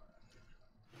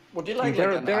 Would you like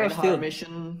an Einhar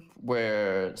mission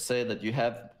where say that you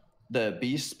have the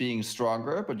beasts being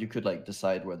stronger, but you could like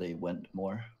decide where they went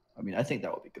more? I mean, I think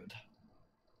that would be good.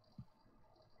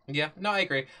 Yeah, no, I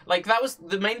agree. Like, that was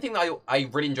the main thing that I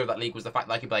really enjoyed that league was the fact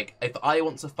that I could be like, if I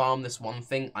want to farm this one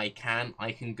thing, I can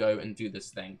go and do this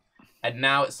thing. And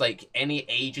now it's like any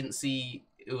agency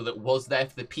that was there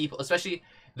for the people, especially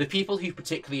the people who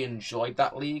particularly enjoyed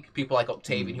that league, people like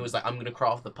Octavian, who was like, I'm going to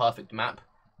craft the perfect map,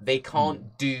 they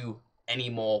can't do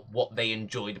anymore what they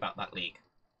enjoyed about that league.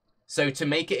 So to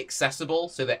make it accessible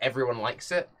so that everyone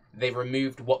likes it, they've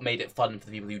removed what made it fun for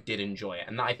the people who did enjoy it.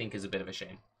 And that, I think, is a bit of a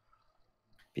shame.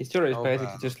 Bestiary is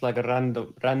basically just like a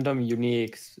random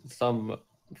uniques, some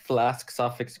flask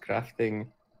suffix crafting,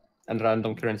 and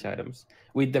random currency items,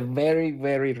 with the very,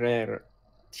 very rare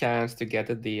chance to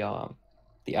get the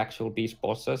actual beast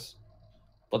bosses.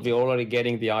 But we're already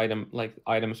getting the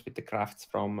items with the crafts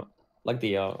from like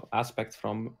the aspects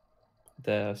from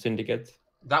the Syndicate.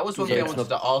 That was one thing I wanted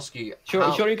to ask you.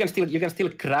 Sure, you can still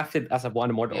craft it as a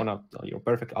one mod on your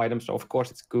perfect item. So of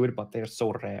course it's good, but they're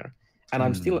so rare. And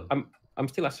I'm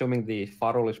still assuming the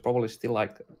Farrell is probably still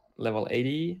like level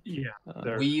 80.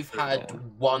 Yeah. We've had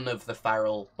one of the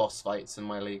Farrell boss fights in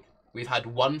my league. We've had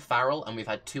one Farrell and we've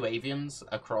had two Avians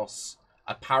across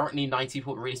apparently 90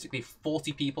 people, realistically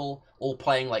 40 people, all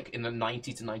playing like in the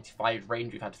 90 to 95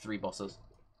 range. We've had 3 bosses.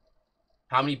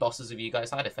 How many bosses have you guys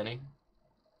had, if any?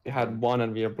 We had one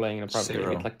and we are playing in a private league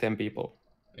with like 10 people.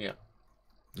 Yeah.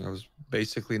 I was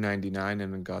basically 99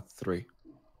 and got 3.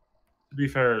 To be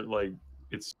fair, like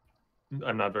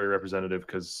I'm not very representative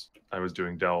because I was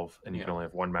doing Delve, and you can only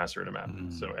have one master in a map,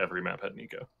 so every map had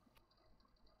Nico.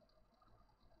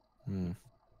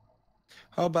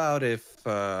 How about if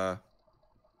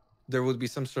there would be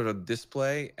some sort of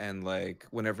display, and like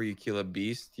whenever you kill a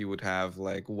beast, you would have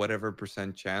like whatever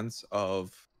 % chance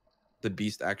of the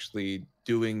beast actually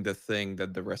doing the thing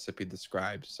that the recipe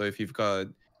describes. So if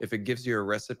it gives you a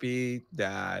recipe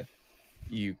that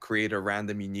you create a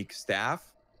random unique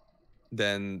staff,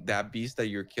 then that beast that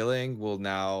you're killing will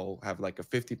now have like a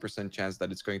 50% chance that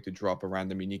it's going to drop a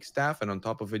random unique staff, and on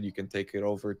top of it you can take it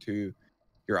over to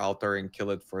your altar and kill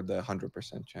it for the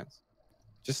 100% chance.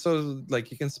 Just so like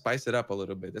you can spice it up a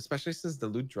little bit, especially since the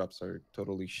loot drops are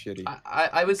totally shitty.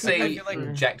 I would say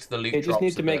inject the loot drops.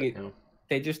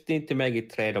 They just need to make it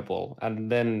tradable,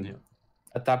 and then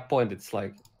at that point it's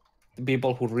like the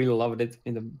people who really loved it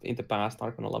in the past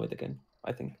are gonna love it again.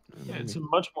 I think. Yeah, it's a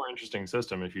much more interesting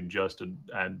system if you just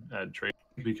add trade,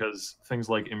 because things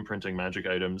like imprinting magic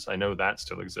items, I know that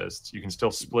still exists. You can still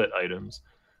split items.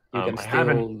 You can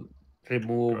still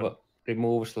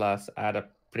remove / add a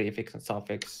prefix and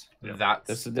suffix. Yeah.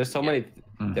 There's so many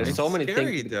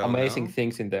things, amazing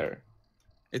things in there.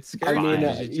 It's scary. I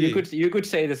mean, you could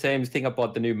say the same thing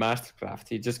about the new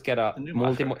Mastercraft. You just get a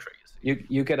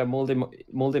you get a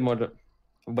multi-mod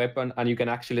weapon, and you can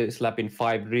actually slap in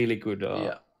 5 really good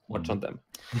mods on them.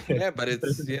 Yeah, but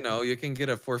it's you can get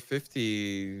a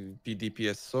 450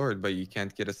 PDPS sword, but you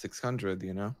can't get a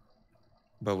 600.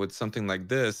 But with something like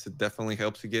this, it definitely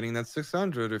helps you getting that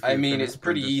 600. I mean, it's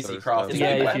pretty easy crafting.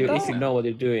 Yeah, if you know what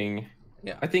you're doing.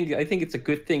 Yeah, I think it's a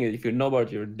good thing if you know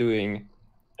what you're doing.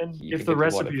 And if the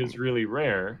recipe is really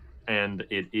rare and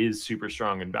it is super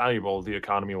strong and valuable, the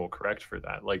economy will correct for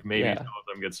that. Like maybe some of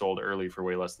them get sold early for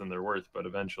way less than they're worth, but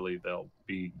eventually they'll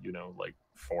be, like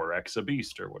 4x a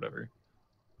beast or whatever.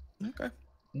 Okay.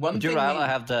 Would you rather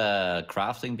have the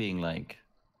crafting being like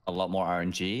a lot more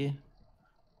RNG,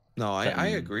 No, I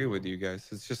Then- agree with you guys.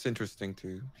 It's just interesting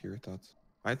to hear your thoughts.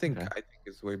 I think Okay.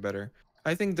 it's way better.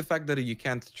 I think the fact that you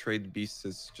can't trade beasts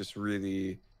is just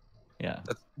really Yeah.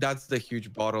 that's the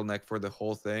huge bottleneck for the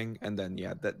whole thing. And then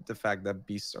that the fact that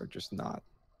beasts are just not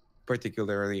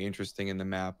particularly interesting in the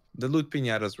map. The loot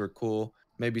piñatas were cool.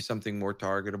 Maybe something more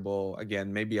targetable.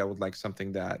 Again, maybe I would like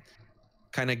something that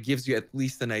kind of gives you at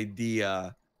least an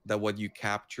idea that what you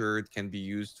captured can be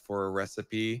used for a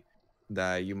recipe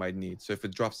that you might need. So if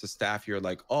it drops a staff, you're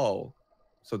like, oh,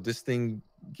 so this thing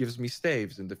gives me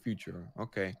staves in the future.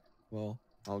 Okay, well,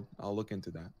 I'll look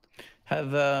into that.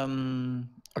 Have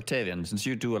Octavian, since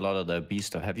you do a lot of the beast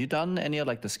stuff, have you done any of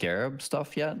like the scarab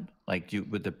stuff yet? Like you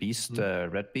with the beast,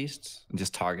 red beasts, and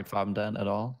just target farm that at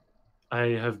all? I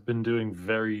have been doing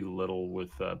very little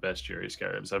with Bestiary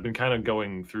scarabs. I've been kind of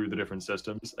going through the different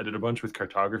systems. I did a bunch with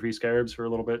cartography scarabs for a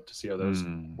little bit to see how those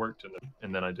worked,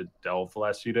 and then I did Delve the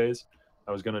last few days.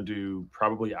 I was going to do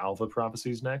probably Alpha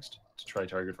Prophecies next to try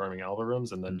target farming Alpha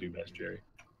rooms, and then do Bestiary.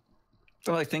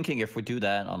 So like thinking if we do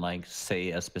that on like say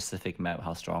a specific map,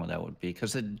 how strong that would be,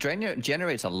 because it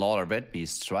generates a lot of red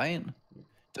beasts, right?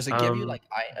 Does it give you like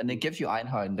and it gives you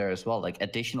Einhar in there as well, like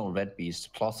additional red beasts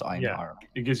plus Einhar? Yeah,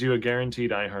 it gives you a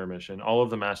guaranteed Einhar mission. All of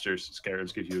the Master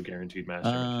Scarabs give you a guaranteed Master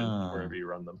mission wherever you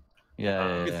run them.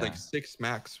 Yeah, It's like 6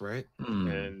 max, right?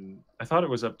 And I thought it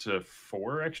was up to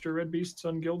 4 extra red beasts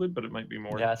ungilded, but it might be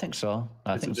more. Yeah, I think so.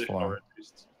 I think it's additional 4. red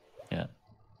beasts. Yeah.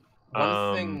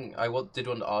 One thing I did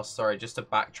want to ask, sorry, just to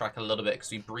backtrack a little bit, because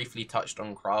we briefly touched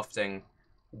on crafting.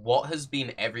 What has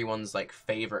been everyone's like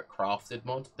favorite crafted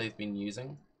mod they've been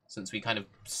using since we kind of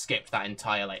skipped that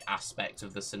entire like aspect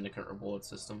of the Syndicate reward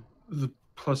system? The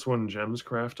 +1 gems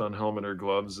craft on helmet or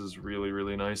gloves is really,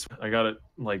 really nice. I got it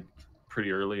like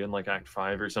pretty early in like Act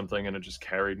 5 or something, and it just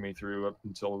carried me through up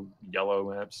until yellow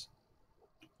maps.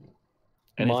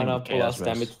 Mana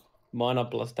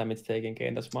plus damage taken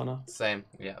gained as mana. Same,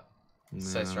 yeah.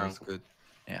 So strong. That's good.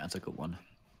 Yeah, that's a good one.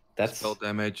 That's Spell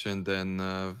damage and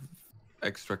then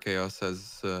extra chaos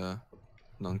as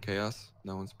non-chaos.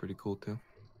 That one's pretty cool too.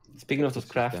 speaking of those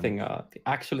It's just crafting.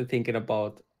 Actually thinking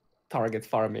about target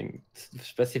farming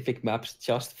specific maps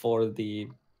just for the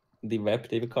web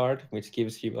div card, which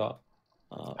gives you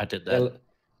I did that.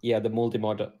 the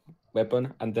multi-mod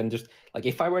weapon, and then just like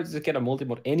if I were to get a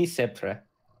multi-mod any sceptre,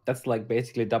 that's like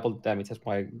basically double damage as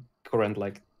my current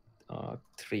like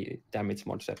 3 damage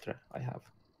mod sceptre I have.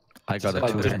 I got a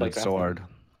like- just 2-handed like sword.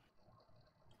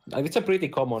 Like it's a pretty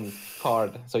common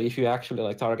card, so if you actually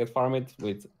like target farm it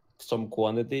with some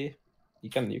quantity, you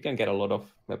can get a lot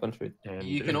of weapons with. And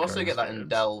You can also get that in scarabs.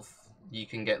 Delve. You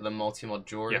can get the multi-mod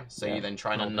jewelry, Yeah. so Yeah. you then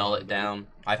try and annul it down.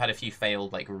 I've had a few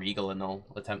failed like regal annul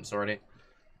attempts already.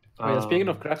 Speaking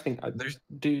of crafting, There's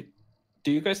do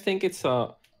you guys think it's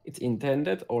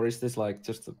intended, or is this like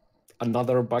just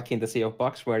another bug in the Sea of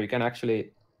Bugs where you can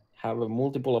actually have a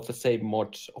multiple of the same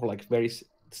mods or like very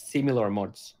similar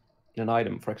mods in an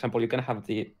item? For example, you can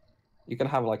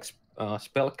have like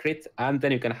spell crit, and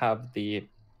then you can have the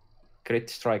crit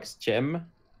strikes gem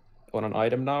on an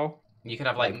item now. You can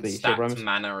have Like like the stacked Shibrams.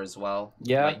 mana as well.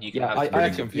 Yeah, Like, you can yeah, have I pretty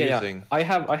actually, confusing. I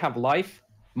have life,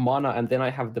 mana, and then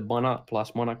I have the mana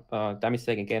plus mana damage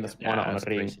taken gain as mana on a that's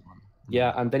ring. basic one.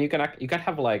 Yeah, and then you can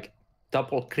have like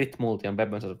double crit multi on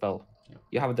weapons as well. Yeah.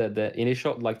 You have the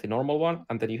initial, like the normal one,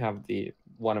 and then you have the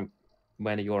one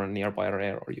when you're nearby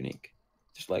rare or unique.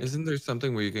 Just like Isn't there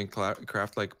something where you can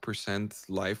craft like %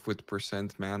 life with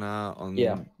 % mana on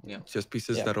Yeah. just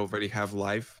pieces Yeah. that already have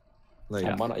life? Like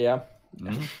mana, yeah.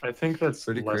 I think that's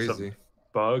pretty less crazy. a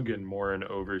bug and more an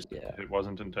oversight. Yeah. It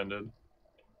wasn't intended.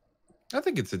 I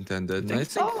think it's intended. Think I think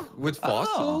so? with I don't know.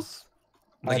 fossils.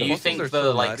 Do like, you fossils think are the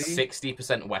so like nutty.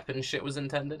 60% weapon shit was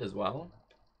intended as well?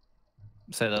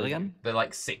 Say that again. The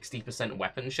like 60%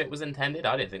 weapon shit was intended?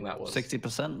 I didn't think that was.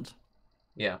 60%.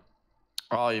 Yeah.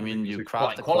 Oh, you mean you Like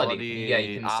craft the quality. quality Yeah,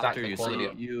 you can stack after the you quality see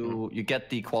up. you get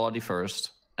the quality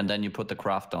first, and then you put the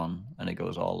craft on, and it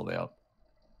goes all the way up.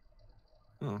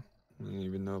 Oh, I didn't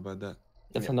even know about that.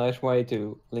 That's a nice way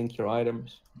to link your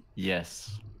items.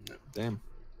 Yes. Damn.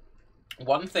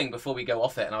 One thing before we go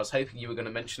off it, and I was hoping you were going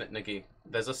to mention it, Nugi.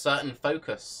 There's a certain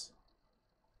focus.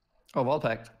 Oh, well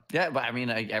packed. Yeah, but I mean,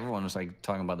 like, everyone was like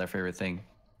talking about their favorite thing.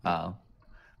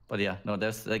 But yeah, no,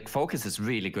 there's like focus is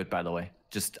really good, by the way.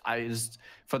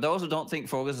 For those who don't think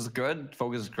focus is good,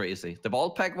 focus is crazy. The ball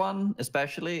pack one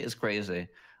especially is crazy.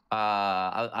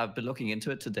 I've been looking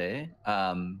into it today.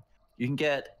 You can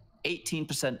get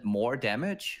 18% more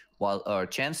damage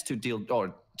chance to deal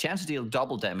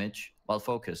double damage while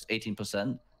focused,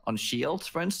 18% on shields,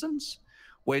 for instance,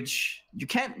 which you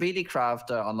can't really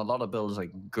craft on a lot of builds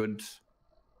like good,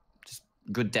 just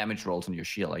good damage rolls on your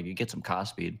shield. Like you get some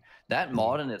cast speed. That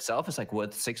mod in itself is like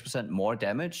worth 6% more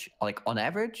damage, like on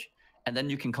average. And then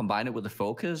you can combine it with the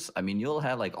focus. I mean, you'll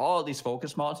have like all these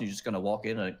focus mods. You're just gonna walk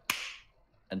in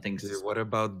and things. Dude, what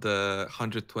about the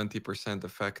 120%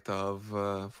 effect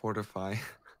of Fortify?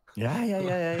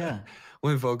 Yeah.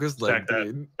 When focused, like, Stack that,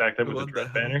 dude, stack that with the what the dread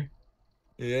hell? banner.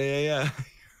 Yeah.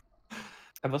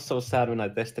 I was so sad when I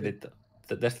tested it.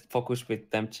 The test focus with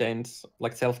temp chains,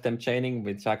 like self-temp chaining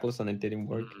with shackles, and it didn't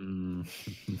work.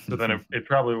 So then it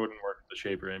probably wouldn't work with the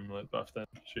Shaper amulet buff then.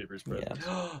 Shaper's presence.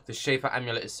 Yeah. The Shaper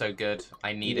amulet is so good.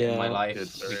 I need it in my Yeah. life.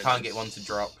 It's We very can't nice. get one to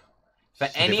drop. For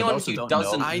for anyone those who who don't know-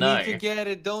 doesn't I know, need to get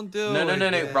it. Don't do no, it.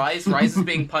 yeah. Raiz is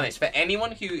being punished. For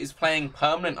anyone who is playing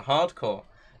permanent hardcore,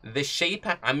 the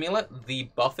Shaper amulet, the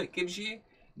buff it gives you,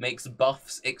 makes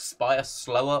buffs expire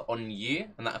slower on you,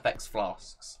 and that affects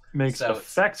flasks. Makes So it's-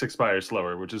 effects expire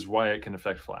slower, which is why it can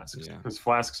affect flasks. Yeah. Because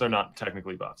flasks are not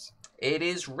technically buffs. It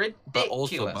is ridiculous.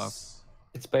 also buff.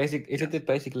 It's basic. Isn't it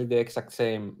basically the exact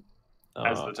same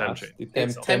As the temp chain.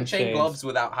 It's temp chain chains? globs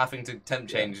without having to temp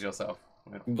change yourself.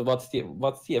 But what's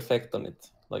the effect on it?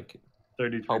 Like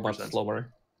 33%. how much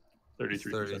slower?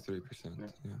 33%.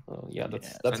 33%. Yeah. Oh yeah, that's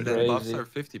Yeah. that's And then buffs crazy. are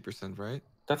 50%, right?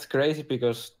 That's crazy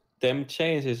because temp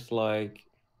chains is like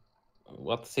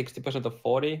what 60% of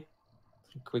 40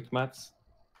 quick maths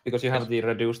because you have the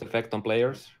reduced effect on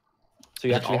players. So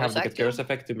you Is it actually have always the active? curse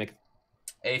effect to make.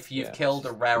 If you've Yeah, killed a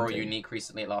it's rare or insane. unique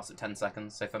recently, it lasts at 10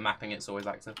 seconds. So for mapping, it's always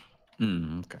active.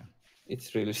 Okay.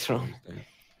 It's really strong.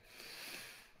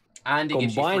 And it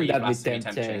gives you Combine free that with blasphemy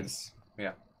temp temp chains.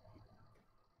 Yeah.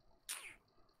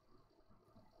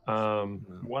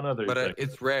 One other But thing.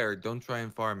 it's rare. Don't try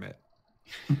and farm it.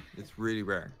 It's really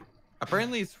rare.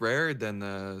 Apparently, it's rarer than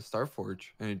Starforge,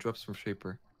 and it drops from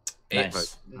Shaper. It's,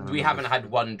 But I don't we know haven't if- had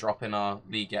one drop in our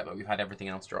league yet, but we've had everything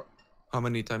else drop. How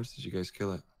many times did you guys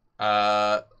kill it?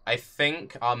 I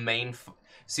think our main...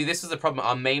 See, this is the problem.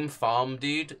 Our main farm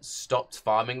dude stopped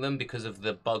farming them because of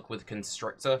the bug with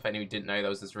Constrictor. If anyone didn't know, there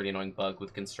was this really annoying bug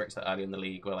with Constrictor early in the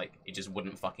league where, like, it just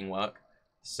wouldn't fucking work.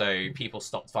 So people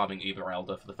stopped farming Uber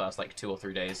Elder for the first, like, 2 or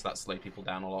 3 days. That slowed people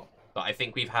down a lot. But I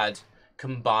think we've had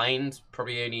combined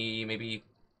probably only maybe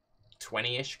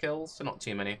 20-ish kills, so not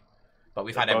too many. But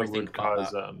we've had That bug everything would but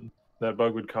cause that. that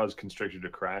bug would cause Constrictor to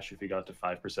crash if he got to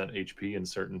 5% HP in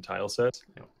certain tile sets.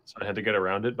 Yep. So I had to get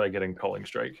around it by getting Culling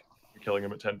Strike, killing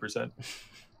him at 10%.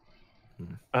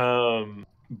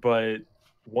 But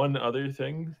one other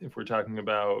thing, if we're talking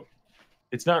about,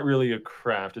 it's not really a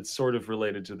craft. It's sort of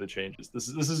related to the changes. This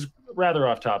is rather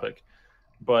off topic,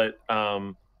 but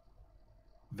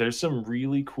there's some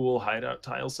really cool hideout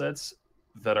tile sets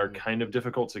that are kind of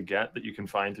difficult to get that you can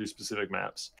find through specific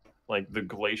maps. Like the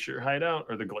Glacier hideout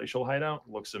or the Glacial hideout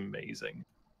looks amazing.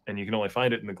 And you can only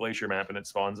find it in the Glacier map, and it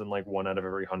spawns in like 1 out of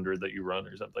every 100 that you run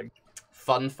or something.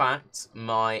 Fun fact,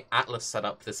 my Atlas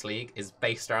setup this league is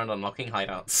based around unlocking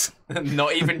hideouts.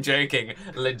 Not even joking.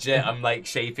 Legit, I'm like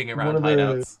shaping around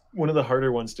hideouts. One of the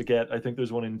harder ones to get, I think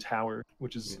there's one in Tower,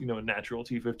 which is, you know, a natural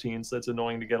T15, so that's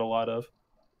annoying to get a lot of.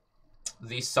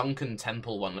 The Sunken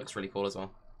Temple one looks really cool as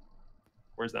well.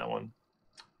 Where's that one?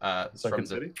 It's Sunken from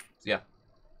City? Yeah.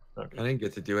 Okay. I didn't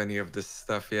get to do any of this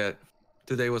stuff yet.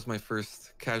 Today was my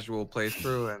first casual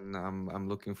playthrough, and I'm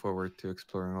looking forward to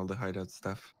exploring all the hideout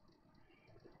stuff.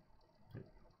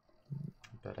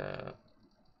 But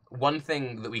one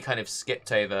thing that we kind of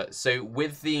skipped over, so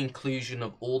with the inclusion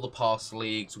of all the past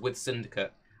leagues with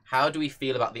Syndicate, how do we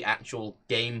feel about the actual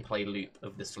gameplay loop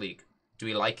of this league? Do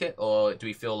we like it, or do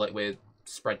we feel like we're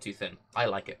spread too thin? I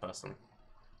like it personally.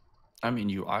 I mean,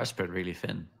 you are spread really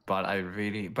thin, but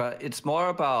but it's more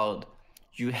about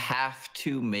you have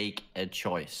to make a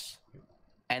choice,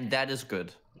 and that is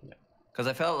good. Because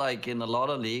I felt like in a lot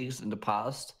of leagues in the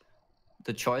past,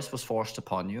 the choice was forced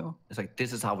upon you. It's like,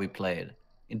 this is how we play it.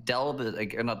 In Delve,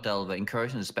 like, not Delve,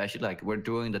 Incursion especially, like, we're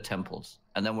doing the temples,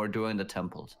 and then we're doing the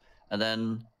temples. And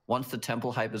then once the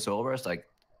temple hype is over, it's like,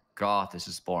 God, this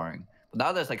is boring. But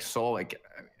now there's like so, like,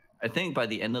 I think by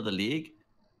the end of the league,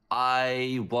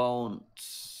 I won't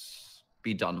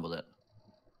be done with it.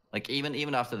 Like,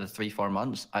 even after the 3-4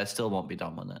 months, I still won't be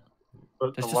done with it.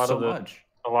 But There's just so much.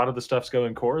 a lot of the stuff's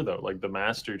going core though, like the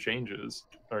master changes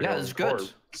are Yeah, going it's core. good.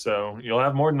 So you'll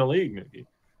have more than a league, Nugi.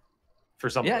 For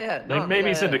some, Yeah. No, maybe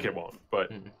yeah. Syndicate won't,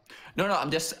 but No, I'm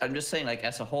just saying, like,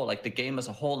 as a whole, like the game as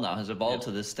a whole now has evolved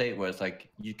to this state where it's like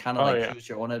you kind of choose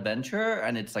your own adventure,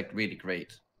 and it's like really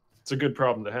great. it's a good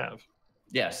problem to have.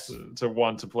 Yes. To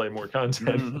want to play more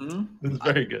content. Mhm. It's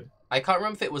very good. I can't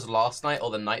remember if it was last night or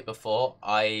the night before,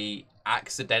 I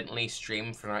accidentally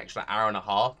streamed for an extra hour and a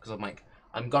half because I'm like,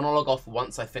 I'm gonna log off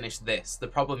once I finish this. The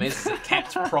problem is it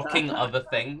kept procking other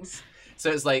things. So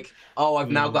it's like, oh,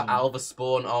 I've now got Alva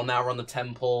spawn. I'll now run the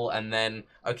temple, and then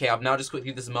okay, I've now just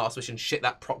quickly did this master mission. Shit,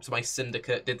 that procced my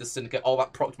syndicate. Did the syndicate? Oh,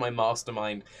 that procced my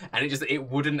mastermind, and it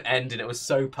wouldn't end, and it was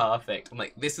so perfect. I'm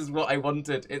like, this is what I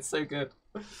wanted. It's so good.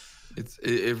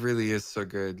 It really is so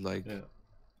good. Like, Yeah.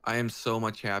 I am so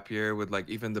much happier with like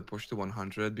even the push to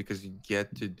 100 because you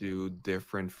get to do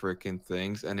different freaking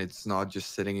things, and it's not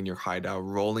just sitting in your hideout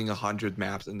rolling 100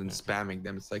 maps and then spamming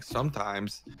them. It's like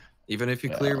sometimes, even if you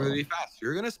clear really fast,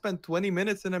 you're gonna spend 20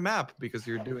 minutes in a map because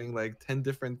you're doing like 10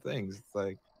 different things. It's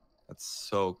like that's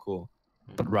so cool.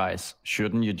 But Raiz,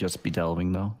 shouldn't you just be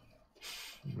delving though?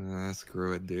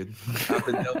 Screw it, dude.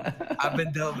 I've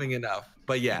been delving enough,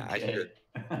 but yeah, I should.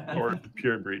 Or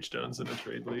pure breachstones in a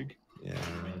trade league. Yeah,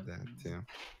 that too.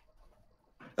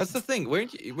 That's the thing.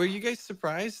 Were you guys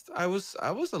surprised? I was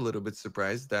a little bit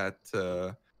surprised that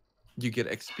you get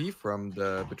XP from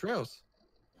the betrayals.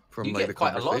 From You like get the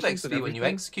quite a lot of conversations and XP when you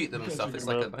everything. execute them and stuff. It's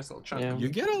like a nice little chunk. Yeah. You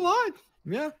get a lot.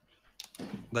 Yeah.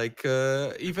 Like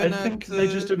even I think at, they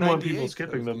just didn't want 98, people I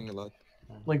skipping was them. getting a lot.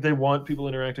 Like they want people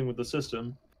interacting with the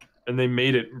system, and they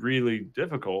made it really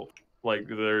difficult. Like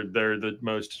they're the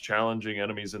most challenging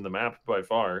enemies in the map by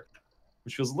far,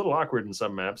 which feels a little awkward in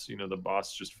some maps. You know, the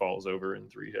boss just falls over in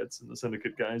 3 hits, and the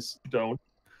syndicate guys don't.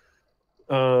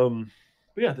 But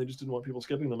yeah, they just didn't want people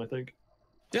skipping them, I think.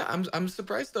 Yeah, I'm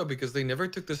surprised though because they never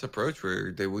took this approach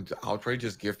where they would outright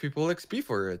just give people XP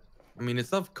for it. I mean,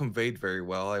 it's not conveyed very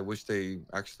well. I wish they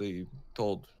actually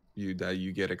told you that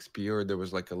you get XP or there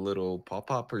was like a little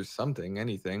pop-up or something,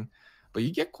 anything. But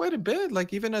you get quite a bit.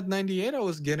 Like even at 98, I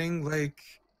was getting like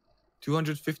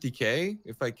 250k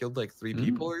if I killed like 3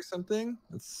 people or something.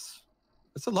 That's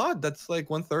a lot. That's like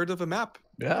 1/3 of a map.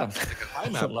 Yeah. Like a high That's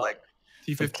a map, lot. like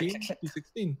T15,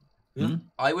 T16. Yeah. Hmm?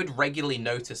 I would regularly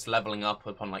notice leveling up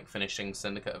upon like finishing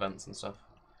syndicate events and stuff.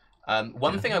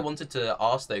 One thing I wanted to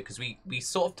ask though, because we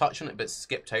sort of touched on it but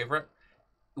skipped over it.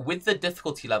 With the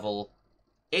difficulty level,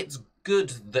 it's good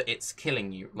that it's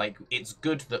killing you. Like it's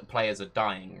good that players are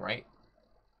dying, right?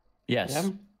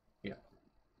 Yes. Yeah.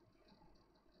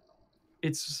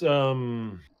 It's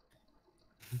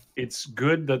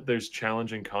good that there's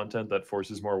challenging content that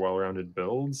forces more well-rounded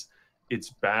builds. It's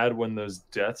bad when those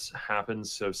deaths happen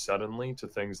so suddenly to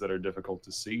things that are difficult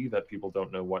to see that people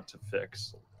don't know what to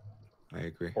fix I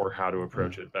agree. or how to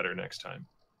approach it better next time.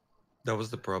 That was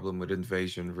the problem with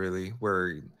Invasion, really,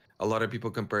 where a lot of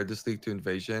people compared this league to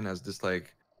Invasion as this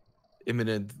like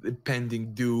imminent,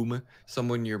 impending doom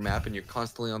somewhere in your map, and you're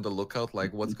constantly on the lookout,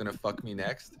 like what's gonna fuck me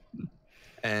next.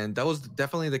 And that was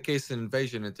definitely the case in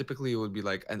Invasion. And typically, it would be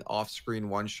like an off-screen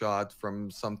one-shot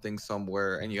from something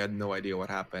somewhere, and you had no idea what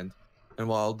happened. And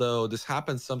although this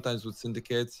happens sometimes with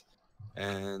syndicates,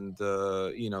 and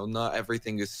you know, not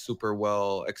everything is super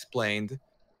well explained,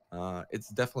 it's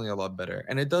definitely a lot better.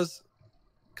 And it does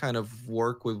kind of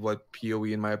work with what PoE,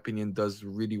 in my opinion, does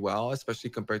really well, especially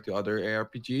compared to other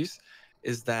ARPGs,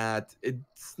 is that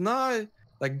it's not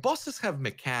like bosses have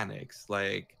mechanics,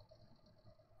 like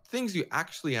things you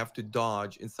actually have to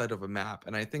dodge inside of a map.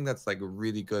 And I think that's like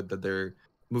really good that they're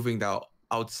moving that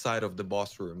outside of the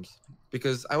boss rooms.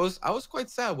 Because I was quite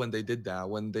sad when they did that,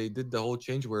 when they did the whole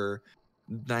change where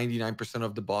 99%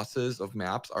 of the bosses of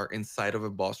maps are inside of a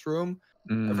boss room.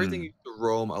 Everything used to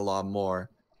roam a lot more.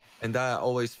 And that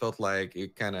always felt like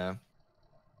it kind of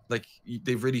like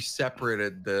they've really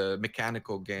separated the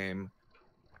mechanical game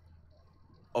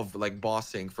of like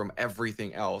bossing from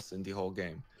everything else in the whole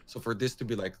game. So for this to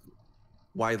be like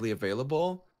widely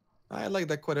available, I like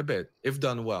that quite a bit if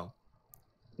done well,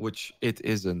 which it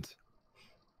isn't.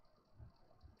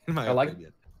 In my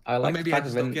opinion. I like maybe the I fact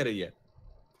just that don't get it yet.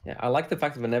 Yeah, I like the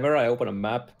fact that whenever I open a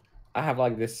map, I have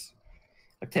like this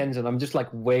like tension. I'm just like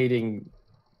waiting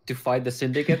to fight the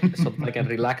syndicate so that I can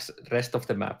relax the rest of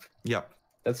the map. Yep.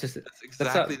 That's just That's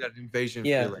exactly that invasion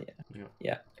feeling.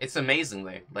 Yeah. It's amazing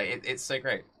though. Like it's so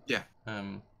great. Yeah.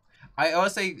 I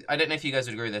always say, I don't know if you guys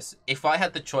would agree with this. If I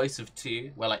had the choice of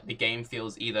two, where like the game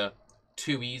feels either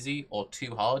too easy or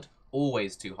too hard,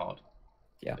 always too hard.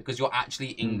 Yeah. Because you're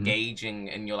actually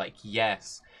engaging and you're like,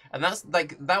 yes. And that's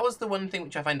like, that was the one thing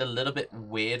which I find a little bit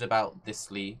weird about this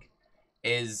league,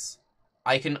 is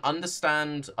I can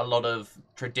understand a lot of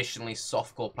traditionally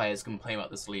softcore players complain about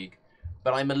this league,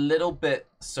 but I'm a little bit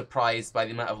surprised by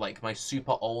the amount of like my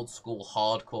super old school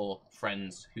hardcore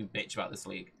friends who bitch about this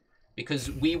league.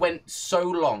 Because we went so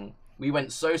long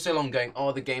going,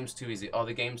 oh, the game's too easy, oh,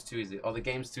 the game's too easy, oh, the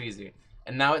game's too easy.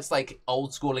 And now it's like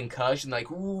old school incursion,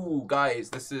 like, ooh, guys,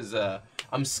 this is,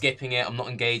 I'm skipping it, I'm not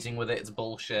engaging with it, it's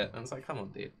bullshit. And it's like, come on,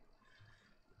 dude.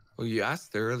 Well, you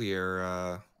asked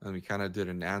earlier, and we kind of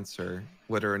didn't answer,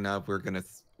 whether or not we're going to,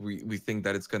 we think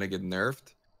that it's going to get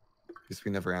nerfed. Because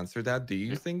we never answered that. Do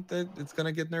you think that it's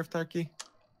gonna get nerfed, Tarke?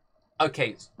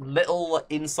 Okay, little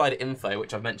inside info,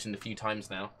 which I've mentioned a few times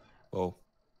now. Oh.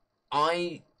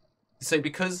 So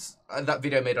because that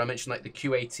video I made, I mentioned like the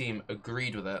QA team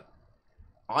agreed with it.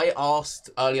 I asked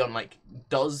early on, like,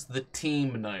 does the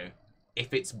team know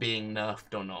if it's being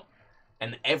nerfed or not?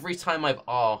 And every time I've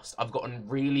asked, I've gotten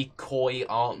really coy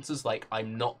answers, like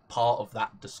I'm not part of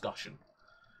that discussion.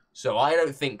 So I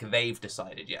don't think they've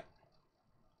decided yet.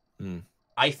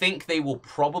 I think they will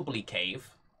probably cave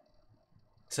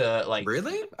to like.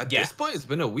 Really? At this point, it's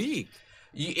been a week.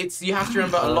 You have to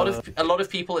remember a lot of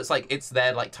people. It's like it's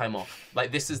their like time off.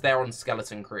 Like this is their on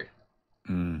skeleton crew.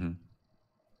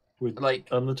 Like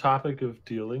on the topic of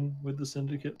dealing with the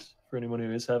Syndicate, for anyone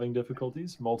who is having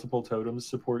difficulties, multiple totems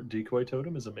support decoy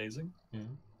totem is amazing.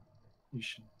 You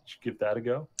should give that a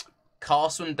go.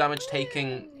 Castle and damage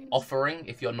taking offering,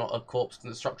 if you're not a corpse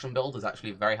construction build, is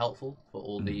actually very helpful for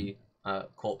all the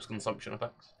corpse consumption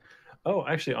effects. Oh,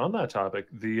 actually, on that topic,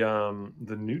 the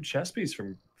new chess piece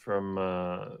from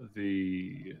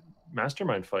the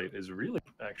Mastermind fight is really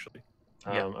actually.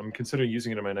 I'm considering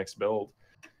using it in my next build.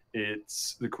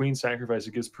 It's the Queen Sacrifice.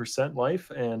 It gives % life,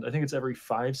 and I think it's every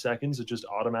 5 seconds it just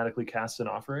automatically casts an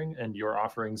offering, and your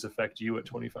offerings affect you at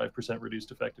 25% reduced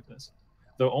effectiveness.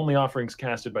 Though only offerings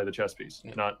casted by the chess piece,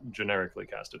 not generically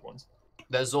casted ones.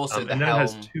 There's also the and then helm.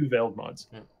 it has 2 veiled mods.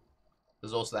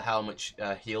 There's also the helm, which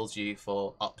heals you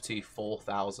for up to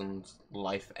 4,000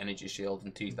 life energy shield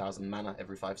and 2,000 mana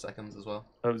every 5 seconds as well.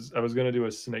 I was going to do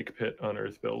a Snake Pit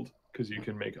Unearth build, because you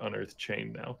can make Unearth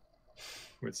Chain now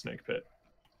with Snake Pit,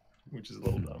 which is a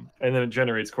little dumb. And then it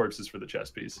generates corpses for the chess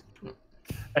piece.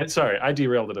 And sorry, I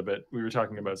derailed it a bit. We were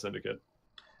talking about Syndicate.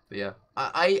 But yeah,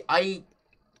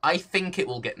 I think it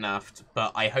will get nerfed,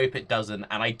 but I hope it doesn't,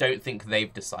 and I don't think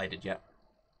they've decided yet.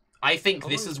 I think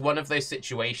this is one of those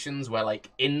situations where, like,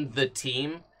 in the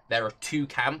team, there are 2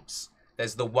 camps.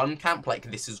 There's the one camp, like,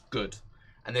 this is good.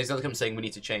 And there's the other camp saying we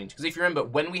need to change. Because if you remember,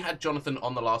 when we had Jonathan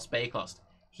on the last Baeclast,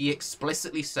 he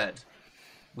explicitly said,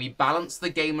 we balance the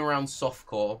game around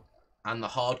softcore, and the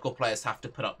hardcore players have to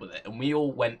put up with it. And we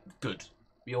all went, good.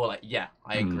 We all were like, yeah,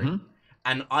 I agree.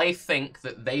 And I think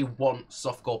that they want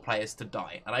softcore players to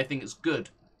die. And I think it's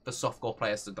good for softcore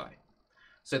players to die.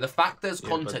 So the fact there's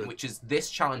content which is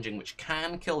this challenging, which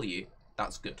can kill you,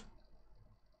 that's good.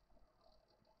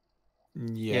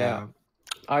 Yeah.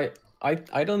 I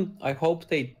hope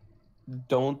they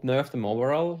don't nerf them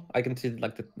overall. I can see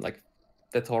like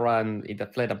the Torah and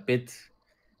it played a bit,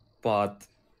 but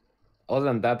other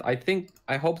than that,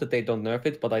 I hope that they don't nerf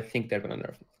it, but I think they're gonna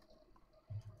nerf it.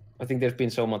 I think there's been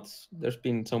so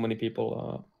many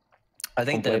people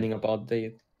complaining about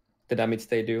the damage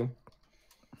they do.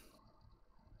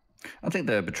 I think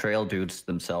the Betrayal dudes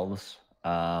themselves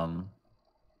are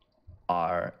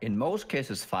in most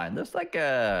cases fine. There's like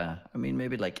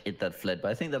maybe like it that fled, but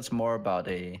I think that's more about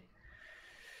a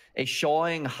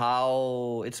showing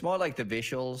how it's more like the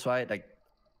visuals, right? Like,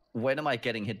 when am I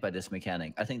getting hit by this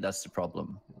mechanic? I think that's the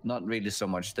problem. Not really so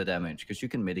much the damage, because you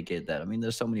can mitigate that. I mean,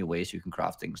 there's so many ways you can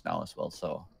craft things now as well.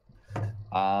 So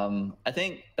I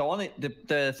think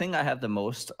the thing I have the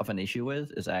most of an issue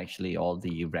with is actually all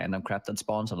the random crap that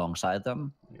spawns alongside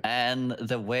them, and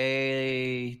the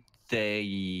way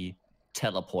they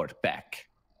teleport back.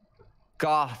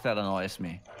 God, that annoys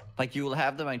me. Like, you will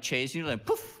have them like chase you, like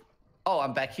poof. Oh,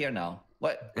 I'm back here now.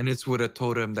 What? And it's with a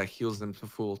totem that heals them to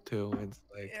full too. It's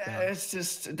like it's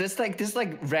just this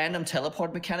random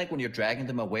teleport mechanic when you're dragging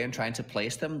them away and trying to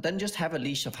place them. Then just have a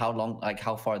leash of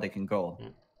how far they can go.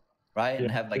 Right? And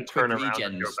have like quick turn around regens.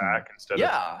 and go back instead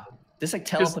of... This like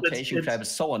teleportation crap is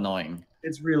so annoying.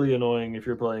 It's really annoying if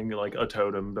you're playing like a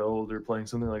totem build or playing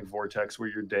something like Vortex where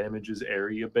your damage is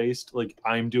area based. Like,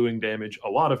 I'm doing damage, a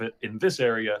lot of it, in this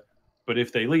area, but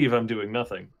if they leave, I'm doing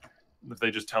nothing. If they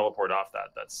just teleport off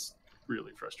that's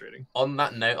really frustrating. On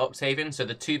that note, Octavian, so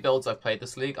the 2 builds I've played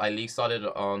this league, I league started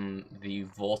on the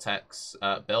Vortex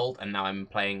build, and now I'm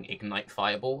playing Ignite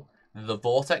Fireball. The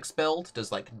Vortex build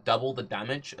does like double the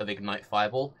damage of Ignite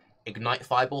Fireball. Ignite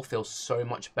Fireball feels so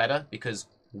much better because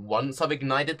once I've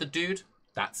ignited the dude,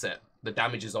 that's it. The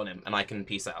damage is on him and I can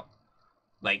peace out.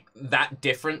 Like, that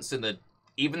difference in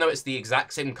even though it's the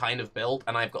exact same kind of build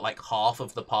and I've got like half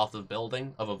of the path of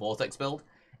building of a Vortex build,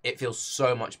 it feels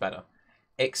so much better.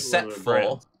 Except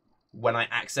for when I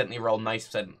accidentally roll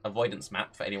 90% avoidance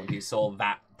map, for anyone who saw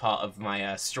that part of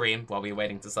my stream while we were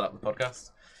waiting to set up the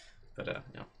podcast. But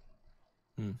yeah.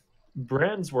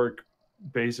 Brands work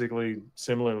basically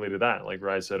similarly to that. Like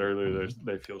Raiz said earlier,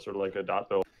 they feel sort of like a dot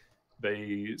build.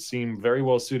 They seem very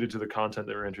well suited to the content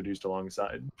that were introduced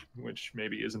alongside, which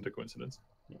maybe isn't a coincidence.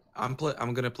 I'm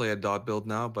gonna play a dot build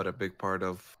now, but a big part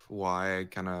of why I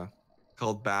kind of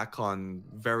held back on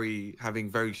having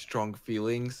very strong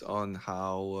feelings on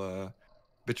how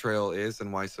Betrayal is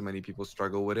and why so many people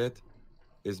struggle with it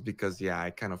is because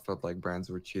I kind of felt like brands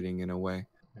were cheating in a way,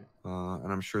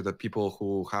 and I'm sure that people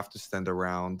who have to stand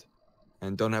around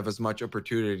and don't have as much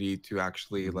opportunity to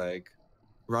actually like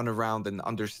run around and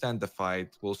understand the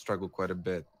fight will struggle quite a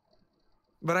bit.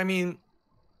 But I mean,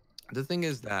 the thing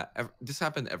is that this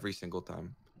happened every single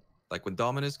time. Like when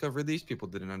Dominus got released, people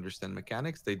didn't understand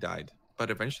mechanics, they died.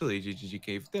 But eventually GGG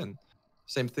caved in.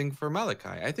 Same thing for Malachi.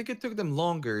 I think it took them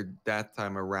longer that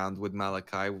time around with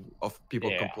Malachi of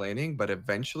people complaining, but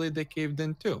eventually they caved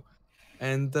in too.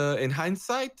 And in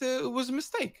hindsight, it was a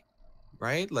mistake,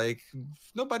 right? Like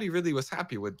nobody really was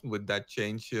happy with that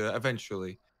change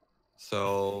eventually.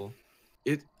 So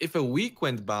if a week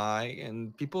went by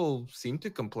and people seemed to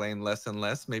complain less and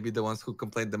less, maybe the ones who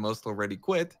complained the most already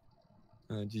quit.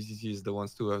 GGG is the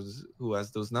ones who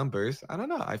has those numbers. I don't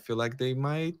know. I feel like they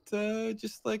might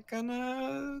just like kind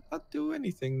of not do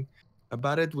anything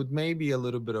about it with maybe a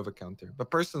little bit of a counter.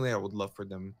 But personally, I would love for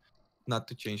them not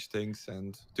to change things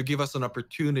and to give us an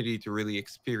opportunity to really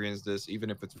experience this, even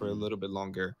if it's for a little bit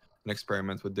longer, and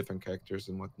experiment with different characters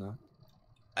and whatnot.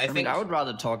 I mean, I would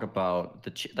rather talk about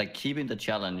like keeping the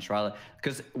challenge rather,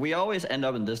 because we always end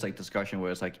up in this like discussion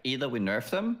where it's like either we nerf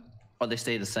them or they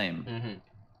stay the same.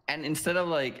 And instead of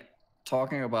like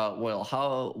talking about, well,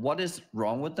 what is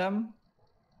wrong with them,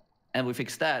 and we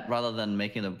fix that rather than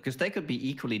making them, because they could be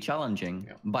equally challenging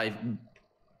by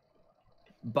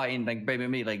like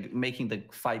maybe like making the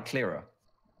fight clearer.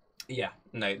 Yeah,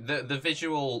 no, the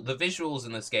visuals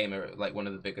in this game are like one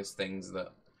of the biggest things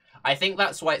that I think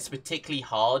that's why it's particularly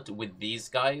hard with these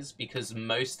guys, because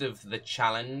most of the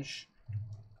challenge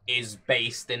is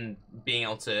based in being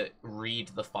able to read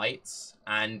the fights,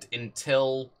 and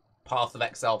until Path of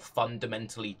Exile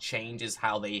fundamentally changes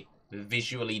how they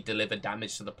visually deliver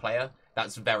damage to the player,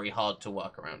 that's very hard to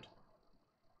work around.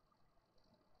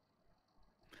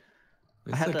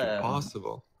 It's like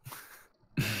impossible.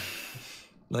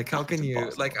 Like how can you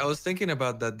impossible. Like I was thinking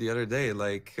about that the other day,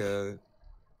 like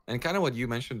and kind of what you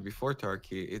mentioned before,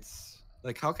 Tarke. It's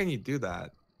like how can you do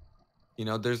that? You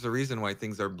know, there's a reason why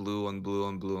things are blue on blue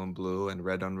on blue on blue and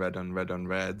red on red on red on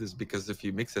red, is because if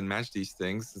you mix and match these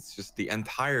things, it's just the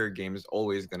entire game is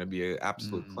always going to be an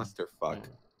absolute clusterfuck.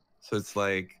 So it's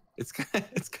like it's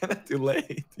kind of too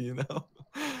late, you know.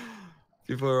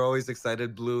 People are always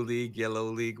excited, blue league, yellow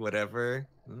league, whatever.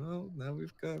 Well, now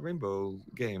we've got rainbow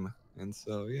game, and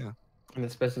so yeah. And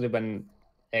especially when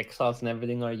exiles and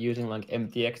everything are using like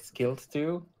MTX skills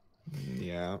too.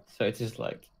 Yeah. So it's just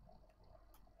like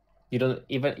you don't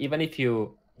even if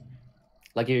you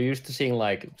like you're used to seeing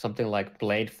like something like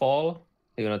blade fall,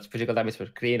 you know, it's physical damage for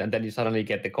green, and then you suddenly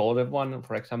get the golden one,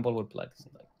 for example, with like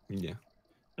yeah.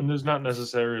 And there's not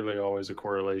necessarily always a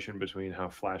correlation between how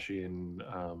flashy and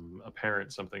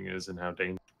apparent something is and how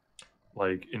dangerous.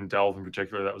 Like in Delve in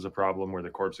particular, that was a problem where the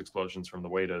corpse explosions from the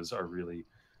Wedas are really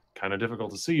kind of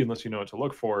difficult to see unless you know what to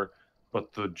look for.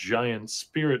 But the giant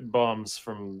spirit bombs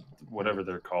from whatever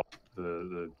they're called,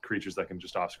 the creatures that can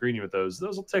just off-screen you with those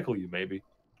will tickle you maybe,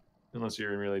 unless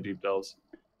you're in really deep delves.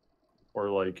 Or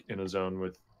like in a zone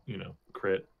with, you know,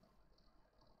 crit.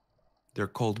 They're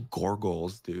called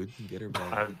Gorgoles, dude. Get her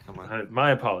back. Come on.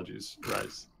 My apologies,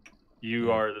 Raiz.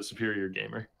 You are the superior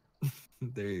gamer.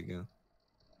 There you go.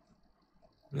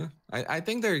 Yeah, I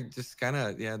think they're just kind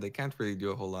of, they can't really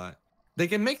do a whole lot. They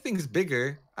can make things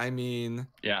bigger. I mean...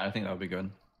 Yeah, I think that would be good.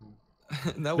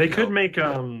 They could make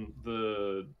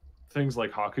the things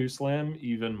like Haku Slam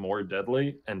even more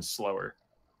deadly and slower.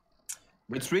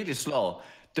 It's really slow.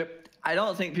 I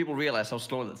don't think people realize how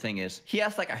slow the thing is. He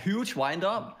has like a huge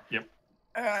wind-up. Yep.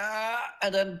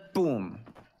 And then boom.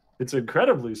 It's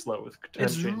incredibly slow with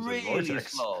It's really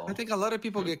slow. I think a lot of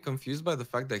people get confused by the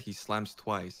fact that he slams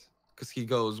twice. Because he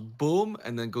goes boom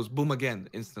and then goes boom again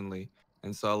instantly.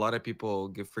 And so a lot of people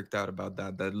get freaked out about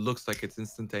that. That looks like it's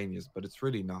instantaneous, but it's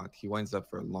really not. He winds up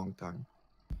for a long time.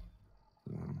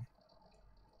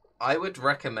 I would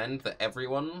recommend that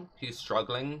everyone who's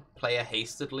struggling play a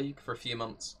hasted league for a few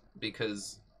months,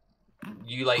 because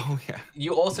you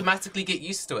you automatically get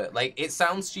used to it. Like, it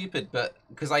sounds stupid, but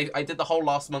because I did the whole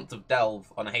last month of Delve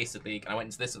on a hasted league, and I went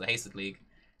into this with a hasted league,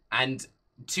 and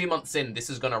 2 months in, this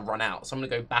is going to run out. So I'm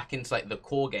going to go back into like the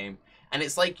core game, and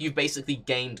it's like you've basically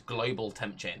gained global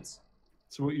temp chains.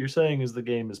 So what you're saying is the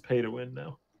game is pay to win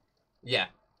now? Yeah.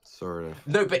 Sort of.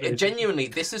 No, but genuinely,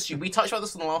 we touched about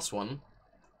this in the last one.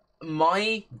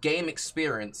 My game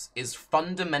experience is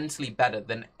fundamentally better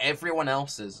than everyone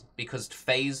else's because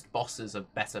phased bosses are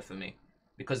better for me.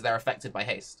 because they're affected by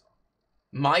haste.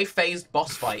 My phased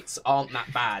boss fights aren't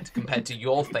that bad compared to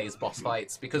your phased boss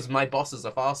fights because my bosses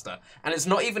are faster. And it's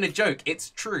not even a joke,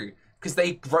 it's true. Because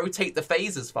they rotate the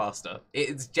phases faster.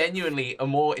 It's genuinely a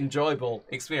more enjoyable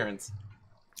experience.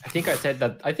 I think I said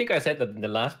that in the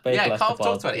last Baeclast. Yeah, Karv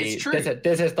talked about it. It's true.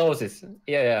 Desertosis.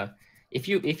 Yeah. If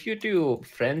you do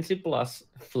Frenzy plus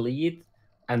Fleet,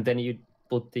 and then you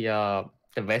put the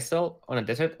vessel on a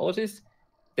desert oasis,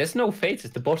 there's no phases.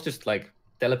 The boss just like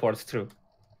teleports through.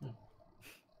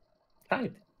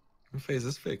 Right. The phase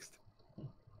is fixed.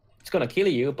 It's gonna kill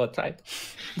you, but right.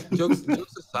 Jokes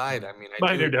aside, I mean,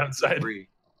 Minor downside. agree.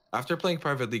 After playing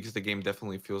private leagues, the game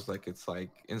definitely feels like it's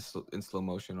like in slow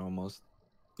motion almost.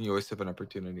 You always have an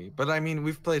opportunity, but I mean,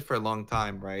 we've played for a long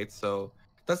time, right? So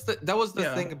that was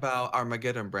the thing about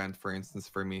Armageddon brand, for instance,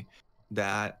 for me,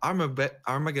 that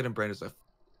Armageddon brand is a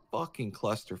fucking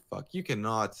clusterfuck. You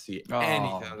cannot see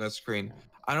anything on the screen.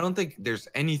 I don't think there's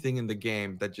anything in the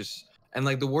game that just. And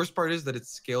like the worst part is that it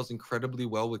scales incredibly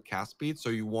well with cast speed, so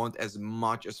you want as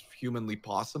much as humanly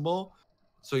possible.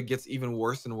 So it gets even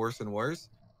worse and worse and worse.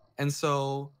 And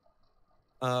so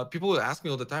people will ask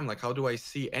me all the time, like, how do I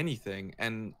see anything?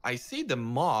 And I see the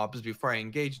mobs before I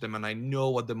engage them, and I know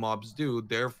what the mobs do.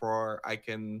 Therefore, I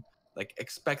can like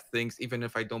expect things even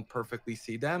if I don't perfectly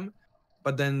see them.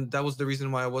 But then that was the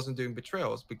reason why I wasn't doing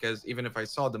betrayals, because even if I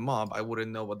saw the mob, I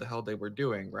wouldn't know what the hell they were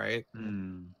doing, right?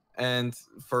 And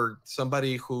for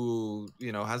somebody who,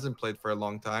 you know, hasn't played for a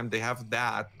long time, they have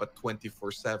that, but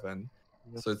 24/7.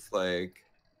 So it's like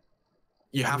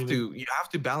you have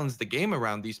to balance the game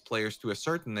around these players to a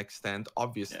certain extent,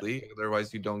 obviously.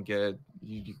 Otherwise, you don't get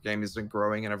your game isn't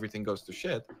growing and everything goes to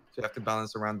shit. So you have to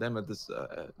balance around them at this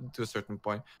to a certain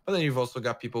point. But then you've also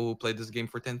got people who play this game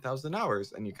for 10,000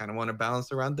 hours, and you kind of want to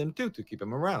balance around them too to keep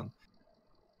them around.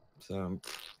 So,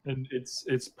 and it's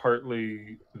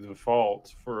partly the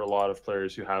fault for a lot of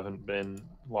players who haven't been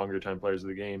longer time players of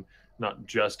the game, not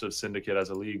just of Syndicate as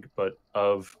a league, but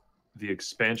of the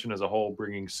expansion as a whole,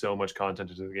 bringing so much content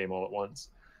into the game all at once.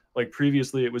 Like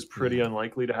previously, it was pretty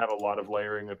unlikely to have a lot of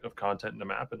layering of content in a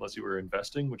map unless you were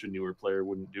investing, which a newer player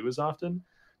wouldn't do as often.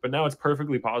 But now it's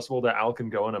perfectly possible that Al can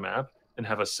go on a map and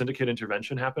have a Syndicate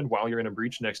intervention happen while you're in a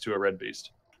breach next to a red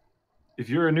beast. If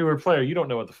you're a newer player, you don't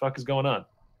know what the fuck is going on.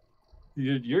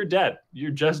 You're dead.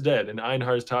 You're just dead, and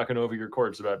Einhar's talking over your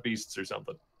corpse about beasts or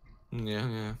something.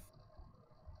 Yeah,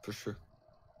 for sure.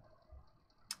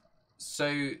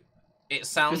 So it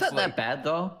sounds Is that like... that bad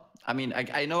though? I mean,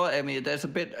 I know. I mean, there's a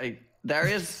bit. There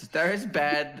is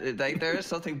bad. Like there is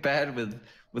something bad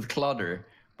with clutter,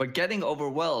 but getting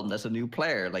overwhelmed as a new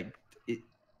player, like,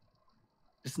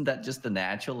 isn't that just the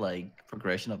natural like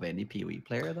progression of any PoE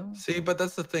player though? See, but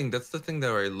that's the thing. That's the thing that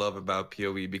I love about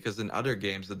PoE, because in other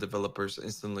games, the developers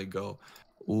instantly go,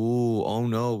 "Ooh, oh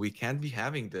no, we can't be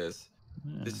having this.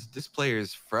 This player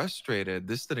is frustrated.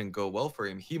 This didn't go well for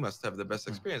him. He must have the best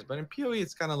experience." But in PoE,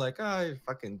 it's kind of like, "Ah,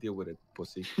 fucking deal with it,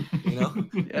 pussy." You know?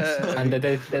 And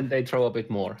then they throw a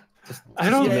bit more. I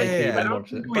don't more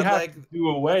think we have to do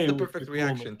away the with perfect the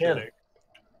reaction mechanic.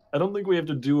 I don't think we have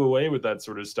to do away with that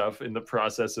sort of stuff in the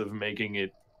process of making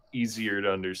it easier to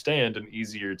understand and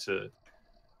easier to,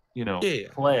 you know,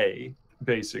 play,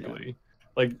 basically.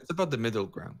 Like, it's about the middle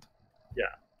ground.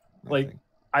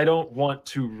 I don't want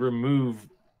to remove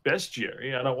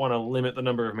Bestiary. I don't want to limit the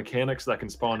number of mechanics that can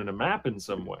spawn in a map in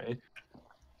some way.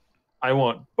 I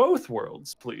want both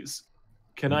worlds, please.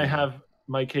 Can I have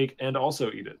my cake and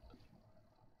also eat it?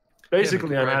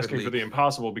 Basically, I'm asking for the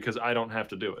impossible because I don't have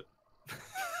to do it.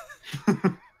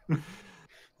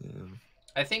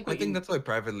 I think that's why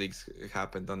private leagues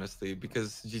happened, honestly,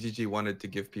 because GGG wanted to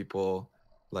give people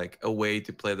like a way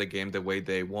to play the game the way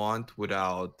they want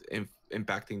without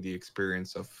impacting the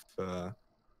experience of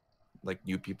like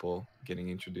new people getting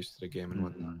introduced to the game and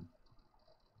whatnot.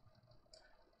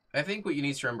 I think what you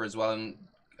need to remember as well,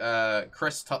 and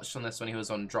Chris touched on this when he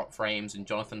was on Drop Frames, and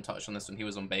Jonathan touched on this when he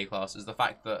was on Baeclast, is the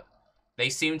fact that they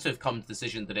seem to have come to the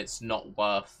decision that it's not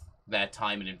worth their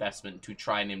time and investment to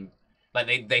try and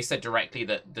like they said directly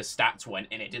that the stats went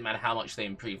in. It didn't matter how much they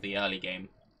improved the early game,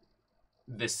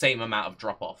 the same amount of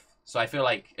drop off. So I feel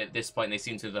like at this point they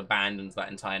seem to have abandoned that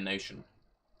entire notion.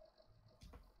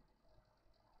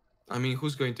 I mean,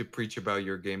 who's going to preach about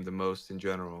your game the most in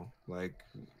general? Like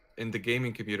in the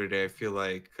gaming community, I feel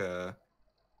like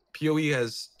PoE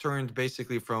has turned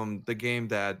basically from the game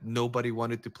that nobody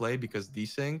wanted to play because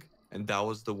desync, and that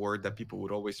was the word that people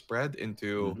would always spread,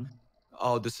 into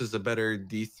oh, this is a better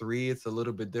D3, it's a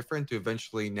little bit different, to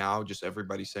eventually now just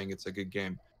everybody saying it's a good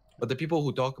game. But the people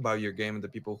who talk about your game and the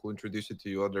people who introduce it to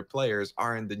you, other players,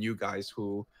 aren't the new guys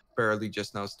who barely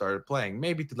just now started playing.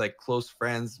 Maybe to like close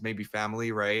friends, maybe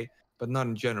family, right? But not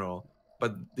in general.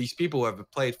 But these people who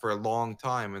have played for a long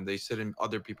time and they sit in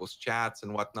other people's chats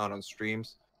and whatnot on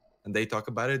streams and they talk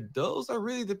about it, those are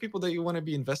really the people that you want to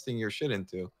be investing your shit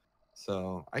into.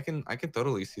 So I can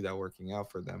totally see that working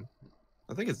out for them.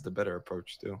 I think it's the better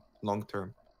approach too, long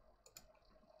term.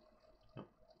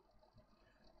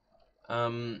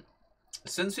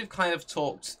 Since we've kind of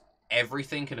talked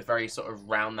everything in a very sort of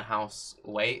round the house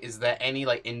way, is there any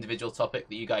like individual topic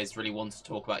that you guys really want to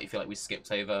talk about? You feel like we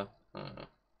skipped over,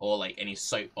 or like any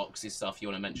soapboxy stuff you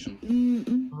want to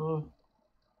mention?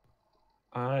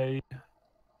 I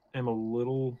am a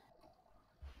little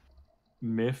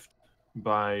miffed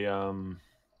by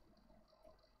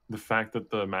the fact that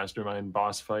the mastermind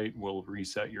boss fight will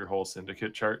reset your whole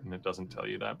syndicate chart, and it doesn't tell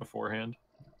you that beforehand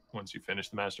once you finish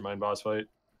the mastermind boss fight.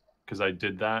 Because I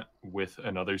did that with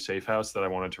another safe house that I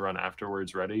wanted to run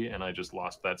afterwards ready, and I just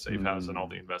lost that safe house and all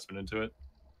the investment into it.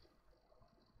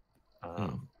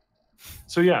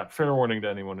 So yeah, fair warning to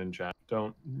anyone in chat.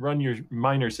 Don't run your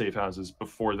minor safe houses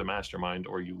before the mastermind,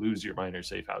 or you lose your minor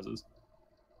safe houses.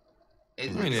 I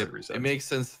mean, it makes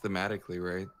sense thematically,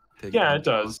 right? Yeah, it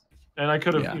does. And I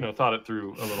could have, thought it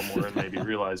through a little more and maybe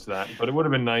realized that. But it would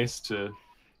have been nice to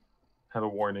have a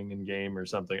warning in game or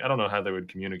something. I don't know how they would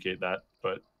communicate that,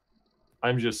 but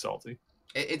I'm just salty.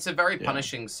 It's a very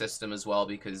punishing system as well,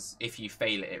 because if you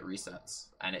fail it, it resets.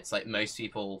 And it's like most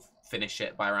people finish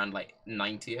it by around like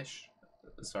 90-ish,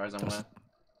 as far as I'm aware.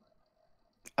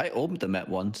 I opened the map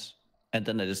once, and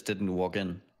then I just didn't walk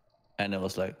in. And it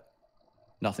was like,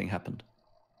 nothing happened.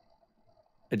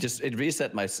 It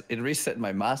reset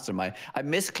my mastermind. I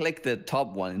misclicked the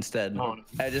top one instead. Oh.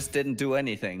 I just didn't do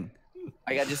anything.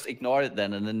 I just ignored it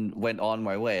then, and then went on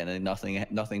my way, and then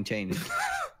nothing changed.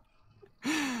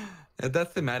 And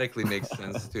that thematically makes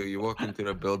sense too. You walk into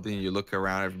the building, you look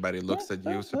around, everybody looks at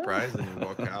you, surprised, and you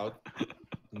walk out,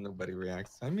 and nobody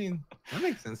reacts. I mean, that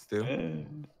makes sense too.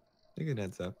 You can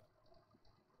heads up.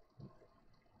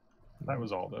 That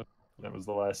was all though. That was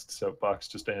the last soapbox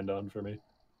to stand on for me.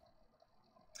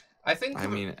 I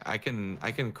mean, I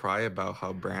can cry about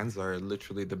how brands are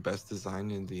literally the best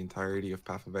design in the entirety of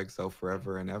Path of Exile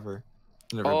forever and ever.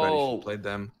 And everybody should play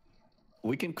them.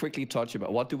 We can quickly touch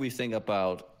about what do we think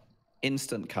about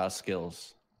instant cast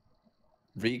skills,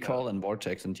 recall and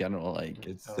vortex in general. Like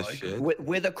it's the shit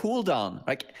with a cooldown.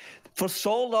 Like for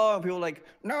so long, people were like,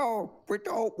 no, we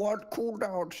don't want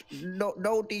cooldowns.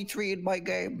 No D3 in my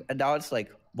game. And now it's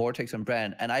like vortex and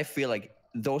brand. And I feel like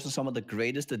those are some of the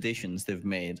greatest additions they've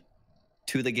made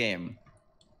to the game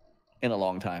in a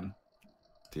long time.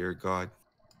 Dear God.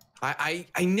 I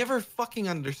never fucking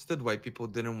understood why people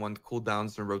didn't want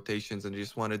cooldowns and rotations and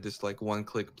just wanted this like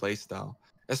one-click playstyle.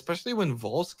 Especially when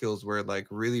vol skills were like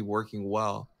really working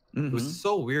well. It was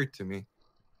so weird to me.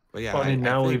 But yeah, well, I mean,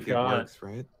 now think it works,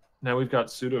 right? Now we've got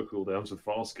pseudo cooldowns with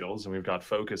vol skills, and we've got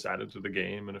focus added to the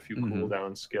game and a few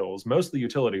cooldown skills. Mostly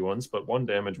utility ones, but one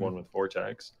damage one with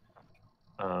vortex.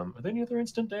 Are there any other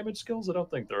instant damage skills? I don't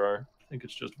think there are. I think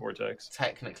it's just vortex.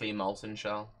 Technically molten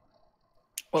shell.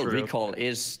 Well, recall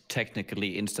is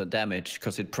technically instant damage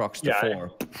because it procs to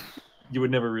 4. You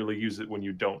would never really use it when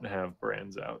you don't have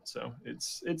brands out, so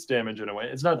it's damage in a way.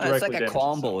 It's not directly damage. It's like a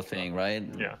combo thing, right?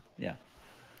 Yeah. Yeah.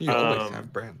 You always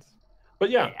have brands. But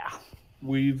yeah.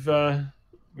 We've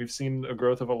seen a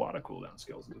growth of a lot of cooldown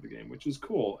skills into the game, which is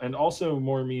cool, and also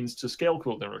more means to scale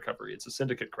cooldown recovery. It's a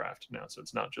syndicate craft now, so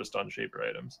it's not just on shaper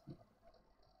items.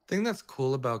 The thing that's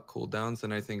cool about cooldowns,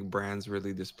 and I think brands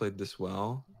really displayed this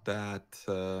well, that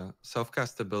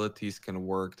self-cast abilities can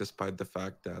work despite the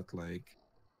fact that like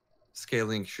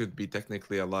scaling should be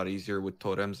technically a lot easier with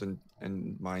totems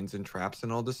and mines and traps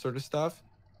and all this sort of stuff.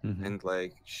 And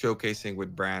like showcasing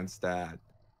with brands that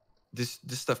this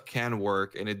stuff can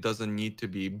work and it doesn't need to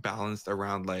be balanced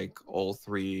around like all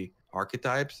 3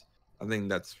 archetypes. I think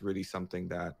that's really something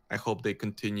that I hope they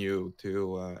continue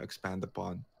to expand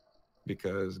upon,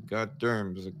 because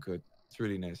goddamn, is it good. It's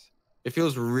really nice. It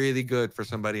feels really good for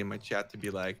somebody in my chat to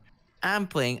be like, I'm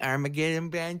playing Armageddon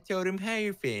Brand Totem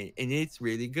Hierophant, and it's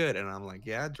really good. And I'm like,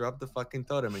 yeah, drop the fucking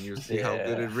totem and you'll see how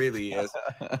good it really is.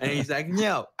 And he's like,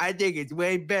 no, I think it's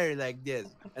way better like this.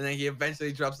 And then he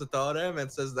eventually drops the totem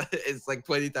and says that it's like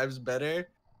 20 times better.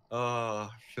 Oh,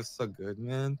 it's just so good,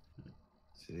 man.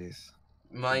 Jeez.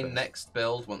 My next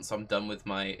build, once I'm done with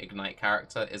my Ignite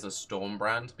character, is a Storm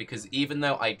Brand, because even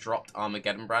though I dropped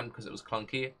Armageddon Brand because it was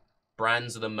clunky,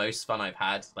 brands are the most fun I've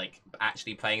had, like,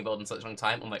 actually playing a build in such a long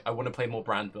time. I'm like, I want to play more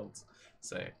brand builds.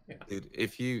 So, yeah.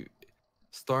 Dude,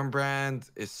 Storm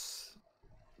Brand is...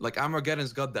 Like,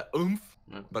 Armageddon's got the oomph,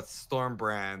 but Storm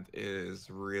Brand is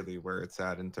really where it's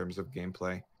at in terms of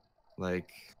gameplay.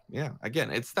 Like, yeah, again,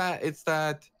 it's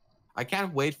that I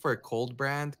can't wait for a cold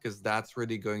brand because that's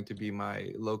really going to be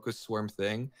my Locust Swarm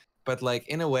thing. But like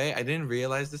in a way, I didn't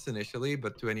realize this initially,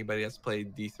 but to anybody that's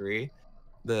played D3,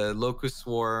 the Locust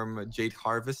Swarm Jade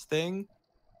Harvest thing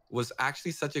was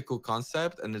actually such a cool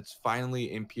concept, and it's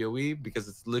finally in PoE because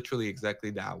it's literally exactly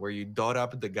that, where you dot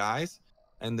up the guys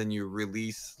and then you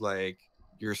release like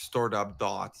your stored up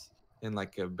dots in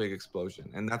like a big explosion,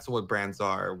 and that's what brands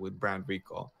are with brand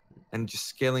recall. And just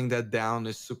scaling that down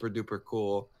is super duper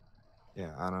cool.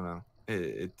 Yeah, I don't know,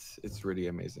 it's really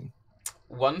amazing.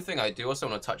 One thing I do also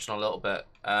want to touch on a little bit.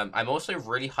 I'm also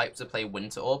really hyped to play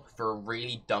Winter Orb for a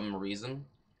really dumb reason.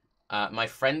 My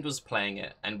friend was playing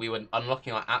it, and we were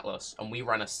unlocking our Atlas, and we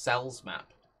ran a cells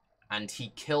map, and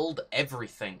he killed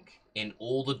everything in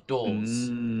all the doors,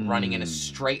 running in a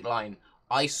straight line.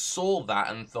 I saw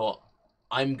that and thought,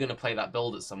 I'm going to play that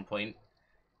build at some point.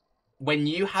 When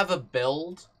you have a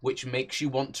build which makes you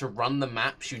want to run the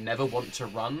maps you never want to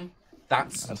run,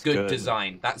 that's good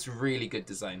design. That's really good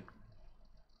design.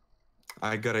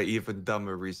 I got an even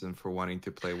dumber reason for wanting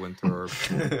to play Winter Orb.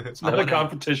 It's not a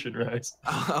competition, right?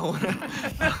 I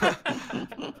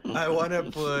want to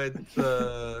put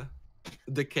the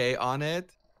decay on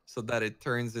it so that it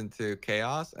turns into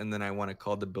chaos, and then I want to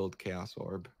call the build Chaos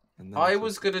Orb. And I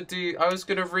was gonna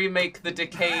remake the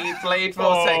Decay Blade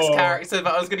Vortex character,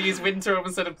 but I was gonna use Winter Orb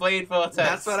instead of Blade Vortex.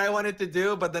 That's what I wanted to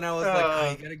do, but then I was like, oh,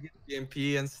 you gotta get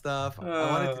GMP and stuff. I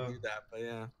wanted to do that, but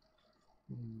yeah.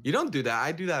 You don't do that.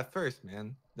 I do that first,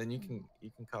 man. Then you can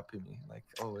copy me like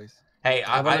always. Hey,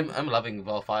 I'm loving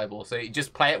Vol Fireball. So you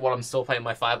just play it while I'm still playing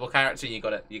my Fireball character. You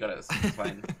got it. It's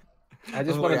fine. I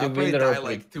just want to do Winter Orb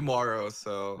like tomorrow,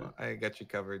 so I got you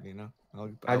covered. You know.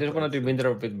 I just want to do Winter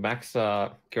Orb with max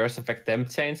Curse Effect Temp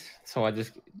Change. So I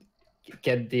just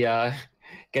get the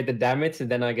damage,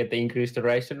 and then I get the increased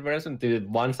duration version. Do it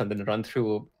once and then run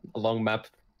through a long map,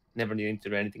 never needing to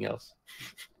do anything else.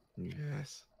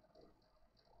 Yes.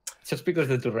 Just because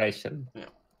of the duration. Yeah.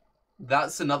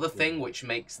 That's another thing which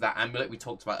makes that amulet we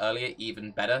talked about earlier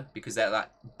even better, because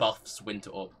that buffs Winter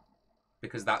Orb.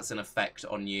 Because that's an effect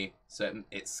on you, so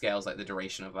it scales like the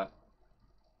duration of that.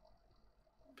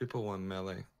 People want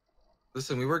melee.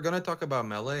 Listen, we were gonna talk about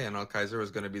melee, and Alkaiser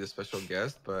was gonna be the special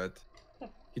guest, but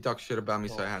he talked shit about me,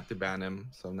 so I had to ban him.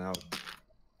 So now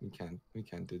we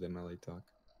can't do the melee talk.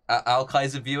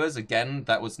 Alkaiser viewers, again,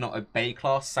 that was not a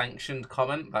Baeclast sanctioned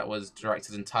comment. That was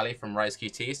directed entirely from Raiz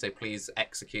QT, so please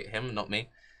execute him, not me.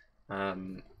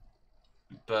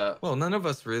 But well, none of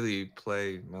us really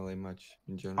play melee much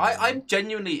in general. I'm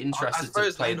genuinely interested as far to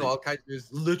as play I know, Alkaiser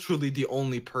is literally the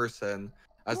only person,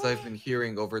 as I've been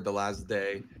hearing over the last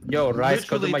day. Yo, Raiz,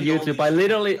 go to my YouTube. I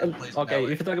literally okay.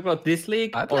 If you talk about this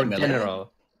league or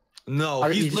general. No,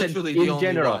 he's literally the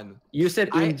only one. You said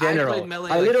in general.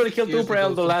 I literally killed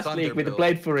Betrayal the last league with the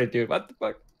Blade Fury, dude. What the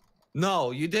fuck?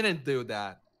 No, you didn't do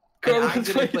that. I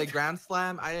didn't play Grand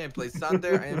Slam. I didn't play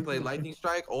Thunder. I didn't play Lightning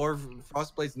Strike or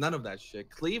Frostblades. None of that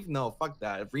shit. Cleave? No, fuck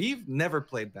that. Reeve? Never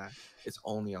played that. It's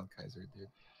only Alkaiser, dude.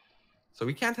 So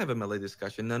we can't have a melee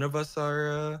discussion. None of us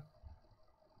are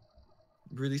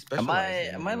really special.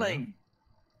 Am I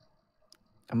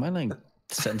like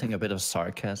sensing a bit of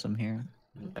sarcasm here?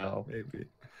 No. Maybe.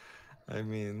 I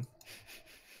mean,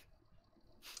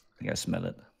 I think I smell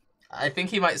it. I think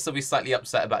he might still be slightly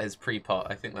upset about his pre-pot.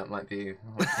 I think that might be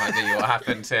what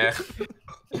happened here.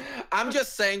 I'm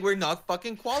just saying we're not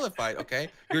fucking qualified, okay?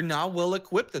 You're not well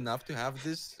equipped enough to have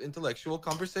this intellectual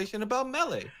conversation about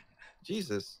melee.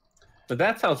 Jesus. But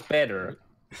that sounds better.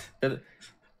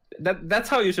 That's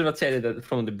how you should not say that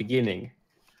from the beginning.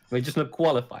 We're just not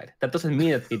qualified. That doesn't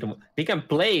mean that we can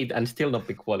play it and still not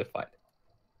be qualified.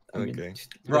 I mean, okay.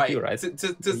 Right.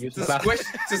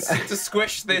 To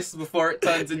squish this before it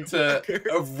turns into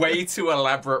a way too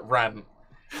elaborate rant.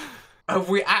 Have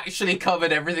we actually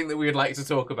covered everything that we would like to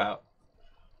talk about?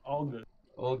 All good.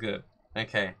 All good.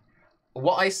 Okay.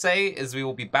 What I say is we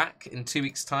will be back in 2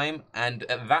 weeks' time, and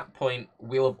at that point,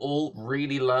 we'll have all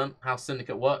really learned how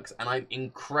Syndicate works, and I'm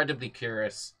incredibly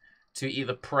curious to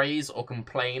either praise or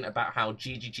complain about how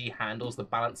GGG handles the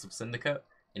balance of Syndicate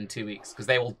in 2 weeks, because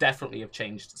they will definitely have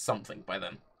changed something by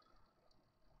then.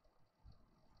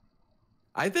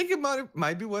 I think it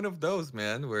might be one of those,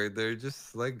 man, where they're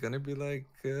just like gonna be like,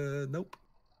 nope.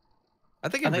 I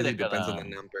think it really depends on the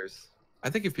numbers. I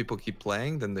think if people keep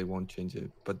playing, then they won't change it.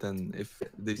 But then if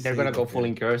they're gonna go full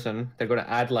incursion, they're gonna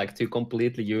add like 2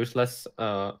 completely useless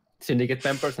Syndicate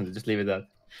members and just leave it at.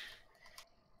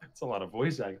 That's a lot of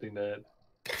voice acting, that.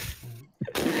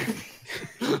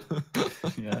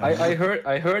 Yeah. I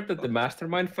heard that the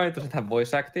Mastermind fight doesn't have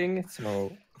voice acting,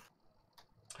 so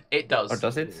It does. Or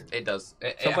does it? It does.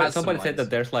 It Somebody, has some somebody said lines. that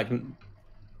there's like.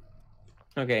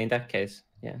 Okay, in that case,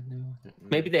 yeah. No.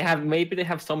 Maybe they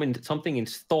have something in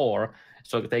store,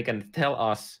 so they can tell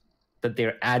us that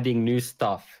they're adding new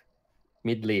stuff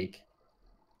mid-league,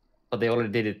 but they already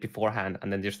did it beforehand,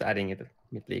 and then just adding it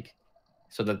mid-league,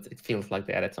 so that it feels like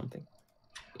they added something,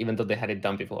 even though they had it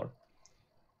done before.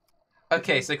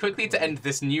 Okay, so quickly to end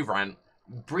this new rant,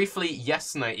 briefly,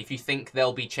 yes, no, if you think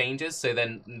there'll be changes, so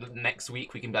then next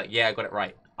week we can be like, yeah, I got it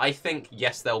right. I think,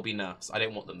 yes, there'll be nerfs. I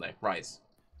don't want them, though. Raiz.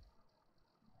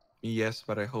 Yes,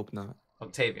 but I hope not.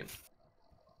 Octavian.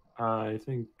 I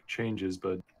think changes,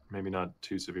 but maybe not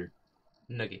too severe.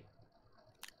 Nugi.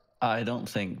 I don't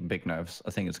think big nerfs.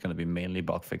 I think it's going to be mainly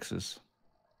bug fixes.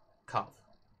 Karv.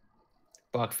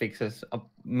 Bug fixes,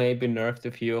 maybe nerfed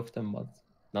a few of them, but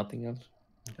nothing else.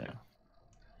 Yeah.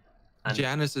 And-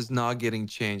 Janus is not getting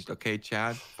changed, okay,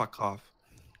 Chad? Fuck off.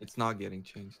 It's not getting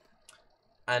changed.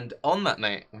 And on that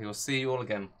note, we will see you all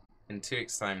again in 2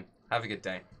 weeks' time. Have a good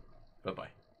day. Bye-bye.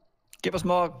 Give us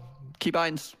more key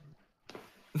binds.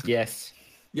 Yes.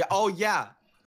 Yeah, oh yeah.